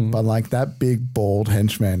 But like that big, bald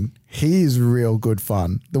henchman, he's real good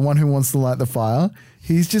fun. The one who wants to light the fire,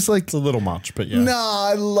 he's just like... It's a little much, but yeah. No,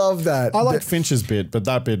 I love that. I like Finch's bit, but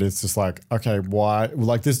that bit is just like, okay, why?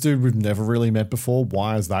 Like this dude we've never really met before.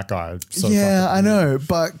 Why is that guy so Yeah, I know.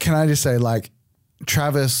 But can I just say, like,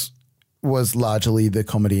 Travis was largely the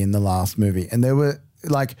comedy in the last movie. And there were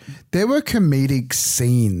comedic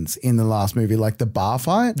scenes in the last movie, like the bar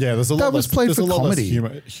fight. Yeah, there's a lot that was played for comedy.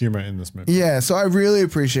 Humor in this movie. Yeah, so I really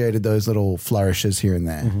appreciated those little flourishes here and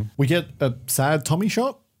there. We get a sad Tommy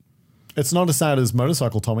shot. It's not as sad as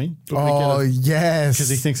Motorcycle Tommy. Oh, yes. Because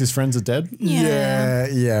he thinks his friends are dead.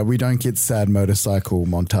 Yeah. We don't get sad motorcycle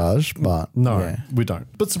montage, but No, we don't.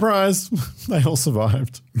 But surprise, they all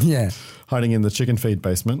survived. Yeah. Hiding in the chicken feed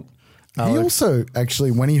basement. He also,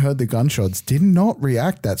 actually, when he heard the gunshots, did not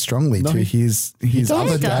react that strongly to his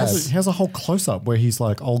other dad. He has a whole close-up where he's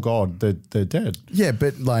like, oh, God, they're dead. Yeah,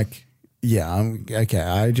 but like, okay.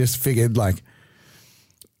 I just figured like,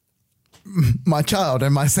 my child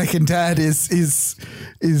and my second dad is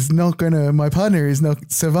not gonna. My partner is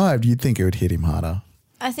not survived. You'd think it would hit him harder.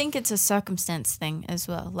 I think it's a circumstance thing as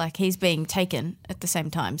well. Like he's being taken at the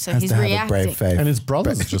same time, so Has he's to have a reacting. brave faith. And his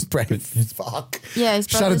brother's just brave. Fuck. Yeah, his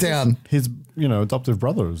Shut it down. His adoptive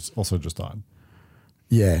brother has also just died.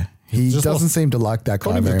 Yeah, he just doesn't lost- seem to like that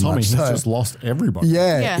guy Not even very Tommy. much. He's so- just lost everybody.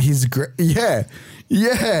 Yeah, he's great.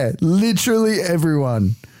 Yeah, literally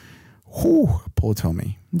everyone. Whew, poor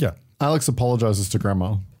Tommy. Yeah. Alex apologizes to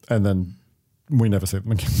Grandma, and then we never see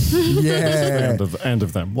them again. Yeah. It's the end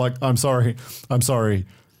of them. Like, I'm sorry.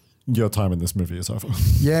 Your time in this movie is over.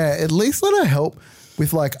 Yeah, at least let her help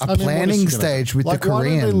with like a planning stage with the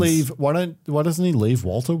Koreans. Why don't they leave? Why doesn't he leave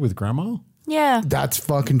Walter with Grandma? Yeah, that's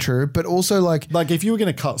fucking true. But also like if you were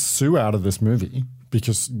going to cut Sue out of this movie,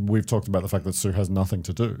 because we've talked about the fact that Sue has nothing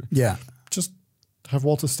to do. Yeah, just have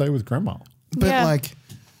Walter stay with Grandma. But like,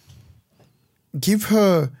 give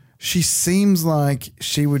her. She seems like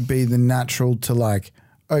she would be the natural to like,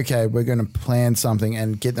 okay, we're going to plan something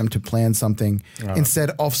and get them to plan something. Right.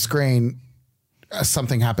 Instead, off screen,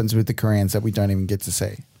 something happens with the Koreans that we don't even get to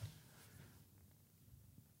see.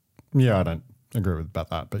 Yeah, I don't agree about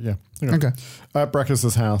that, but yeah. Okay. At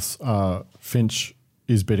Brackus's house, Finch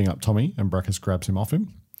is beating up Tommy, and Brackus grabs him off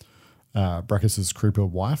him. Brackus's creeper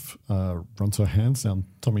wife runs her hands down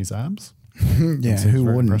Tommy's abs. Yeah, who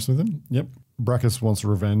wouldn't? Impressed with him. Yep. Brackus wants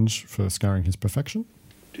revenge for scarring his perfection.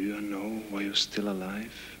 Do you know why you're still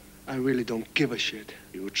alive? I really don't give a shit.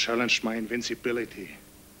 You challenged my invincibility.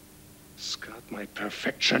 Scarred my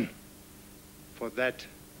perfection. For that,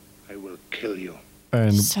 I will kill you.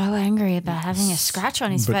 And so angry about having a scratch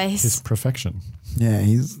on his but face. his perfection.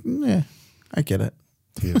 Yeah, I get it.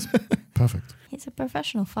 He is perfect. He's a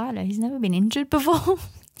professional fighter. He's never been injured before.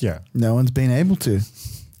 Yeah. No one's been able to.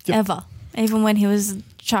 Ever. Even when he was a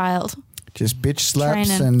child. Just bitch slaps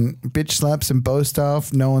Training. and bow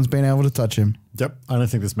staff. No one's been able to touch him. Yep. I don't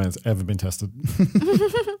think this man's ever been tested.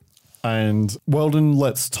 And Weldon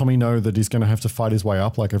lets Tommy know that he's going to have to fight his way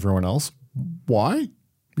up like everyone else. Why?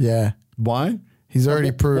 Yeah. Why? He's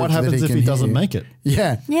already proved What happens that if he doesn't make it?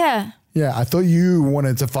 Yeah. Yeah. Yeah. I thought you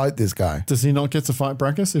wanted to fight this guy. Does he not get to fight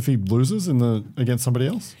Brackus if he loses against somebody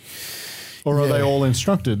else? Or are they all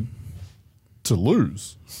instructed to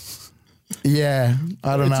lose? Yeah,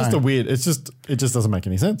 I don't know. It just doesn't make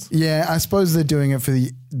any sense. Yeah, I suppose they're doing it for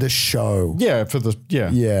the show. Yeah,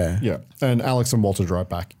 Yeah. And Alex and Walter drive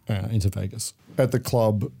back into Vegas. At the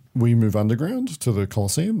club, we move underground to the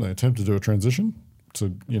Coliseum. They attempt to do a transition to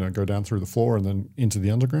go down through the floor and then into the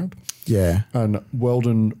underground. Yeah. And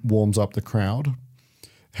Weldon warms up the crowd.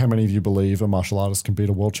 How many of you believe a martial artist can beat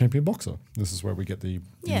a world champion boxer? This is where we get the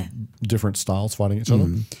different styles fighting each other.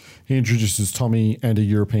 He introduces Tommy and a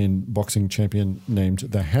European boxing champion named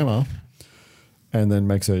The Hammer, and then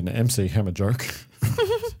makes an MC Hammer joke.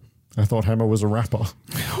 I thought Hammer was a rapper.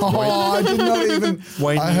 Oh, I did not even.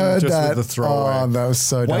 Wayne I Newton heard just that. with the throwaway. Oh, that was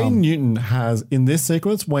so dumb. Wayne Newton has, in this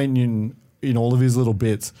sequence, Wayne Newton, in all of his little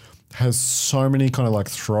bits, has so many kind of like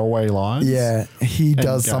throwaway lines. Yeah, he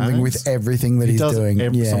does something with everything that he's doing.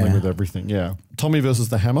 Something with everything, yeah. Tommy versus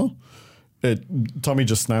the Hammer. Tommy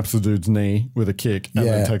just snaps the dude's knee with a kick and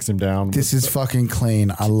then takes him down. This is fucking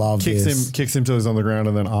clean. I love this. Kicks him till he's on the ground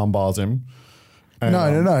and then arm bars him. And,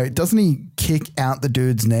 No. Doesn't he kick out the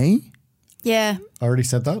dude's knee? Yeah. I already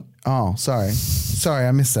said that. Oh, sorry. Sorry,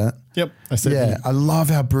 I missed that. Yep. I said Yeah, I love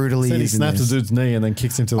how brutally he he's in snaps this. the dude's knee and then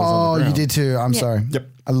kicks him till he's on the Oh, ground. you did too. I'm sorry. Yep.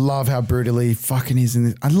 I love how brutally fucking he's in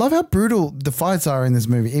this. I love how brutal the fights are in this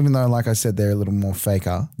movie, even though, like I said, they're a little more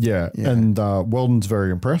faker. Yeah. And Weldon's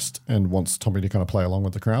very impressed and wants Tommy to kind of play along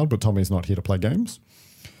with the crowd, but Tommy's not here to play games.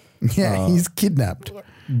 Yeah, he's kidnapped.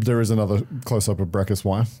 There is another close-up of Brackus'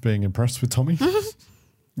 wife being impressed with Tommy.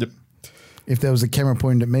 Yep. If there was a camera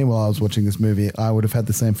pointed at me while I was watching this movie, I would have had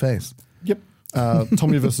the same face. Yep.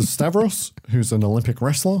 Tommy versus Stavros, who's an Olympic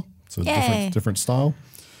wrestler. It's a different style.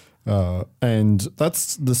 And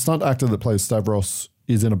that's the stunt actor that plays Stavros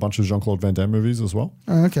is in a bunch of Jean-Claude Van Damme movies as well.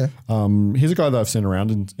 Oh, okay. He's a guy that I've seen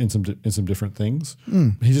around in some different things.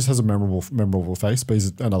 He just has a memorable face, but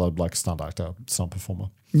he's another like stunt actor, stunt performer.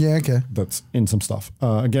 Yeah, okay. That's in some stuff.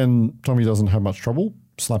 Again, Tommy doesn't have much trouble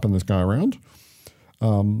slapping this guy around.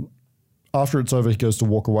 after it's over, he goes to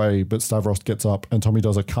walk away, but Stavros gets up and Tommy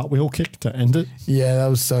does a cartwheel kick to end it. Yeah, that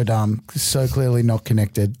was so dumb. So clearly not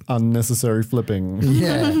connected. Unnecessary flipping.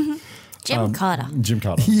 Yeah. Jim Carter. Jim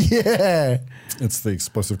Carter. Yeah. It's the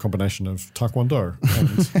explosive combination of Taekwondo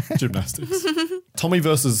and gymnastics. Tommy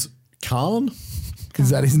versus Khan.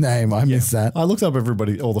 Is that his name? I missed that. I looked up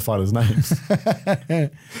all the fighters' names.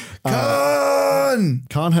 Khan!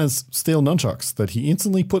 Khan has steel nunchucks that he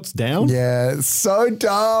instantly puts down. Yeah, it's so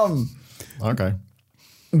dumb. Okay.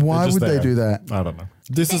 Why would they do that? I don't know.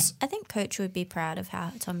 I think Coach would be proud of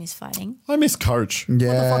how Tommy's fighting. I miss Coach.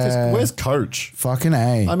 Yeah. What the fuck is, where's Coach? Fucking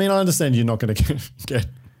A. I mean, I understand you're not going to get.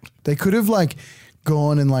 They could have like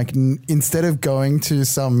gone and like instead of going to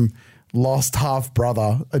some lost half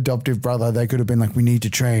brother, adoptive brother, they could have been like, we need to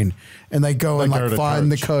train, and they go and like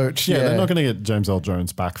find the coach. Yeah, they're not going to get James L.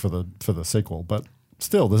 Jones back for the sequel, but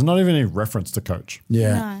still, there's not even any reference to Coach.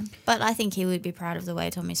 Yeah, no, but I think he would be proud of the way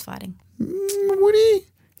Tommy's fighting. Would he?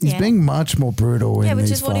 He's being much more brutal. Yeah, in which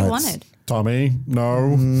these is what fights. he wanted. Tommy,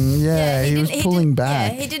 no. He was pulling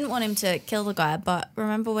back. Yeah, he didn't want him to kill the guy, but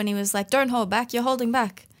remember when he was like, "Don't hold back, you're holding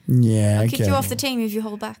back." Yeah, I'll kick you off the team if you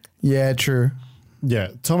hold back. Yeah, true. Yeah,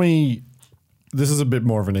 Tommy. This is a bit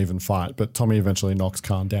more of an even fight, but Tommy eventually knocks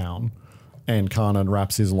Khan down, and Khan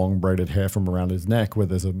unwraps his long braided hair from around his neck, where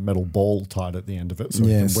there's a metal ball tied at the end of it. So he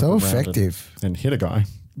can whip so around effective. and hit a guy.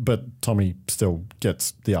 But Tommy still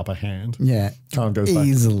gets the upper hand. Yeah, Khan goes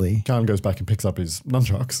easily. Back. Khan goes back and picks up his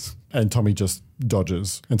nunchucks, and Tommy just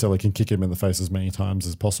dodges until he can kick him in the face as many times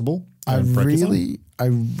as possible. He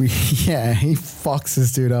fucks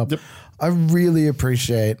this dude up. Yep. I really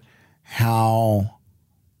appreciate how,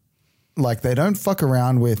 like, they don't fuck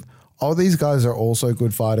around with, oh, these guys are also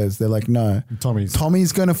good fighters. They're like, no,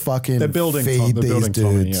 Tommy's gonna fucking feed these dudes.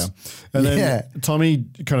 Tommy, yeah. And then Tommy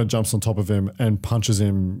kind of jumps on top of him and punches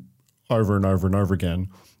him over and over and over again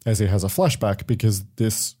as he has a flashback, because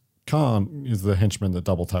this Khan is the henchman that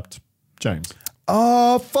double tapped James.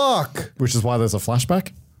 Oh, fuck. Which is why there's a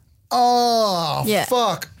flashback. Oh,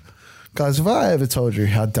 fuck. Guys, have I ever told you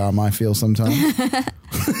how dumb I feel sometimes?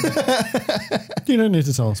 You don't need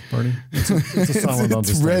to tell us, Brody. It's a silent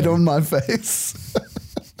It's red on my face.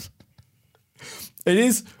 It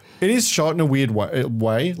is shot in a weird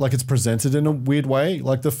way. Like, it's presented in a weird way.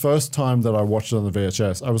 Like, the first time that I watched it on the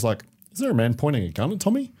VHS, I was like, is there a man pointing a gun at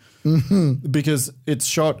Tommy? Mm-hmm. Because it's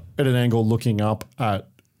shot at an angle looking up at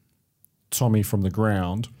Tommy from the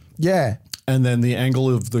ground. Yeah. And then the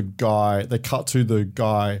angle of the guy, they cut to the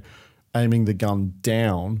guy aiming the gun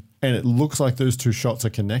down, and it looks like those two shots are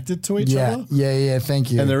connected to each other. Yeah,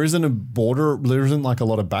 thank you. And there isn't a border, there isn't like a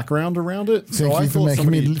lot of background around it. Thank you for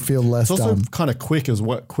making me feel less It's also dumb. kind of quick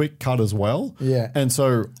cut as well. Yeah. And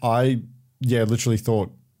so I literally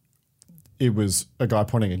thought it was a guy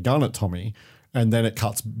pointing a gun at Tommy, and then it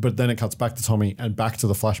cuts back to Tommy and back to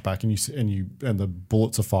the flashback, and the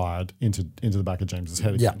bullets are fired into the back of James's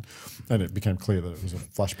head again. And it became clear that it was a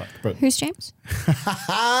flashback. But who's James?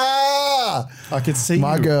 I can see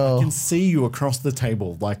my girl. I can see you across the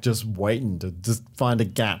table, like just waiting to just find a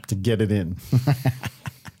gap to get it in.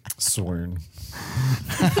 Swoon.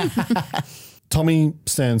 Tommy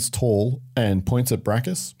stands tall and points at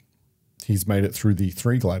Brachus. He's made it through the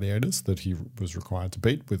 3 gladiators that he was required to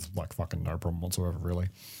beat with like fucking no problem whatsoever, really.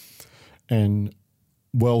 And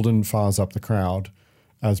Weldon fires up the crowd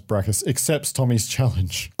as Brachus accepts Tommy's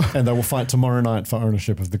challenge, and they will fight tomorrow night for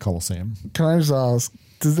ownership of the Colosseum. Can I just ask,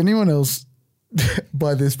 does anyone else,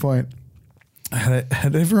 by this point,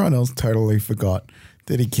 had everyone else totally forgot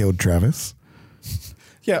that he killed Travis?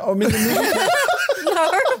 Yeah, I mean, the movie...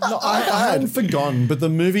 No, I hadn't forgotten, but the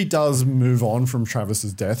movie does move on from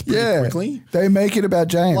Travis's death pretty quickly. They make it about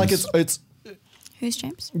James. Like it's who's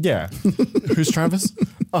James? Yeah, who's Travis?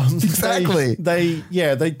 Exactly. They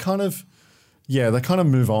kind of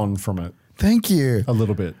move on from it. Thank you. A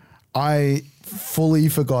little bit. I fully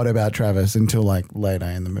forgot about Travis until like later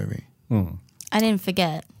in the movie. I didn't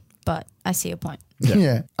forget, but I see your point.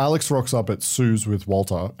 Yeah. Alex rocks up at Sue's with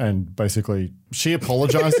Walter, and basically she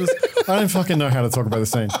apologizes. I don't fucking know how to talk about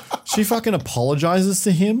this scene. She fucking apologizes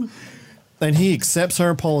to him, and he accepts her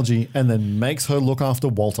apology and then makes her look after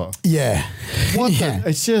Walter. Yeah. What the?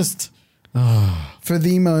 It's just... For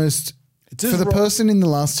the person in the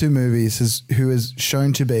last 2 movies who has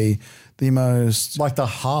shown to be the most... Like the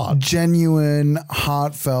heart. Genuine,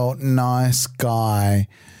 heartfelt, nice guy,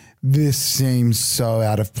 this seems so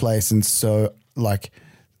out of place and so... like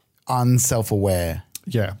unself-aware.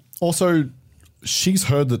 Yeah. Also, she's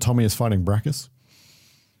heard that Tommy is fighting Brachus.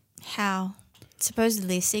 How?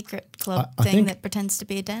 Supposedly a secret club thing that pretends to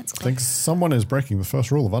be a dance I club. think someone is breaking the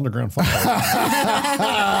first rule of underground fire.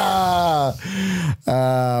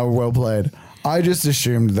 Well played. I just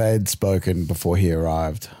assumed they'd spoken before he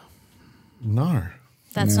arrived. No.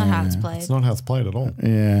 That's not how it's played. It's not how it's played at all.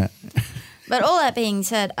 Yeah. But all that being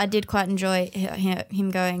said, I did quite enjoy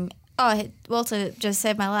him going, oh, Walter just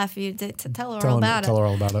saved my life. You tell her all about it. Tell her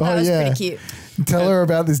all about it. That was pretty cute. Tell her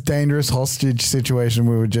about this dangerous hostage situation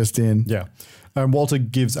we were just in. Yeah. And Walter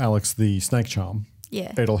gives Alex the snake charm.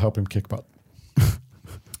 Yeah. It'll help him kick butt.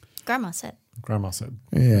 Grandma said.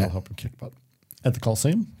 Yeah. It'll help him kick butt. At the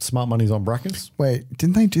Coliseum, smart money's on Brachus. Wait,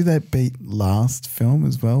 didn't they do that beat last film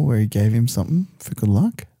as well where he gave him something for good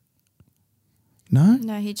luck? No?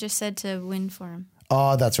 No, he just said to win for him.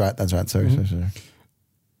 Oh, that's right. Sorry.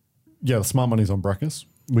 Yeah, the smart money's on Brachus.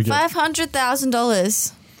 We get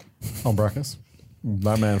 $500,000. on Brachus.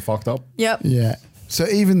 That man fucked up. Yep. Yeah. So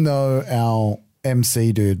even though our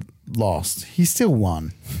MC dude lost, he still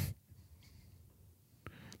won.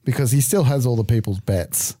 Because he still has all the people's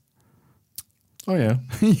bets. Oh, yeah.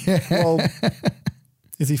 Yeah. Well,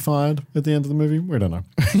 is he fired at the end of the movie? We don't know.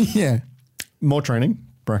 Yeah. More training.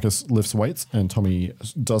 Brachus lifts weights and Tommy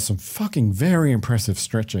does some fucking very impressive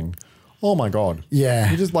stretching. Oh, my God. Yeah.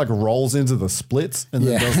 He just like rolls into the splits and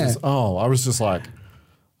then does this. Oh, I was just like...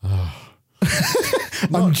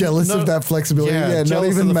 I'm jealous of that flexibility. Yeah, not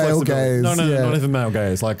even male gaze. No, not even male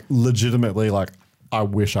gaze. Like legitimately, like I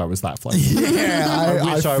wish I was that flexible. Yeah,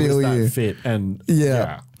 I wish I feel was you. that fit. And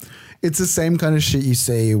yeah, it's the same kind of shit you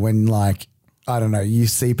see when like, I don't know, you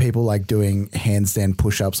see people like doing handstand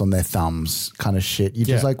push-ups on their thumbs kind of shit. You're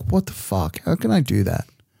just like, what the fuck? How can I do that?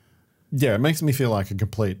 Yeah, it makes me feel like a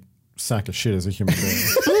complete sack of shit as a human being.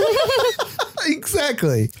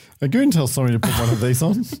 Exactly. A goon tells somebody to put one of these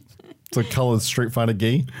on. It's a coloured Street Fighter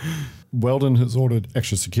gi. Weldon has ordered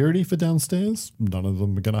extra security for downstairs. None of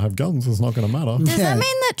them are going to have guns. It's not going to matter. Does that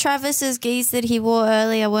mean that Travis's geese that he wore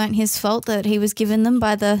earlier weren't his fault, that he was given them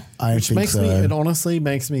by the... It honestly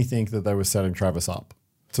makes me think that they were setting Travis up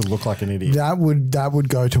to look like an idiot. That would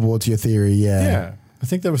go towards your theory, yeah. Yeah. I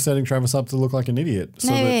think they were setting Travis up to look like an idiot.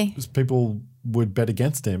 So Maybe. that people would bet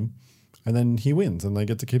against him and then he wins and they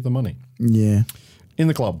get to keep the money. Yeah. In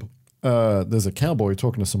the club, there's a cowboy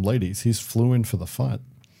talking to some ladies. He's flew in for the fight.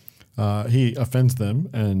 He offends them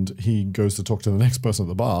and he goes to talk to the next person at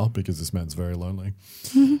the bar because this man's very lonely.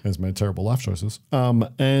 Has made terrible life choices.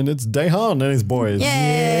 And it's Dehan and his boys.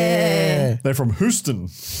 Yeah. They're from Houston.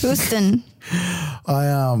 Is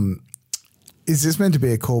this meant to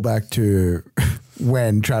be a callback to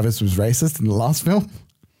when Travis was racist in the last film?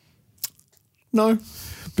 No.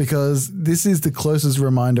 Because this is the closest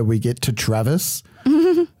reminder we get to Travis.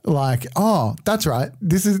 Like, oh, that's right.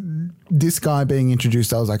 This is this guy being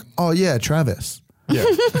introduced. I was like, oh yeah, Travis. Yeah.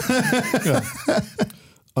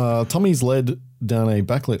 Tommy's led down a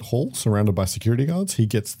backlit hall surrounded by security guards. He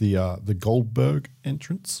gets the Goldberg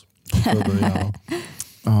entrance for the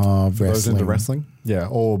those into wrestling. Yeah,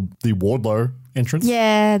 or the Wardlow entrance.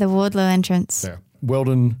 Yeah, the Wardlow entrance. Yeah.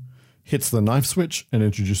 Weldon hits the knife switch and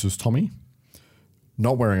introduces Tommy,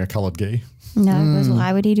 not wearing a coloured gi. No, because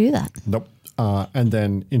why would he do that? Nope. And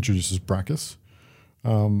then introduces Brachus.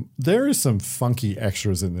 There is some funky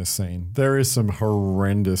extras in this scene. There is some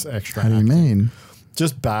horrendous extra acting. How do you mean?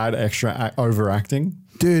 Just bad extra overacting.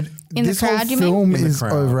 Dude, this whole film is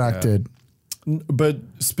overacted. Yeah. But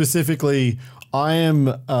specifically, I am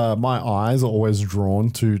my eyes are always drawn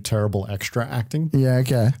to terrible extra acting. Yeah,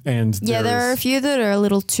 okay. And there are a few that are a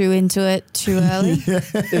little too into it too early.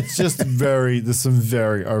 It's just there's some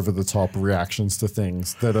very over the top reactions to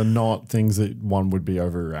things that are not things that one would be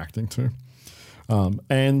overreacting to.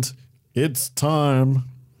 And it's time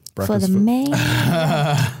for the main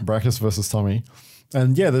Brachus versus Tommy.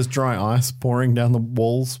 And yeah, there's dry ice pouring down the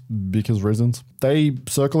walls because reasons. They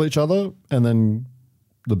circle each other and then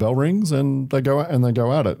the bell rings and they go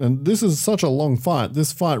at it. And this is such a long fight.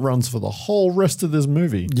 This fight runs for the whole rest of this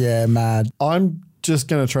movie. Yeah, mad. I'm just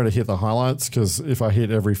going to try to hit the highlights because if I hit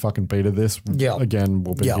every fucking beat of this, again,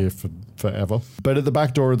 we'll be here for forever. But at the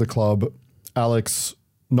back door of the club, Alex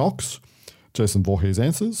knocks. Jason Voorhees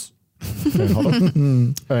answers.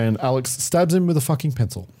 And Alex stabs him with a fucking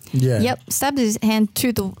pencil. Yeah. Yep. Stabs his hand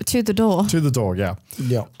to the door. To the door, yeah.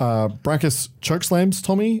 Yeah. Brachus chokeslams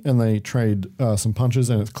Tommy and they trade some punches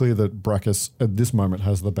and it's clear that Brachus at this moment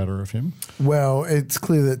has the better of him. Well, it's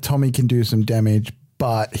clear that Tommy can do some damage,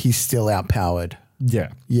 but he's still outpowered.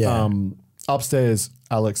 Yeah. Yeah. Upstairs,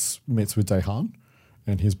 Alex meets with Dehan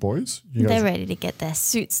and his boys. They're ready to get their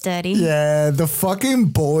suits dirty. Yeah, the fucking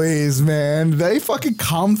boys, man. They fucking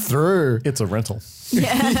come through. It's a rental.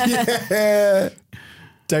 Yeah.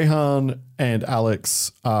 Daehan and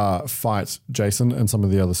Alex fight Jason and some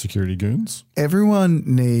of the other security goons. Everyone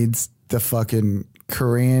needs the fucking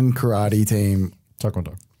Korean karate team.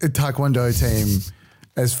 Taekwondo team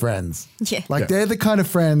as friends. Yeah. They're the kind of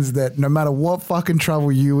friends that no matter what fucking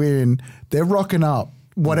trouble you in, they're rocking up.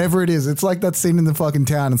 Whatever it is. It's like that scene in the fucking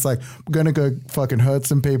town. It's like, we're going to go fucking hurt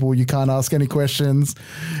some people. You can't ask any questions.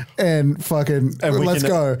 And fucking, let's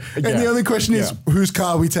go. And the only question is, whose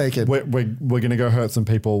car are we taking? We're going to go hurt some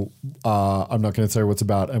people. I'm not going to tell you what's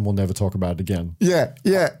about, and we'll never talk about it again. Yeah.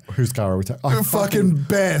 Whose car are we taking? Fucking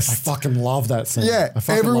best. I fucking love that scene. Yeah.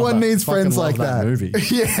 Everyone needs friends like that. Movie.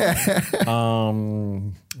 Yeah. I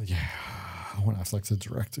want Affleck to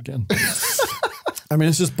direct again. I mean,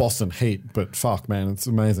 it's just Boston Heat, but fuck, man, it's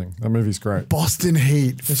amazing. That movie's great. Boston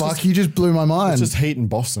Heat. You just blew my mind. It's just Heat in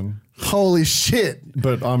Boston. Holy shit.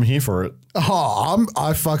 But I'm here for it. Oh,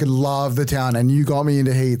 I fucking love the town, and you got me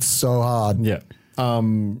into Heat so hard. Yeah.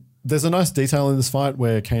 There's a nice detail in this fight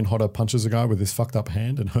where Kane Hodder punches a guy with his fucked up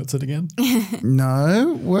hand and hurts it again.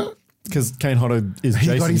 No? What? Because Kane Hodder is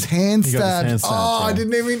Jason. He got his hand stabbed. That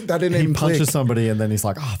didn't even He punches click. somebody and then he's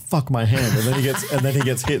like, oh, fuck my hand. And then he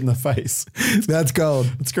gets hit in the face. That's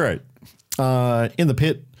gold. It's great. In the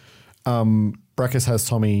pit, Brackus has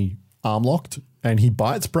Tommy arm locked and he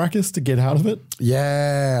bites Brackus to get out of it.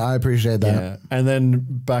 Yeah, I appreciate that. Yeah. And then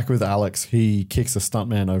back with Alex, he kicks a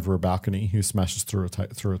stuntman over a balcony who smashes through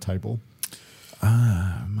a table.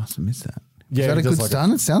 I must have missed that. Yeah, is that a good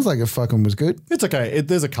stunt? It sounds like it fucking was good. It's okay.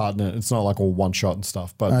 There's a card in it. It's not like all one shot and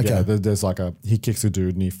stuff. But yeah, there's like he kicks a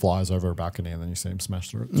dude and he flies over a balcony and then you see him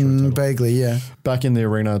smash through a table. Vaguely, yeah. Back in the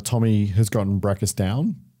arena, Tommy has gotten Brackus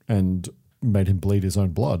down and made him bleed his own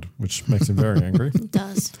blood, which makes him very angry. It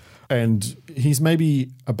does. And he's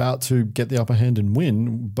maybe about to get the upper hand and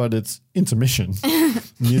win, but it's intermission.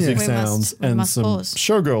 Music sounds and some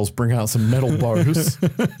showgirls bring out some metal bows.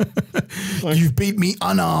 You've beat me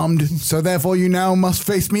unarmed, so therefore you now must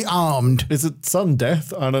face me armed. Is it sudden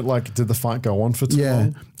death? I don't like, did the fight go on for too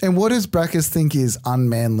long? And what does Brackus think is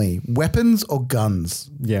unmanly? Weapons or guns?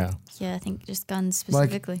 Yeah. Yeah, I think just guns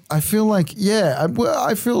specifically. Like, I feel like,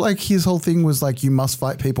 I feel like his whole thing was like, you must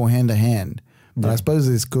fight people hand to hand. But I suppose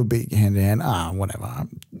this could be hand to hand. Whatever.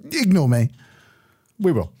 Ignore me.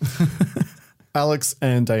 We will. Alex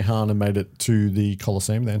and Daehan have made it to the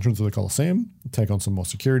Coliseum, the entrance of the Coliseum, take on some more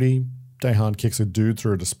security. Daehan kicks a dude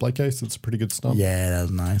through a display case. It's a pretty good stunt. Yeah, that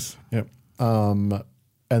was nice. Yep. And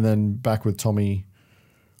then back with Tommy,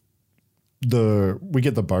 we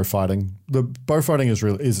get the bow fighting. The bow fighting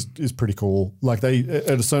is pretty cool. Like they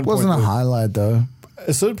at a certain point, wasn't a highlight though. At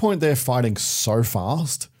a certain point, they're fighting so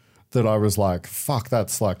fast that I was like, "Fuck,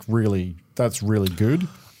 that's really good."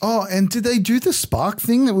 Oh, and did they do the spark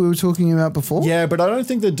thing that we were talking about before? Yeah, but I don't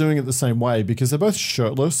think they're doing it the same way because they're both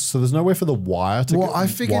shirtless, so there's nowhere for the wire to go. Well, I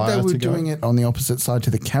figured they were doing it on the opposite side to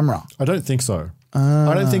the camera. I don't think so.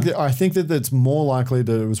 I don't think that. I think that it's more likely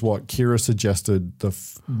that it was what Kira suggested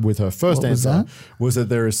with her first answer was that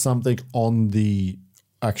there is something on the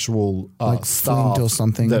actual like staff or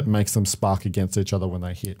something that makes them spark against each other when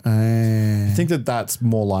they hit. I think that that's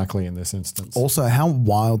more likely in this instance. Also, how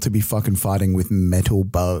wild to be fucking fighting with metal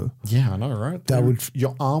bow. Yeah, I know, right?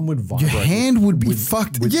 Your arm would vibrate. Your hand would be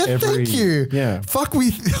fucked. Yeah, thank you. Yeah. Fuck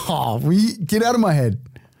we get out of my head.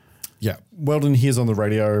 Yeah. Weldon hears on the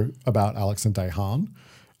radio about Alex and Daehan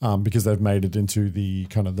because they've made it into the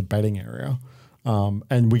kind of the betting area.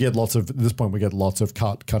 And we get lots of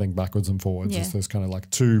cutting backwards and forwards. Yeah. There's kind of like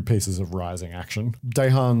two pieces of rising action.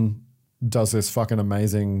 Daehan does this fucking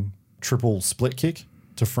amazing triple split kick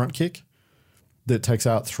to front kick that takes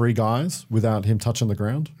out 3 guys without him touching the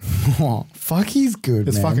ground. Oh, fuck, he's good.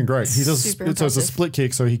 It's man. fucking great. He does Super so it's a split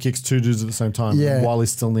kick, so he kicks 2 dudes at the same time. Yeah. While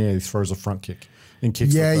he's still in the air, he throws a front kick and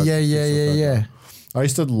kicks. Yeah.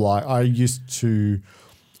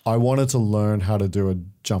 I wanted to learn how to do a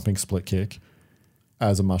jumping split kick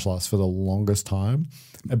as a martial artist for the longest time,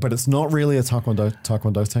 but it's not really a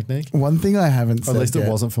taekwondo technique. One thing I haven't said at least yet. it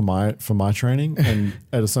wasn't for my training, and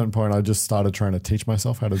at a certain point I just started trying to teach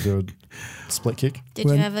myself how to do a split kick. Did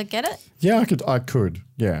you ever get it? Yeah, I could.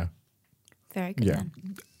 Yeah. Very good then.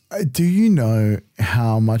 Do you know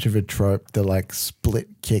how much of a trope the like split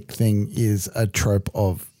kick thing is a trope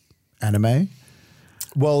of anime?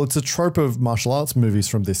 Well, it's a trope of martial arts movies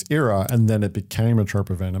from this era, and then it became a trope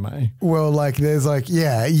of anime. Well, like there's like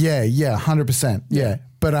 100%, yeah.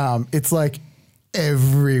 But it's like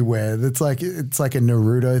everywhere. It's like a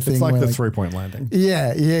Naruto thing. It's like where, the 3-point landing. Yeah.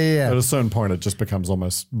 At a certain point, it just becomes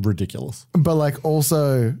almost ridiculous. But like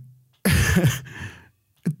also,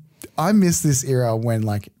 I miss this era when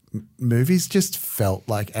like movies just felt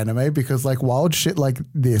like anime because like wild shit like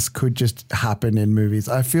this could just happen in movies.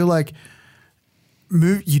 I feel like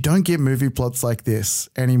you don't get movie plots like this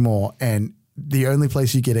anymore, and the only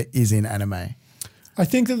place you get it is in anime. I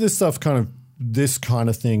think that this kind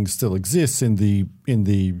of thing still exists in the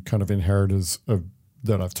kind of inheritors of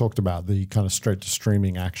that I've talked about, the kind of straight to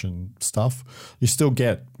streaming action stuff. You still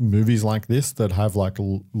get movies like this that have like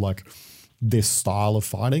this style of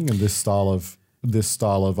fighting and this style of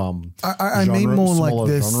I mean more like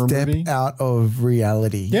the step movie. Out of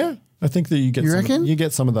reality. Yeah. I think that you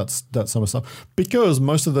get some of that summer stuff because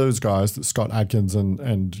most of those guys, that Scott Adkins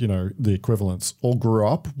and you know the equivalents, all grew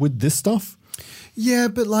up with this stuff. Yeah,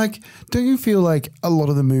 but like, don't you feel like a lot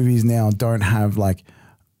of the movies now don't have like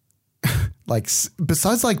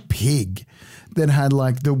besides like Pig, that had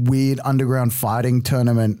like the weird underground fighting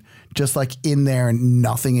tournament just like in there and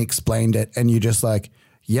nothing explained it, and you just like,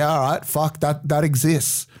 yeah, all right, fuck that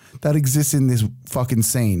exists. That exists in this fucking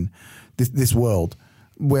scene, this world.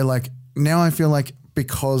 Where like now I feel like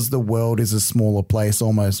because the world is a smaller place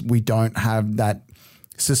almost, we don't have that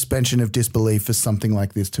suspension of disbelief for something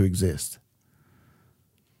like this to exist.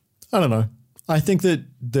 I don't know. I think that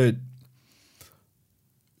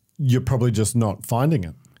you're probably just not finding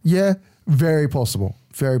it. Yeah, very possible.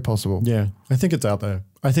 Very possible. Yeah, I think it's out there.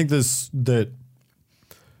 I think the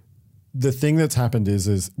thing that's happened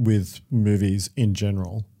is with movies in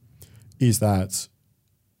general is that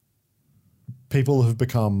people have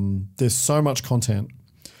become, there's so much content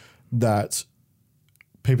that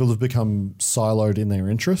people have become siloed in their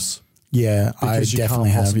interests. Yeah, I definitely have. Because you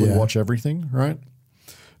can't possibly watch everything, right?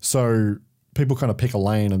 So people kind of pick a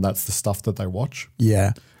lane and that's the stuff that they watch.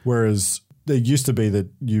 Yeah. Whereas there used to be that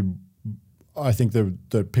I think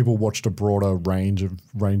that people watched a broader range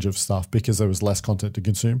of stuff because there was less content to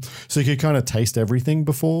consume. So you could kind of taste everything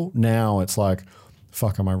before. Now it's like,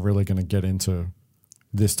 fuck, am I really going to get into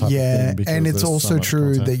this type of thing? Yeah, and it's also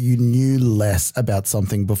true that you knew less about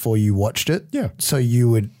something before you watched it. Yeah. So you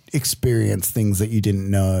would experience things that you didn't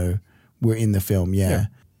know were in the film. Yeah.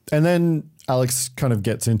 And then Alex kind of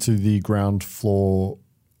gets into the ground floor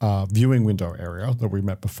viewing window area that we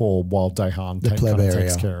met before while Dahan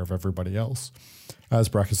takes care of everybody else. As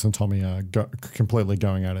Brackus and Tommy are completely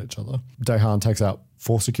going at each other. Dahan takes out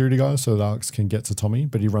 4 security guys so that Alex can get to Tommy,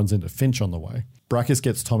 but he runs into Finch on the way. Brackus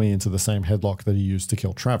gets Tommy into the same headlock that he used to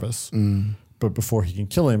kill Travis. But before he can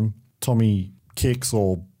kill him, Tommy kicks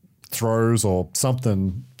or throws or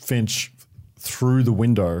something Finch through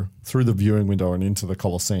the viewing window and into the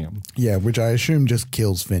Coliseum. Yeah, which I assume just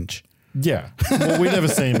kills Finch. Yeah. Well, we never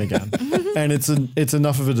see him again. And it's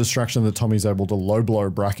enough of a distraction that Tommy's able to low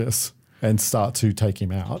blow Brackus and start to take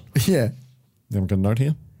him out. Yeah. Then we've got a note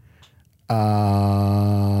here.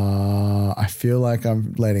 I feel like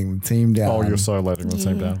I'm letting the team down. Oh, you're so letting the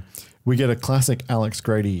team down. We get a classic Alex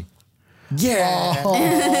Grady. Yeah. Oh,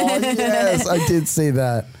 yes, I did see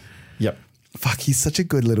that. Yep. Fuck, he's such a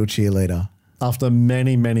good little cheerleader. After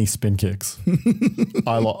many, many spin kicks,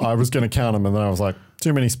 I was going to count them and then I was like,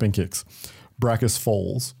 too many spin kicks. Brackus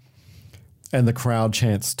falls and the crowd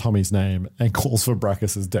chants Tommy's name and calls for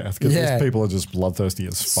Brackus' death because these people are just bloodthirsty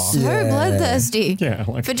as fuck. So bloodthirsty.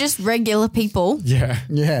 Yeah. For just regular people. Yeah.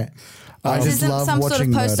 Yeah. This isn't some sort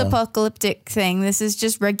of post-apocalyptic thing. This is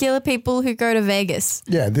just regular people who go to Vegas.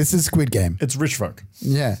 Yeah, this is Squid Game. It's rich folk.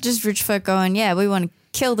 Yeah. Just rich folk going, yeah, we want to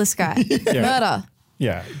kill this guy. Murder.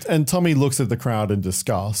 Yeah. And Tommy looks at the crowd in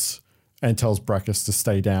disgust and tells Brackus to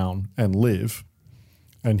stay down and live.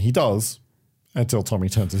 And he does until Tommy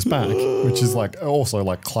turns his back, which is like also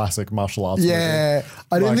like classic martial arts movie. I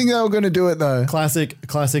didn't think they were going to do it though. Classic.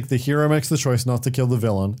 The hero makes the choice not to kill the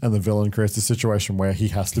villain and the villain creates a situation where he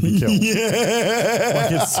has to be killed.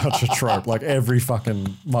 Like it's such a trope, like every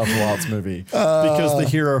fucking martial arts movie because the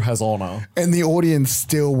hero has honor. And the audience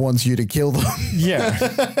still wants you to kill them. Yeah.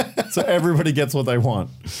 So everybody gets what they want.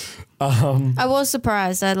 I was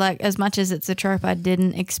surprised. As much as it's a trope, I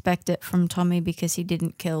didn't expect it from Tommy because he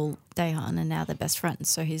didn't kill Dahan and now they're best friends.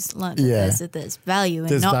 So he's learned that there's value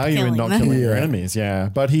in not killing your enemies. Yeah.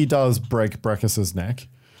 But he does break Brackus' neck.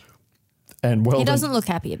 And he doesn't look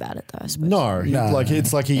happy about it though, I suppose. No.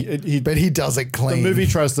 It's like but he does it clean. The movie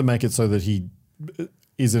tries to make it so that he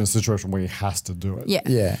is in a situation where he has to do it. Yeah.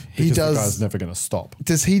 Yeah. Because the guy's never going to stop.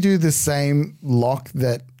 Does he do the same lock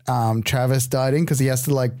that Travis died in? Because he has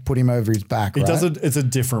to like put him over his back, right? Does it. It's a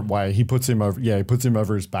different way. He puts him over. Yeah, he puts him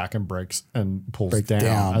over his back and breaks and pulls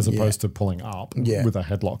down as opposed to pulling up with a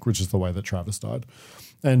headlock, which is the way that Travis died.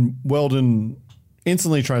 And Weldon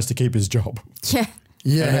instantly tries to keep his job. Yeah.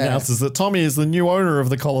 Yeah. And announces that Tommy is the new owner of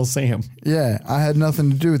the Coliseum. Yeah, I had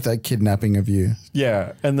nothing to do with that kidnapping of you.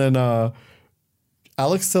 Yeah, and then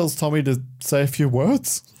Alex tells Tommy to say a few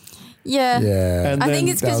words. Yeah. And I think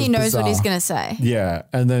it's because he knows bizarre. what he's going to say. Yeah,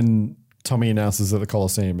 and then Tommy announces that the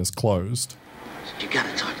Coliseum is closed. You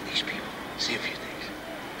gotta talk to these people. See a few things.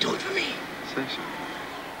 Do it for me. Say so.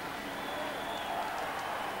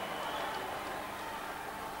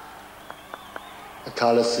 The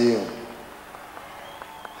Coliseum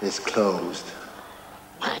is closed.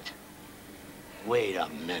 What? Wait a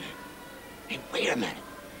minute. Hey, wait a minute.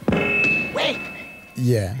 Wait!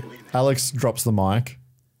 Yeah. Alex drops the mic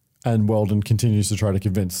and Weldon continues to try to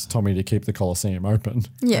convince Tommy to keep the Coliseum open.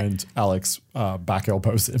 Yeah. And Alex back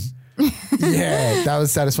elbows him. Yeah, that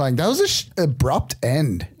was satisfying. That was a abrupt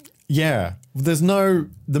end. Yeah. There's the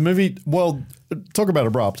movie, well, talk about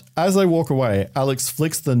abrupt. As they walk away, Alex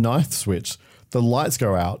flicks the knife switch, the lights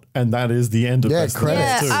go out, and that is the end of Best of the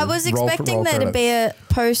Best. Yeah, I was expecting there to be a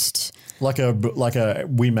post... Like a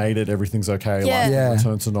we made it, everything's okay,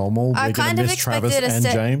 return to normal. I kind of expected Travis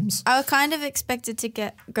and James. I kind of expected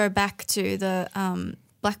to go back to the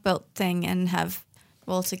black belt thing and have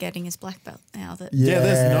Walter getting his black belt now. There's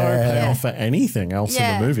no payoff for anything else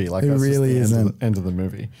in the movie. Like, that's really just the end of the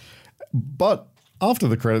movie. But after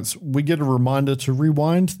the credits, we get a reminder to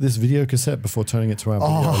rewind this video cassette before turning it to our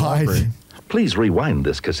video library. Please rewind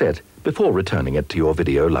this cassette before returning it to your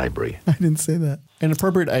video library. I didn't say that. An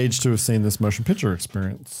appropriate age to have seen this motion picture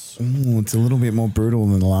experience. Ooh, it's a little bit more brutal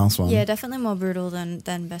than the last one. Yeah, definitely more brutal than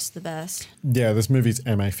Best of the Best. Yeah, this movie's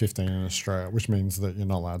MA-15 in Australia, which means that you're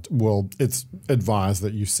not allowed to, well, it's advised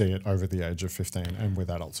that you see it over the age of 15 and with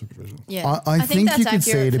adult supervision. Yeah, I think you could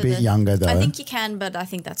see it a bit younger though. I think you can, but I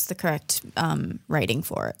think that's the correct rating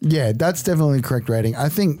for it. Yeah, that's definitely the correct rating. I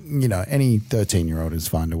think, any 13-year-old is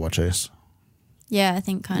fine to watch this. Yeah, I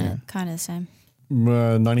think kind of the same.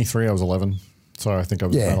 93, I was 11. So I think I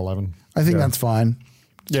was about 11. I think that's fine.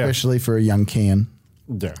 Especially for a young Kian.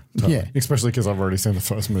 Yeah. Totally. Yeah. Especially because I've already seen the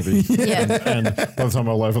first movie. And by the time I'm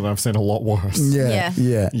 11, I've seen a lot worse. Yeah.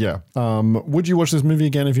 Would you watch this movie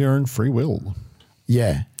again of your own free will?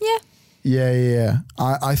 Yeah. Yeah.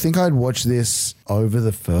 I think I'd watch this over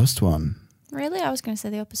the first one. Really? I was going to say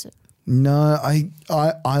the opposite. No,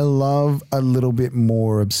 I love a little bit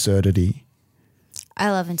more absurdity. I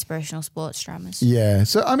love inspirational sports dramas. Yeah.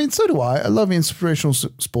 So, so do I. I love inspirational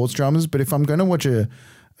sports dramas, but if I'm going to watch a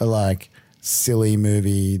silly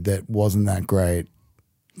movie that wasn't that great,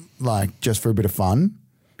 just for a bit of fun,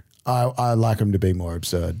 I like them to be more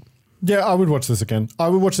absurd. Yeah, I would watch this again. I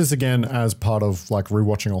would watch this again as part of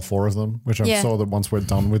rewatching all four of them, which I'm sure that once we're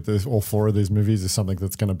done with this, all four of these movies is something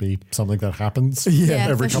that's going to be something that happens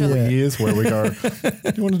every couple of years where we go,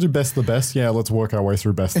 do you want to do Best of the Best? Yeah, let's work our way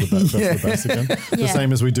through Best of the Best again. The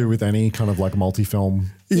same as we do with any kind of multi-film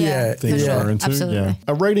thing we're into. Absolutely. Yeah.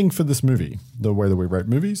 A rating for this movie, the way that we rate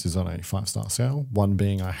movies is on a 5-star scale. 1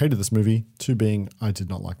 being I hated this movie, 2 being I did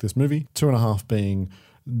not like this movie, 2.5 being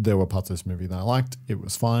there were parts of this movie that I liked, it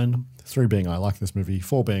was fine, 3 being I like this movie,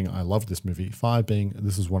 4 being I loved this movie, 5 being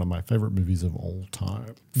this is one of my favorite movies of all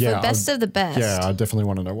time. For Best of the Best. Yeah, I definitely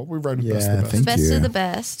want to know what we rated Best of the Best. Best of the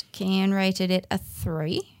Best, Kian rated it a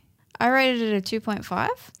 3. I rated it a 2.5.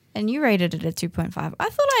 And you rated it a 2.5. I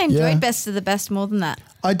thought I enjoyed Best of the Best more than that.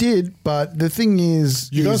 I did, but the thing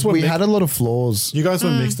is, we had a lot of flaws. You guys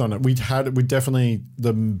were mixed on it. We definitely,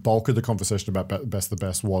 the bulk of the conversation about Best of the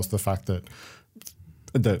Best was the fact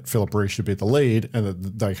that Philip Reese should be the lead and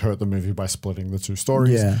that they hurt the movie by splitting the two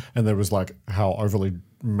stories. Yeah. And there was how overly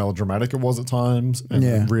melodramatic it was at times.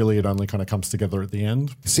 And really it only kind of comes together at the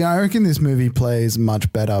end. See, I reckon this movie plays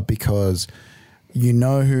much better because you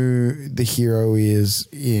know who the hero is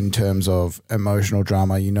in terms of emotional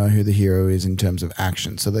drama. You know who the hero is in terms of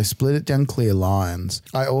action. So they split it down clear lines.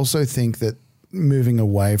 I also think that moving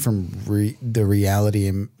away from the reality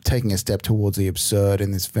and taking a step towards the absurd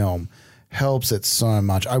in this film helps it so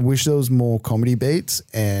much. I wish there was more comedy beats,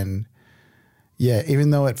 and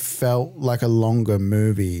even though it felt like a longer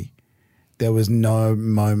movie, there was no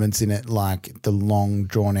moments in it like the long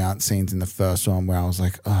drawn out scenes in the first one where I was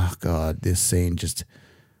like, oh God, this scene just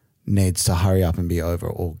needs to hurry up and be over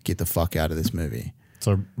or get the fuck out of this movie.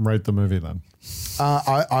 So rate the movie then.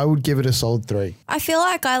 I would give it a solid 3. I feel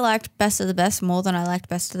like I liked Best of the Best more than I liked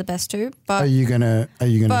Best of the Best 2. But are you gonna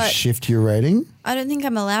shift your rating? I don't think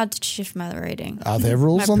I'm allowed to shift my rating. Are there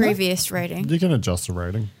rules on my previous rating? You can adjust the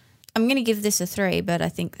rating. I'm going to give this a 3, but I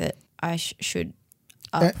think that I should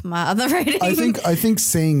up my other rating. I think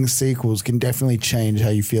seeing sequels can definitely change how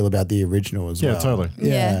you feel about the original as well. Yeah, totally.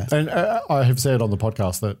 Yeah. And I have said on the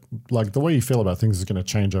podcast that the way you feel about things is going to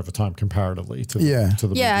change over time comparatively to the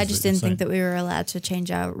Yeah, I just didn't think that we were allowed to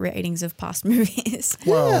change our ratings of past movies.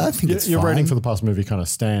 Well, I think it's your fine. rating for the past movie kind of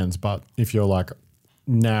stands, but if you're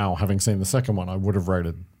now, having seen the second one, I would have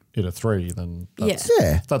rated it a 3, then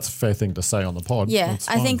that's a fair thing to say on the pod. Yeah,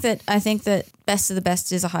 I think that Best of the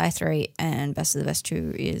Best is a high 3 and Best of the Best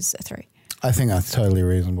 2 is a 3. I think that's totally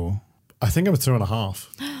reasonable. I think I'm a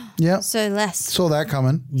 2.5. Yeah. So less. Saw that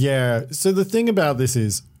coming. Yeah. So the thing about this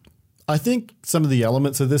is, I think some of the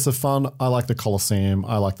elements of this are fun. I like the Colosseum.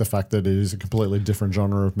 I like the fact that it is a completely different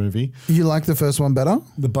genre of movie. You like the first one better?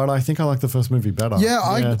 But I think I like the first movie better.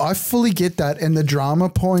 Yeah, I fully get that. And the drama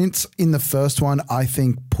points in the first one, I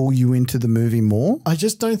think, pull you into the movie more. I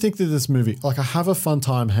just don't think that this movie, like, I have a fun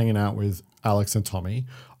time hanging out with Alex and Tommy.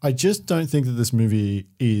 I just don't think that this movie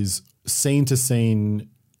is scene to scene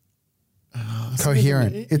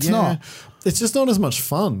coherent. It's not. It's just not as much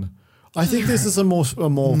fun. I think this is a more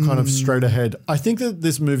kind of straight ahead. I think that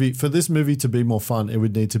this movie, for this movie to be more fun, it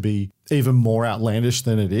would need to be even more outlandish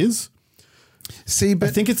than it is. See, but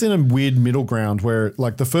I think it's in a weird middle ground where,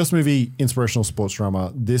 like, the first movie, inspirational sports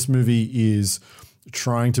drama, this movie is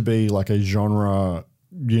trying to be like a genre,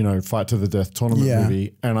 fight to the death tournament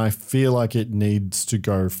movie. And I feel like it needs to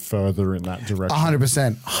go further in that direction.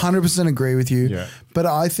 100% agree with you. Yeah. But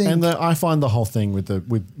I think... And I find the whole thing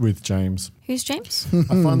with James. Who's James?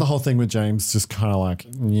 I find the whole thing with James just kind of like,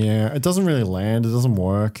 it doesn't really land. It doesn't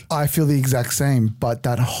work. I feel the exact same. But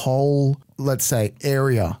that whole, let's say,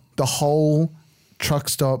 area, the whole truck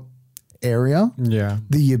stop area,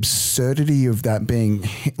 the absurdity of that being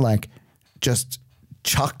like just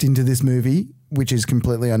chucked into this movie, which is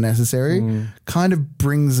completely unnecessary, kind of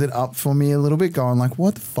brings it up for me a little bit, going like,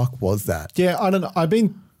 what the fuck was that? Yeah, I don't know. I've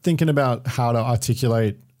been thinking about how to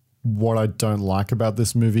articulate what I don't like about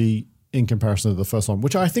this movie in comparison to the first one,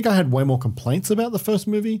 which I think I had way more complaints about the first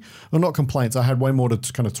movie. Well, not complaints. I had way more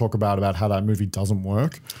to kind of talk about how that movie doesn't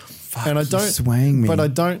work. Fuck, and I don't swaying me. But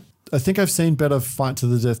I think I've seen better fight to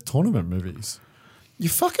the death tournament movies. You're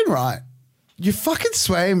fucking right. You're fucking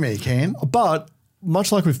swaying me, Ken. But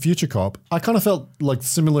much like with Future Cop, I kind of felt like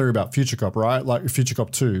similar about Future Cop, right? Like Future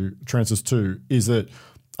Cop 2, Transformers 2, is that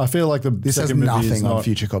I feel like this second has movie nothing on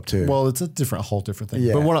Future Cop 2. Well, it's a whole different thing.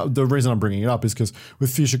 Yeah. But the reason I'm bringing it up is because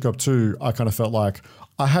with Future Cop 2, I kind of felt like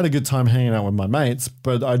I had a good time hanging out with my mates,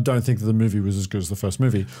 but I don't think that the movie was as good as the first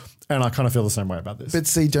movie. And I kind of feel the same way about this. But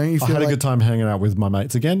see, don't you feel I had a good time hanging out with my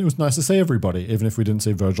mates again. It was nice to see everybody, even if we didn't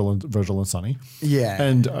see Virgil and Sonny. Yeah.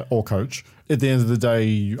 And or Coach. At the end of the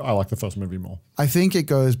day, I like the first movie more. I think it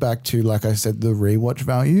goes back to, like I said, the rewatch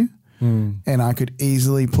value. And I could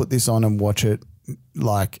easily put this on and watch it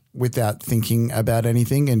like without thinking about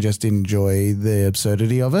anything and just enjoy the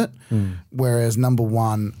absurdity of it. Whereas number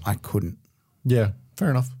one, I couldn't. Yeah, fair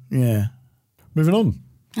enough. Yeah. Moving on.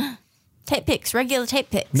 Tape picks, regular tape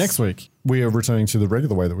picks. Next week, we are returning to the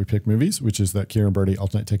regular way that we pick movies, which is that Kira and Brody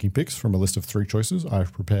alternate taking picks from a list of 3 choices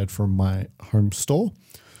I've prepared from my home store.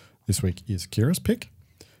 This week is Kira's pick.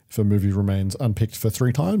 If a movie remains unpicked for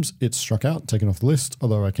 3 times, it's struck out, taken off the list,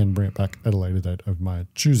 although I can bring it back at a later date of my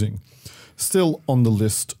choosing. Still on the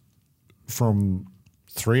list from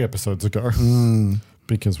 3 episodes ago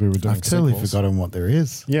because we were doing I've totally sequels. forgotten what there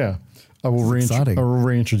is. Yeah. I will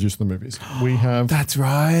reintroduce the movies. We have... That's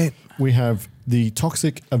right. We have The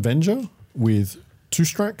Toxic Avenger with Two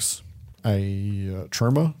Strikes, a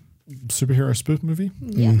Troma superhero spoof movie.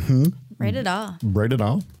 Yeah. Rated R. Rated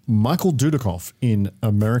R. Michael Dudikoff in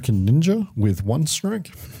American Ninja with One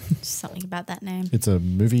Strike. Something about that name. It's a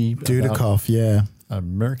movie Dudikoff, yeah.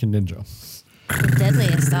 American Ninja. The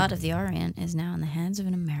deadliest art of the Orient is now in the hands of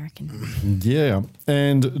an American. Yeah.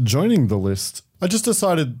 And joining the list, I just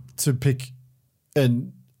decided to pick a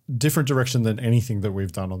different direction than anything that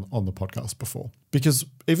we've done on the podcast before. Because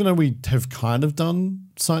even though we have kind of done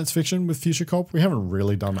science fiction with Future Cop, we haven't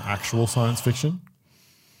really done actual science fiction.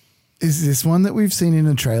 Is this one that we've seen in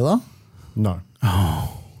a trailer? No.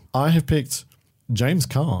 Oh. I have picked James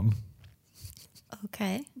Caan.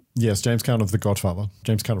 Okay. Yes, James Caan of The Godfather,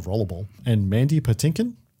 James Caan of Rollerball, and Mandy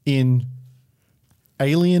Patinkin in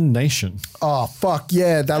Alien Nation. Oh, fuck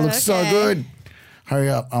yeah. That looks so good. Hurry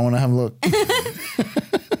up. I want to have a look.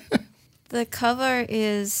 The cover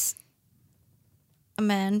is a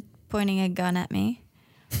man pointing a gun at me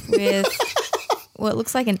with what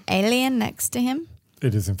looks like an alien next to him.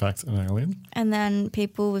 It is, in fact, an alien. And then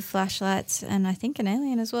people with flashlights and I think an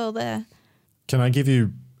alien as well there. Can I give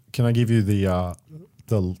you the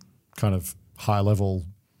kind of high-level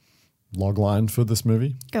log line for this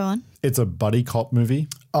movie? Go on. It's a buddy cop movie.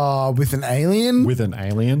 With an alien? With an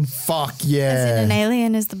alien. Fuck yeah. As in an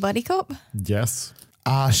alien is the buddy cop? Yes.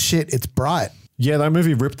 Shit, it's Bright. Yeah, that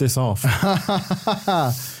movie ripped this off.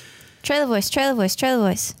 Trailer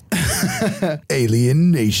voice. Alien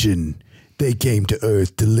Nation. They came to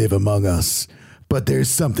Earth to live among us, but there's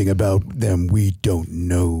something about them we don't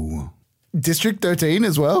know. District 13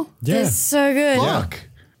 as well? Yeah. It's so good. Fuck.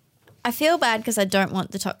 I feel bad because I don't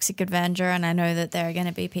want the Toxic Avenger, and I know that there are going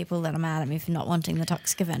to be people that are mad at me for not wanting the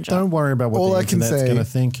Toxic Avenger. Don't worry about what the internet's going to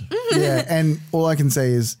think. Yeah, and all I can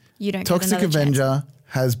say is You don't get Toxic another Avenger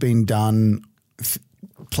has been done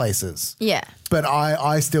places. Yeah. But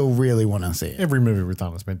I still really want to see it. Every movie we've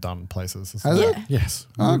done has been done in places. Has it? Yes.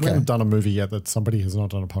 Oh, We haven't done a movie yet that somebody has not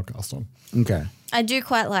done a podcast on. Okay. I do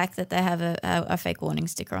quite like that they have a fake warning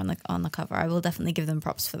sticker on the cover. I will definitely give them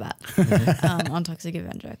props for that on Toxic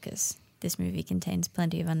Avenger, because this movie contains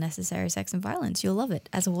plenty of unnecessary sex and violence. You'll love it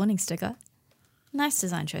as a warning sticker. Nice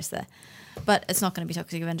design choice there. But it's not going to be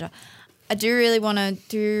Toxic Avenger. I do really want to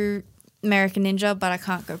do American Ninja, but I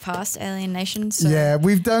can't go past Alien Nation. So Yeah,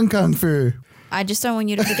 we've done Kung Fu. I just don't want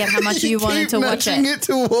you to forget how much you wanted to watch it. Keep nudging it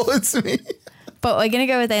towards me. But we're going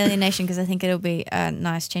to go with Alien Nation because I think it'll be a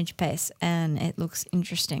nice change of pace and it looks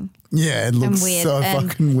interesting. Yeah, it looks so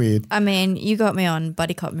fucking weird. I mean, you got me on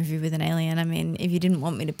buddy cop movie with an alien. I mean, if you didn't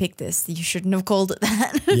want me to pick this, you shouldn't have called it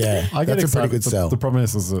that. Yeah, I get that's a excited. pretty good sell. The problem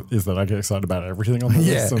is that I get excited about everything on the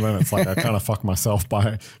list, and then it's like I kind of fuck myself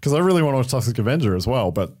by because I really want to watch Toxic Avenger as well,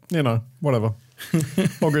 but you know, whatever.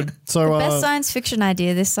 All good. So Best science fiction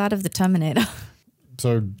idea this side of the Terminator.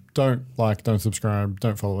 So don't subscribe,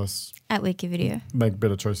 don't follow us. At Wiki Video. Make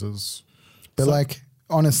better choices. But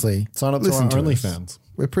honestly, sign up to our OnlyFans.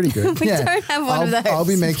 We're pretty good. We don't have one of those. I'll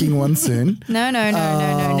be making one soon. No.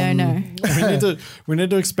 We need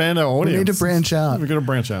to expand our audience. We need to branch out. We're going to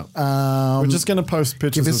branch out. We're just going to post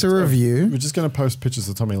pictures. Give us a review. We're just going to post pictures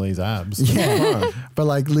of Tommy Lee's abs. Yeah. But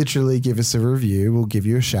literally give us a review. We'll give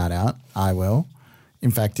you a shout out. I will.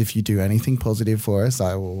 In fact, if you do anything positive for us,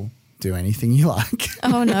 I will do anything you like.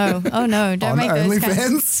 Oh no. Don't make those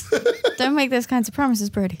OnlyFans. Don't make those kinds of promises,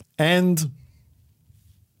 Brody. And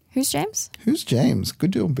who's James? Who's James? Good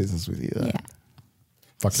doing business with you though. Yeah.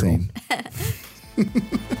 Fuck you.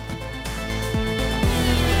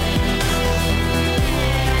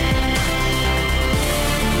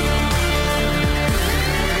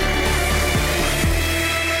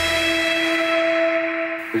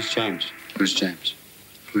 Who's James? Who's James?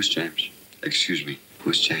 Who's James? Excuse me.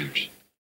 Who's James?